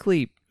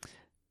basically,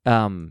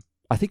 I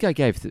think I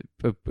gave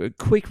a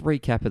quick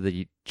recap of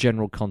the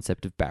general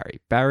concept of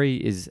Barry. Barry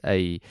is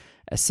a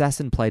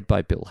assassin played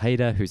by Bill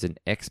Hader, who's an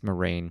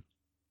ex-Marine.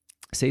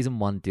 Season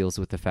 1 deals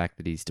with the fact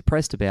that he's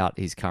depressed about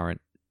his current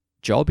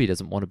job. He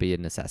doesn't want to be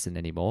an assassin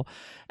anymore.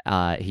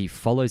 He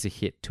follows a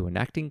hit to an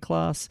acting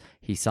class.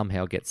 He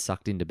somehow gets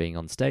sucked into being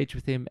on stage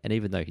with him. And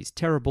even though he's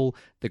terrible,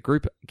 the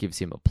group gives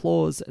him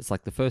applause. It's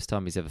like the first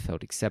time he's ever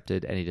felt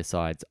accepted. And he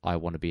decides, I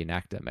want to be an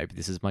actor. Maybe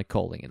this is my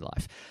calling in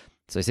life.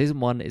 So season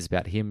 1 is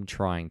about him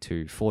trying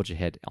to forge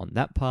ahead on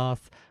that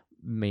path.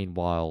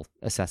 Meanwhile,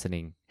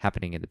 assassinating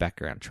happening in the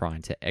background,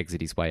 trying to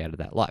exit his way out of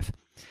that life.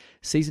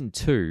 Season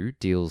 2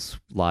 deals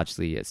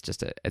largely,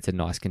 it's a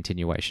nice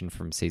continuation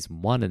from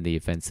season 1 and the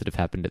events that have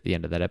happened at the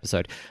end of that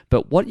episode.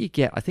 But what you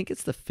get, I think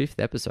it's the 5th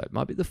episode,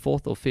 might be the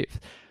 4th or 5th.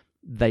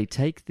 They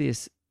take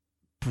this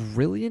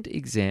brilliant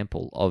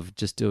example of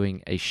just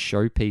doing a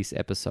showpiece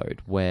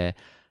episode where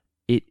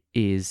it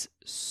is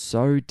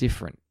so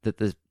different that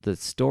the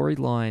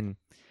storyline,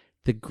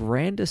 the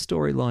grander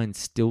storyline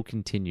still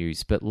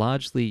continues, but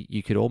largely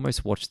you could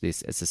almost watch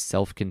this as a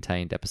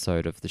self-contained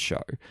episode of the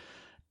show.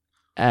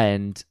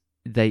 And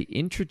they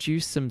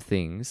introduce some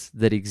things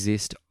that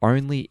exist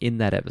only in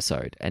that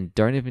episode and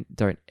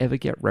don't ever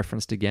get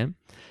referenced again.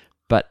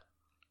 But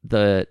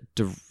the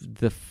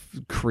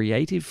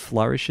creative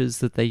flourishes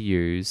that they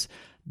use,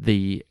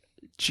 the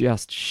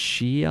just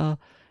sheer,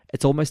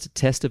 it's almost a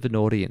test of an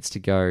audience to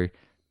go,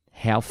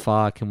 how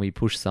far can we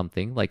push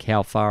something? Like,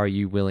 how far are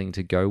you willing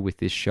to go with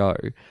this show?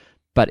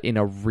 But in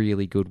a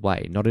really good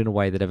way, not in a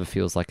way that ever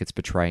feels like it's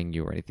betraying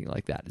you or anything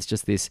like that. It's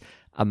just this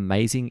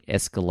amazing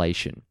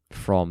escalation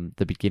from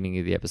the beginning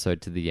of the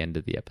episode to the end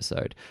of the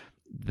episode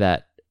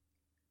that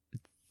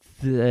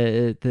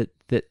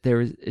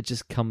there is, it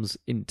just comes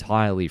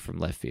entirely from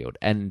left field.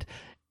 And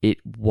it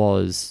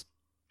was,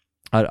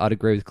 I'd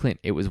agree with Clint,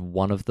 it was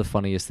one of the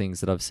funniest things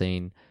that I've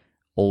seen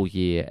all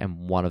year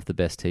and one of the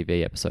best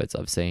TV episodes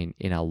I've seen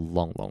in a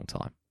long, long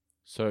time.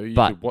 So you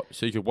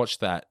could watch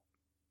that,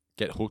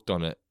 get hooked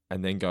on it,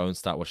 and then go and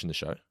start watching the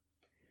show?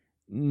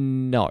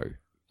 No.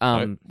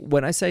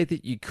 When I say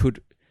that you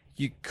could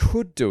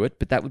do it,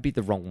 but that would be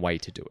the wrong way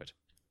to do it.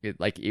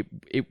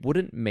 It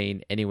wouldn't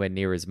mean anywhere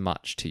near as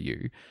much to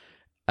you.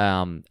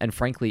 And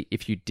frankly,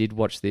 if you did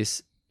watch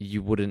this,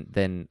 you wouldn't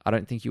then, I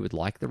don't think you would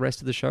like the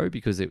rest of the show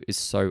because it is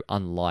so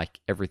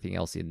unlike everything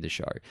else in the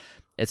show.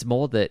 It's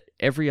more that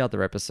every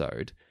other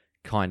episode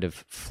kind of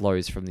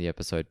flows from the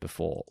episode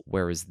before,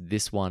 whereas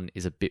this one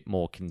is a bit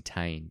more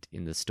contained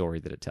in the story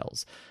that it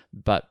tells.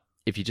 But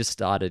if you just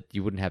started,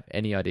 you wouldn't have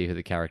any idea who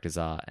the characters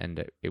are,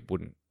 and it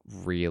wouldn't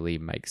really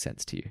make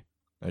sense to you.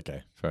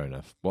 Okay, fair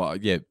enough. Well,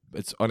 yeah,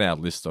 it's on our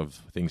list of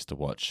things to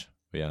watch.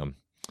 We're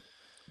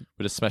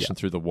just smashing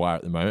through The Wire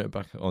at the moment,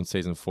 back on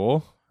season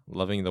 4.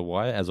 Loving The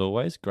Wire as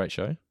always. Great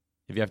show.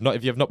 If you have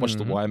not watched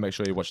The Wire, make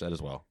sure you watch that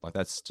as well. Like,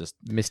 that's just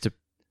Mr.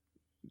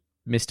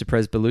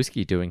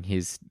 Presbeluski doing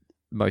his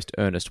most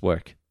earnest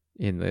work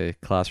in the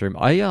classroom.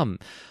 I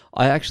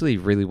actually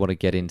really want to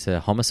get into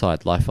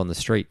Homicide: Life on the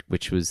Street,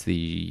 which was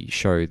the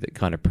show that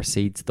kind of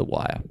precedes The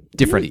Wire.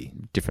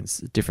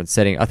 Different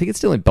setting. I think it's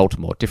still in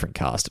Baltimore, different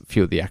cast. A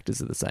few of the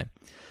actors are the same.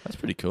 That's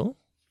pretty cool.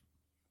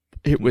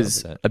 It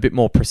was a bit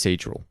more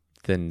procedural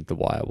than The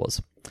Wire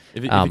was.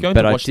 If you're going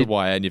to watch The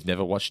Wire and you've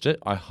never watched it,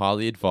 I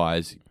highly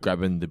advise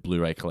grabbing the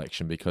Blu-ray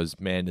collection because,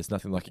 man, there's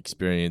nothing like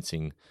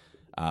experiencing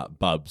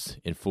Bubs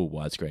in full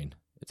widescreen.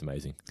 It's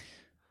amazing.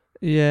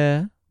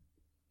 Yeah,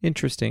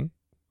 interesting.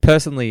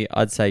 Personally,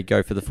 I'd say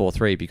go for the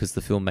 4:3 because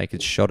the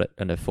filmmakers shot it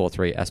in a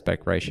 4:3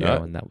 aspect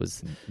ratio, and that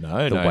was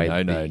no,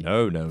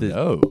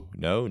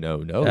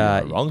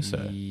 wrong,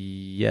 sir.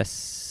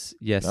 Yes.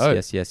 You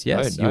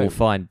will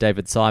find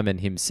David Simon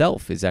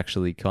himself is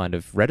actually kind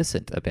of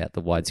reticent about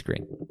the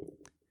widescreen.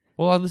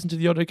 Well, I listened to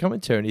the audio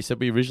commentary, and he said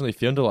we originally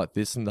filmed it like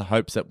this in the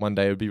hopes that one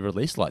day it would be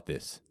released like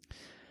this.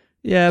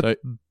 Yeah,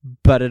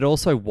 but it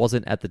also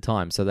wasn't at the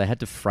time, so they had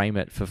to frame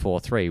it for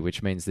 4:3,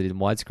 which means that in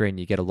widescreen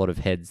you get a lot of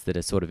heads that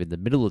are sort of in the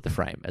middle of the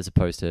frame as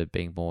opposed to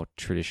being more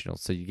traditional,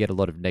 so you get a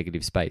lot of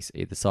negative space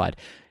either side.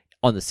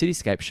 On the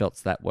cityscape shots,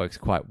 that works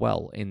quite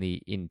well. In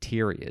the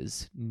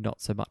interiors,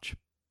 not so much.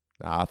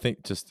 I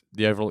think just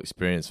the overall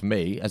experience for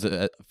me,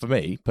 for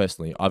me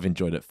personally, I've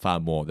enjoyed it far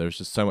more. There's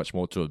just so much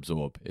more to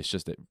absorb. It's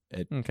just that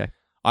okay.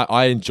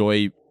 I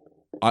enjoy.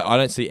 I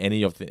don't see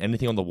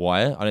anything on The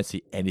Wire. I don't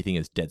see anything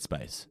as dead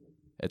space.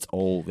 It's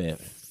all there.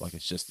 Like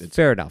it's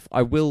fair enough.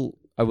 I will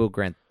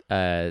grant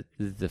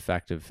the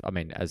fact of. I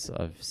mean, as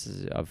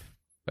I've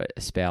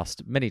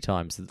espoused many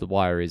times, that The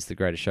Wire is the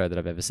greatest show that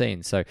I've ever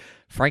seen. So,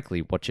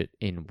 frankly, watch it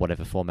in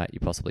whatever format you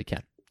possibly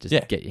can.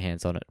 Just get your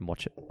hands on it and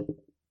watch it.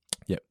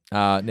 Yep.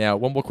 Now,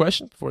 one more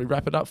question before we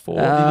wrap it up for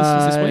the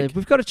listeners this week.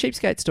 We've got a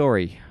cheapskate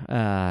story.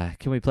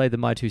 Can we play the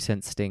My 2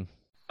 Cents sting?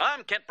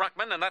 I'm Kent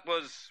Brockman, and that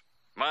was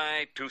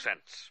my 2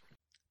 cents.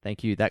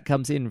 Thank you. That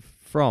comes in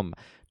from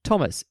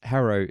Thomas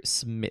Harrow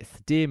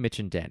Smith. Dear Mitch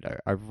and Dando,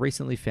 I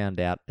recently found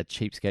out a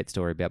cheapskate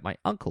story about my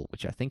uncle,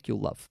 which I think you'll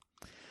love.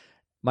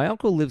 My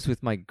uncle lives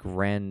with my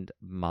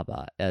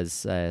grandmother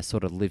as a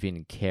sort of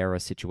live-in carer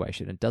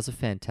situation and does a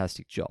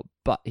fantastic job,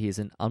 but he is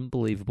an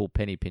unbelievable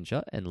penny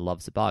pincher and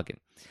loves a bargain.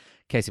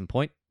 Case in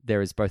point,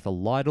 there is both a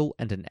Lidl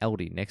and an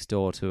Aldi next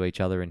door to each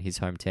other in his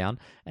hometown,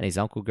 and his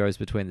uncle goes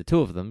between the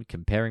two of them,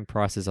 comparing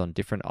prices on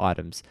different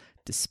items,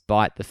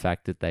 despite the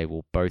fact that they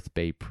will both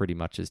be pretty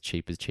much as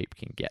cheap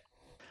can get.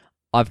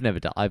 I've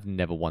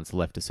never once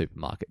left a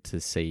supermarket to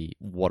see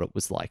what it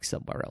was like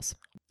somewhere else.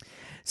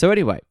 So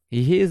anyway,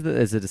 he hears that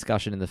there's a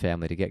discussion in the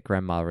family to get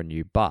Grandma a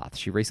new bath.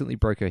 She recently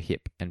broke her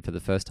hip, and for the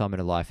first time in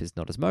her life is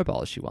not as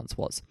mobile as she once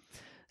was.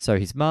 So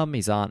his mum,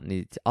 his aunt, and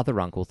his other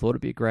uncle thought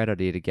it'd be a great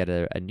idea to get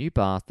a new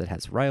bath that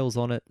has rails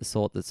on it, the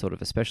sort that's sort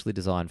of especially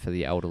designed for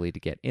the elderly to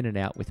get in and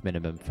out with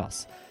minimum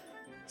fuss.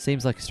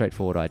 Seems like a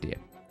straightforward idea.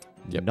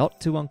 Yep. Not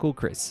to Uncle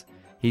Chris.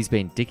 He's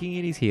been digging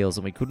in his heels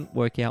and we couldn't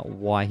work out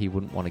why he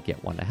wouldn't want to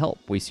get one to help.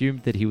 We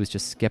assumed that he was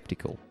just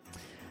skeptical.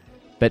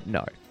 But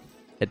no.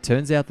 It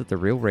turns out that the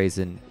real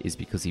reason is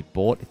because he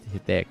bought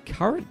their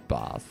current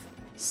bath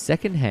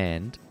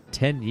secondhand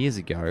 10 years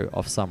ago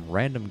off some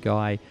random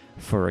guy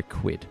for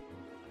 £1.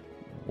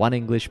 £1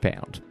 English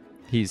pound.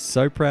 He's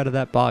so proud of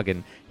that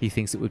bargain, he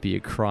thinks it would be a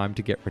crime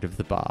to get rid of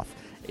the bath,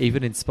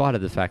 even in spite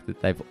of the fact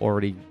that they've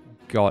already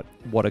got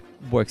what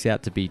works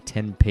out to be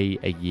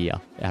 10p a year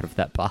out of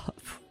that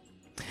bath.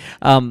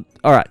 All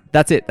right,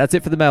 that's it. That's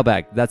it for the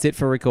mailbag. That's it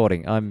for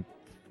recording. I'm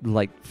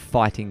like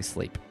fighting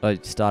sleep. I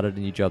started a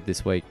new job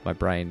this week. My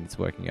brain is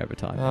working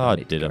overtime. Oh,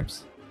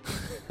 diddums.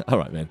 All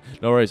right, man.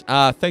 No worries.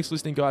 Thanks for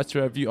listening, guys, to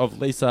our review of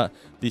Lisa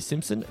the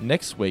Simpson.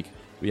 Next week,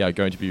 we are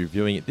going to be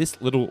reviewing This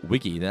Little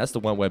Wiggy. Now, that's the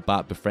one where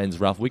Bart befriends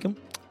Ralph Wiggum,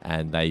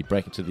 and they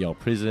break into the old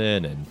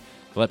prison, and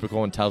the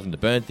leprechaun tells them to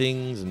burn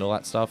things and all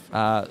that stuff.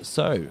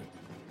 So,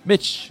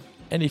 Mitch,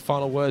 any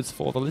final words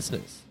for the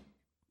listeners?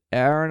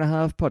 Hour and a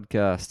half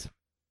podcast.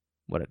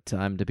 What a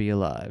time to be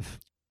alive.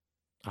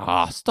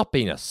 Stop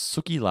being a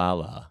sookie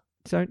lala.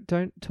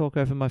 Don't talk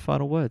over my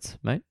final words,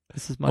 mate.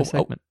 This is my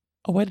segment.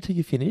 I waited till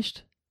you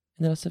finished,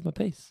 and then I said my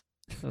piece.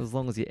 As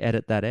long as you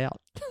edit that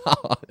out.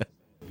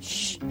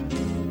 Shh.